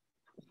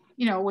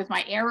 with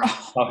my arrow?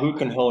 Who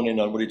can hone in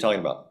on what are you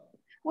talking about?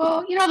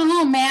 Well, the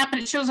little map,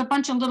 and it shows a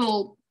bunch of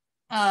little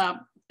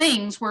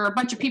things where a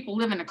bunch of people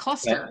live in a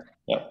cluster.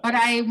 Yeah. But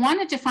I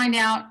wanted to find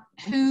out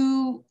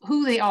who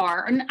they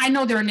are. And I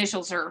know their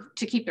initials are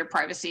to keep their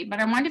privacy, but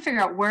I wanted to figure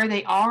out where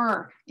they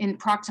are in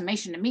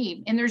proximation to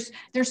me. And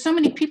there's so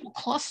many people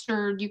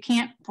clustered, you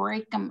can't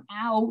break them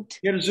out.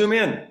 You got to zoom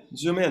in.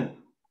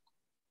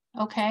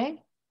 Okay,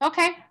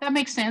 that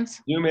makes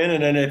sense. Zoom in,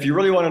 and then if you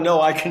really want to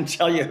know, I can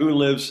tell you who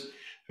lives.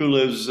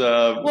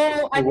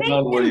 Well, I think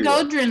Kim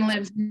Godrin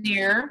lives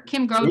near.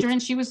 Kim Godrin,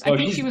 I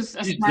think she was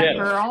a smart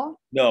girl.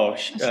 No,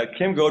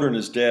 Kim Godrin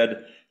is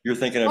dead. You're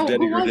thinking of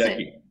Debbie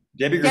Grodecki.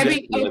 Debbie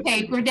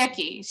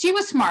Grodecki. She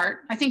was smart.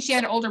 I think she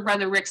had an older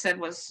brother, Rick said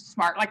was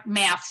smart, like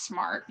math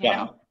smart,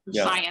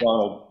 science.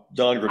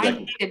 Don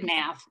Grodecki. I hated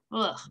math.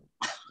 Ugh.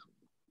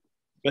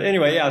 But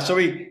anyway, so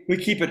we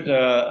keep it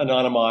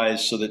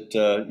anonymized so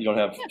that you don't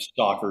have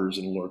stalkers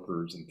and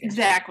lurkers and things.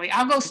 Exactly.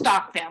 I'll go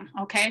stalk them,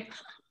 okay?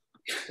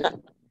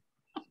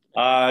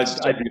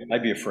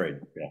 I'd be afraid.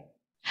 Yeah.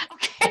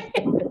 Okay.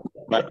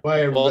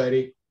 Bye,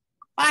 everybody.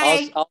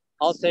 Bye.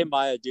 I'll say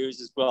my adieus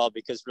as well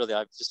because really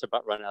I've just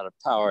about run out of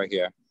power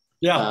here.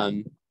 Yeah.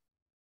 And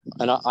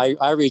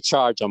I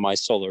recharge on my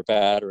solar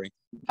battery.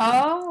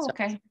 Oh,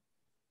 okay.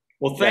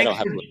 Well,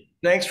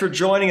 thanks for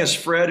joining us,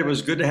 Fred. It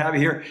was good to have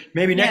you here.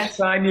 Maybe next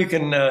time you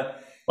can,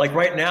 like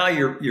right now,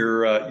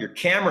 your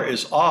camera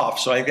is off,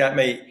 so I think that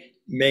may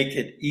make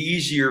it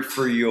easier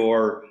for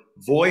your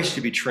voice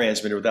to be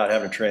transmitted without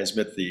having to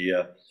transmit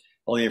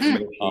all the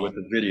information with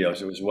the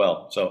videos as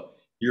well. So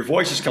your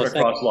voice is coming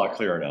across a lot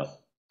clearer now.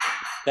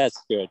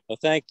 That's good. Well,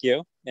 thank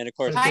you. And of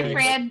course, hi,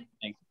 Fred.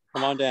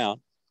 Come on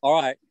down.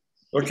 All right.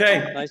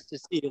 Okay. Nice to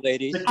see you,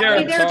 ladies. Take care.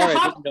 I'll be there to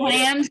hop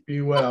plan.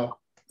 Be well.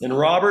 And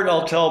Robert,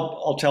 I'll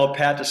tell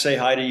Pat to say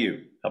hi to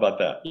you. How about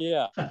that?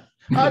 Yeah.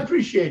 I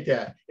appreciate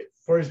that.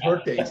 For his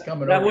birthday, he's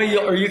coming that over. way,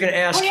 you can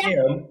ask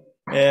him,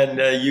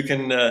 and you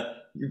can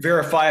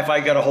verify if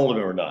I got a hold of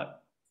him or not.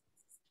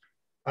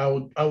 I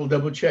will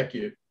double check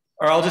you.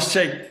 Or I'll just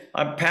say,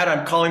 Pat,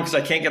 I'm calling because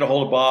I can't get a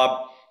hold of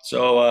Bob.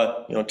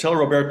 So tell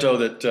Roberto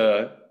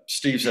that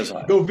Steve says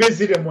hi. Go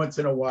visit him once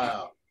in a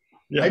while.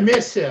 Yeah. I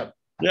miss him.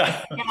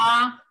 Yeah.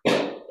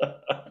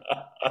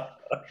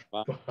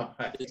 Wow.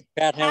 Hi,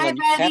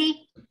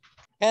 buddy.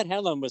 Pat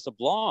Hanlon was a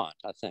blonde,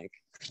 I think.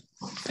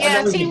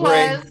 Yes, he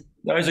was.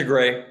 No, he's a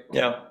gray.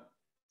 Yeah.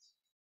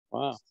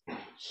 Wow.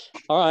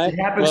 All right. It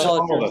happens to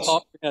all of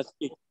us.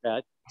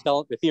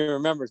 If he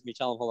remembers me,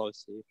 tell him hello,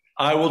 Steve.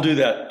 I will do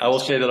that. I will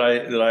say that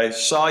I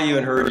saw you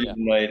and heard you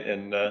tonight,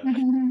 and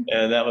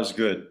that was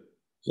good.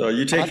 So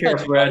you take care,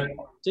 Fred.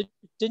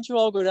 Didn't you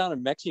all go down to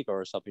Mexico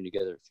or something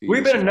together?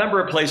 We've been a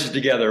number of places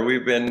together.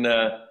 We've been.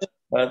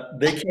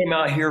 They came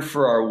out here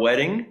for our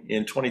wedding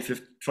in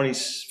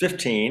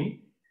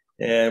 2015,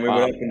 and we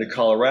went up into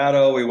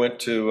Colorado. We went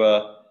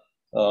to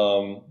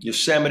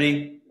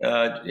Yosemite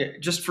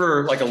just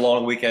for like a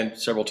long weekend,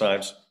 several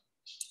times.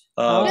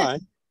 All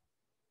right.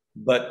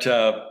 But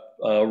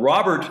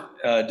Robert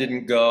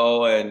didn't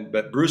go,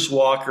 but Bruce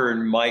Walker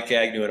and Mike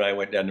Agnew and I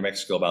went down to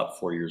Mexico about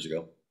 4 years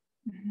ago.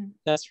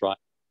 That's right.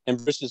 And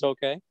Bruce is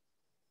okay?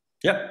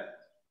 Yep.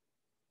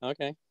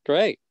 Okay,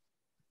 great.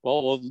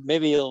 Well,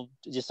 maybe you'll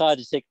decide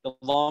to take the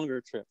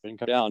longer trip and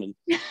come down and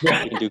you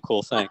can do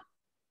cool things.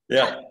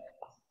 Yeah.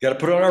 Got to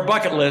put it on our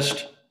bucket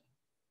list.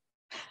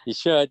 You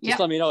should. Just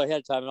let me know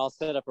ahead of time and I'll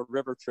set up a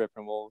river trip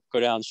and we'll go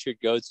down and shoot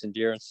goats and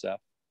deer and stuff.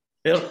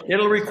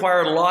 It'll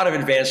require a lot of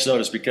advance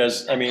notice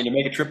because, to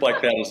make a trip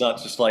like that is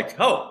not just like,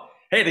 oh,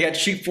 hey, they got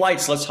cheap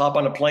flights. Let's hop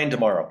on a plane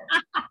tomorrow.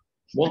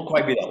 Won't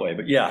quite be that way,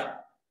 but yeah,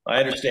 I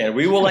understand.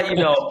 We will let you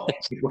know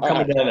if we're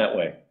coming down that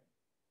way.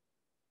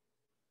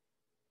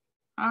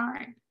 All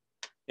right.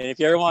 And if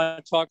you ever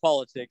want to talk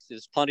politics,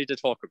 there's plenty to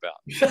talk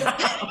about.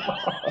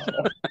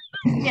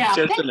 Yeah,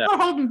 thanks for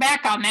holding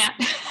back on that.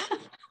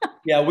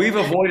 Yeah, we've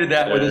avoided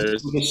that with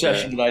this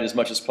session tonight as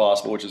much as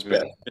possible, which is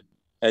good.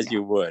 As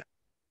you would.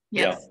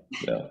 Yes.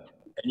 Yeah.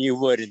 And you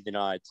would in the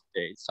United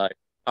States. All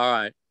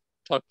right.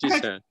 Talk to you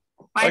soon.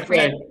 Bye,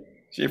 Fred.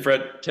 See you,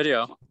 Fred.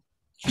 Cheerio.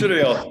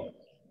 Cheerio.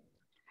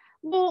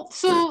 Well,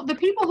 so the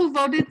people who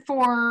voted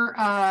for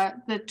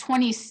the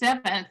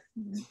 27th,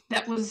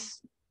 that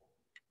was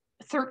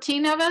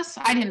 13 of us.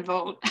 I didn't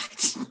vote.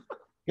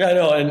 Yeah, I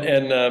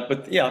know,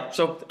 but yeah,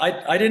 so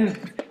I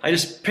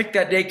just picked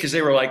that date because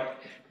they were like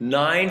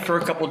 9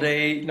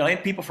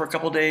 people for a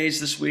couple days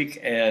this week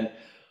and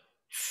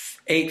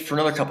 8 for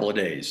another couple of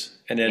days.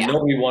 And then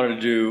nobody wanted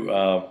to do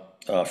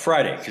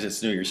Friday because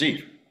it's New Year's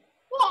Eve.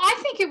 Well, I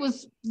think it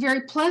was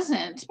very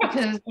pleasant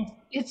because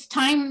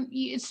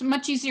it's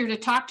much easier to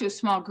talk to a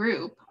small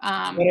group.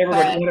 Not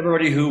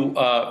everybody who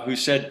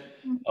said,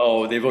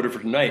 oh, they voted for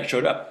tonight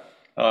showed up.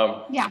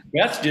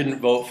 Beth didn't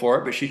vote for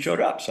it, but she showed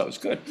up, so it was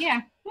good.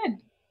 Yeah, good.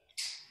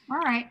 All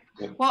right.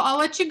 Well, I'll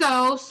let you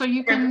go so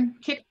you can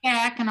kick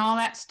back and all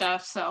that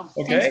stuff. So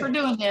thanks for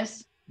doing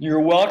this.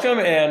 You're welcome,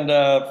 and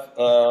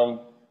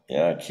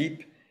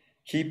keep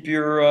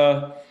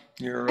your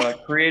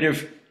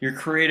creative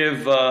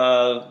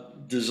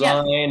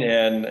design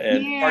and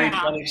party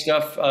planning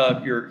stuff.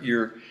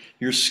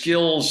 Your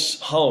skills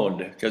honed,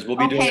 because we'll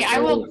be doing it. I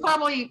will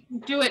probably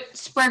do it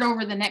spread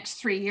over the next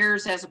 3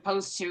 years as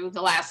opposed to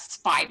the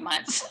last 5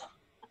 months.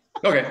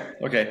 Okay.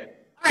 Right.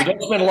 So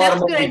don't spend a lot of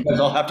money because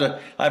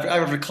I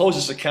have to close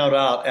this account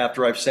out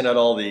after I've sent out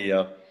all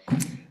the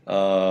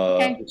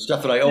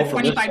stuff that I owe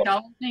from this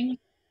 $25 thing.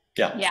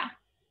 Yeah.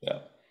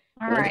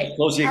 All right.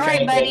 Close the account. All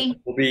right, buddy.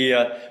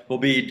 We'll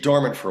be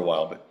dormant for a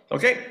while, but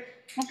okay.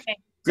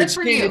 Good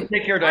for you.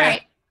 Take care, Diane.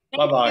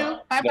 Bye-bye.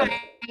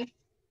 Bye-bye.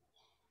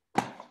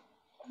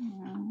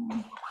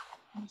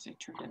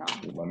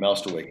 My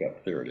mouse to wake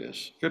up. There it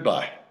is.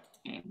 Goodbye.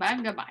 Okay, bye.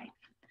 Goodbye.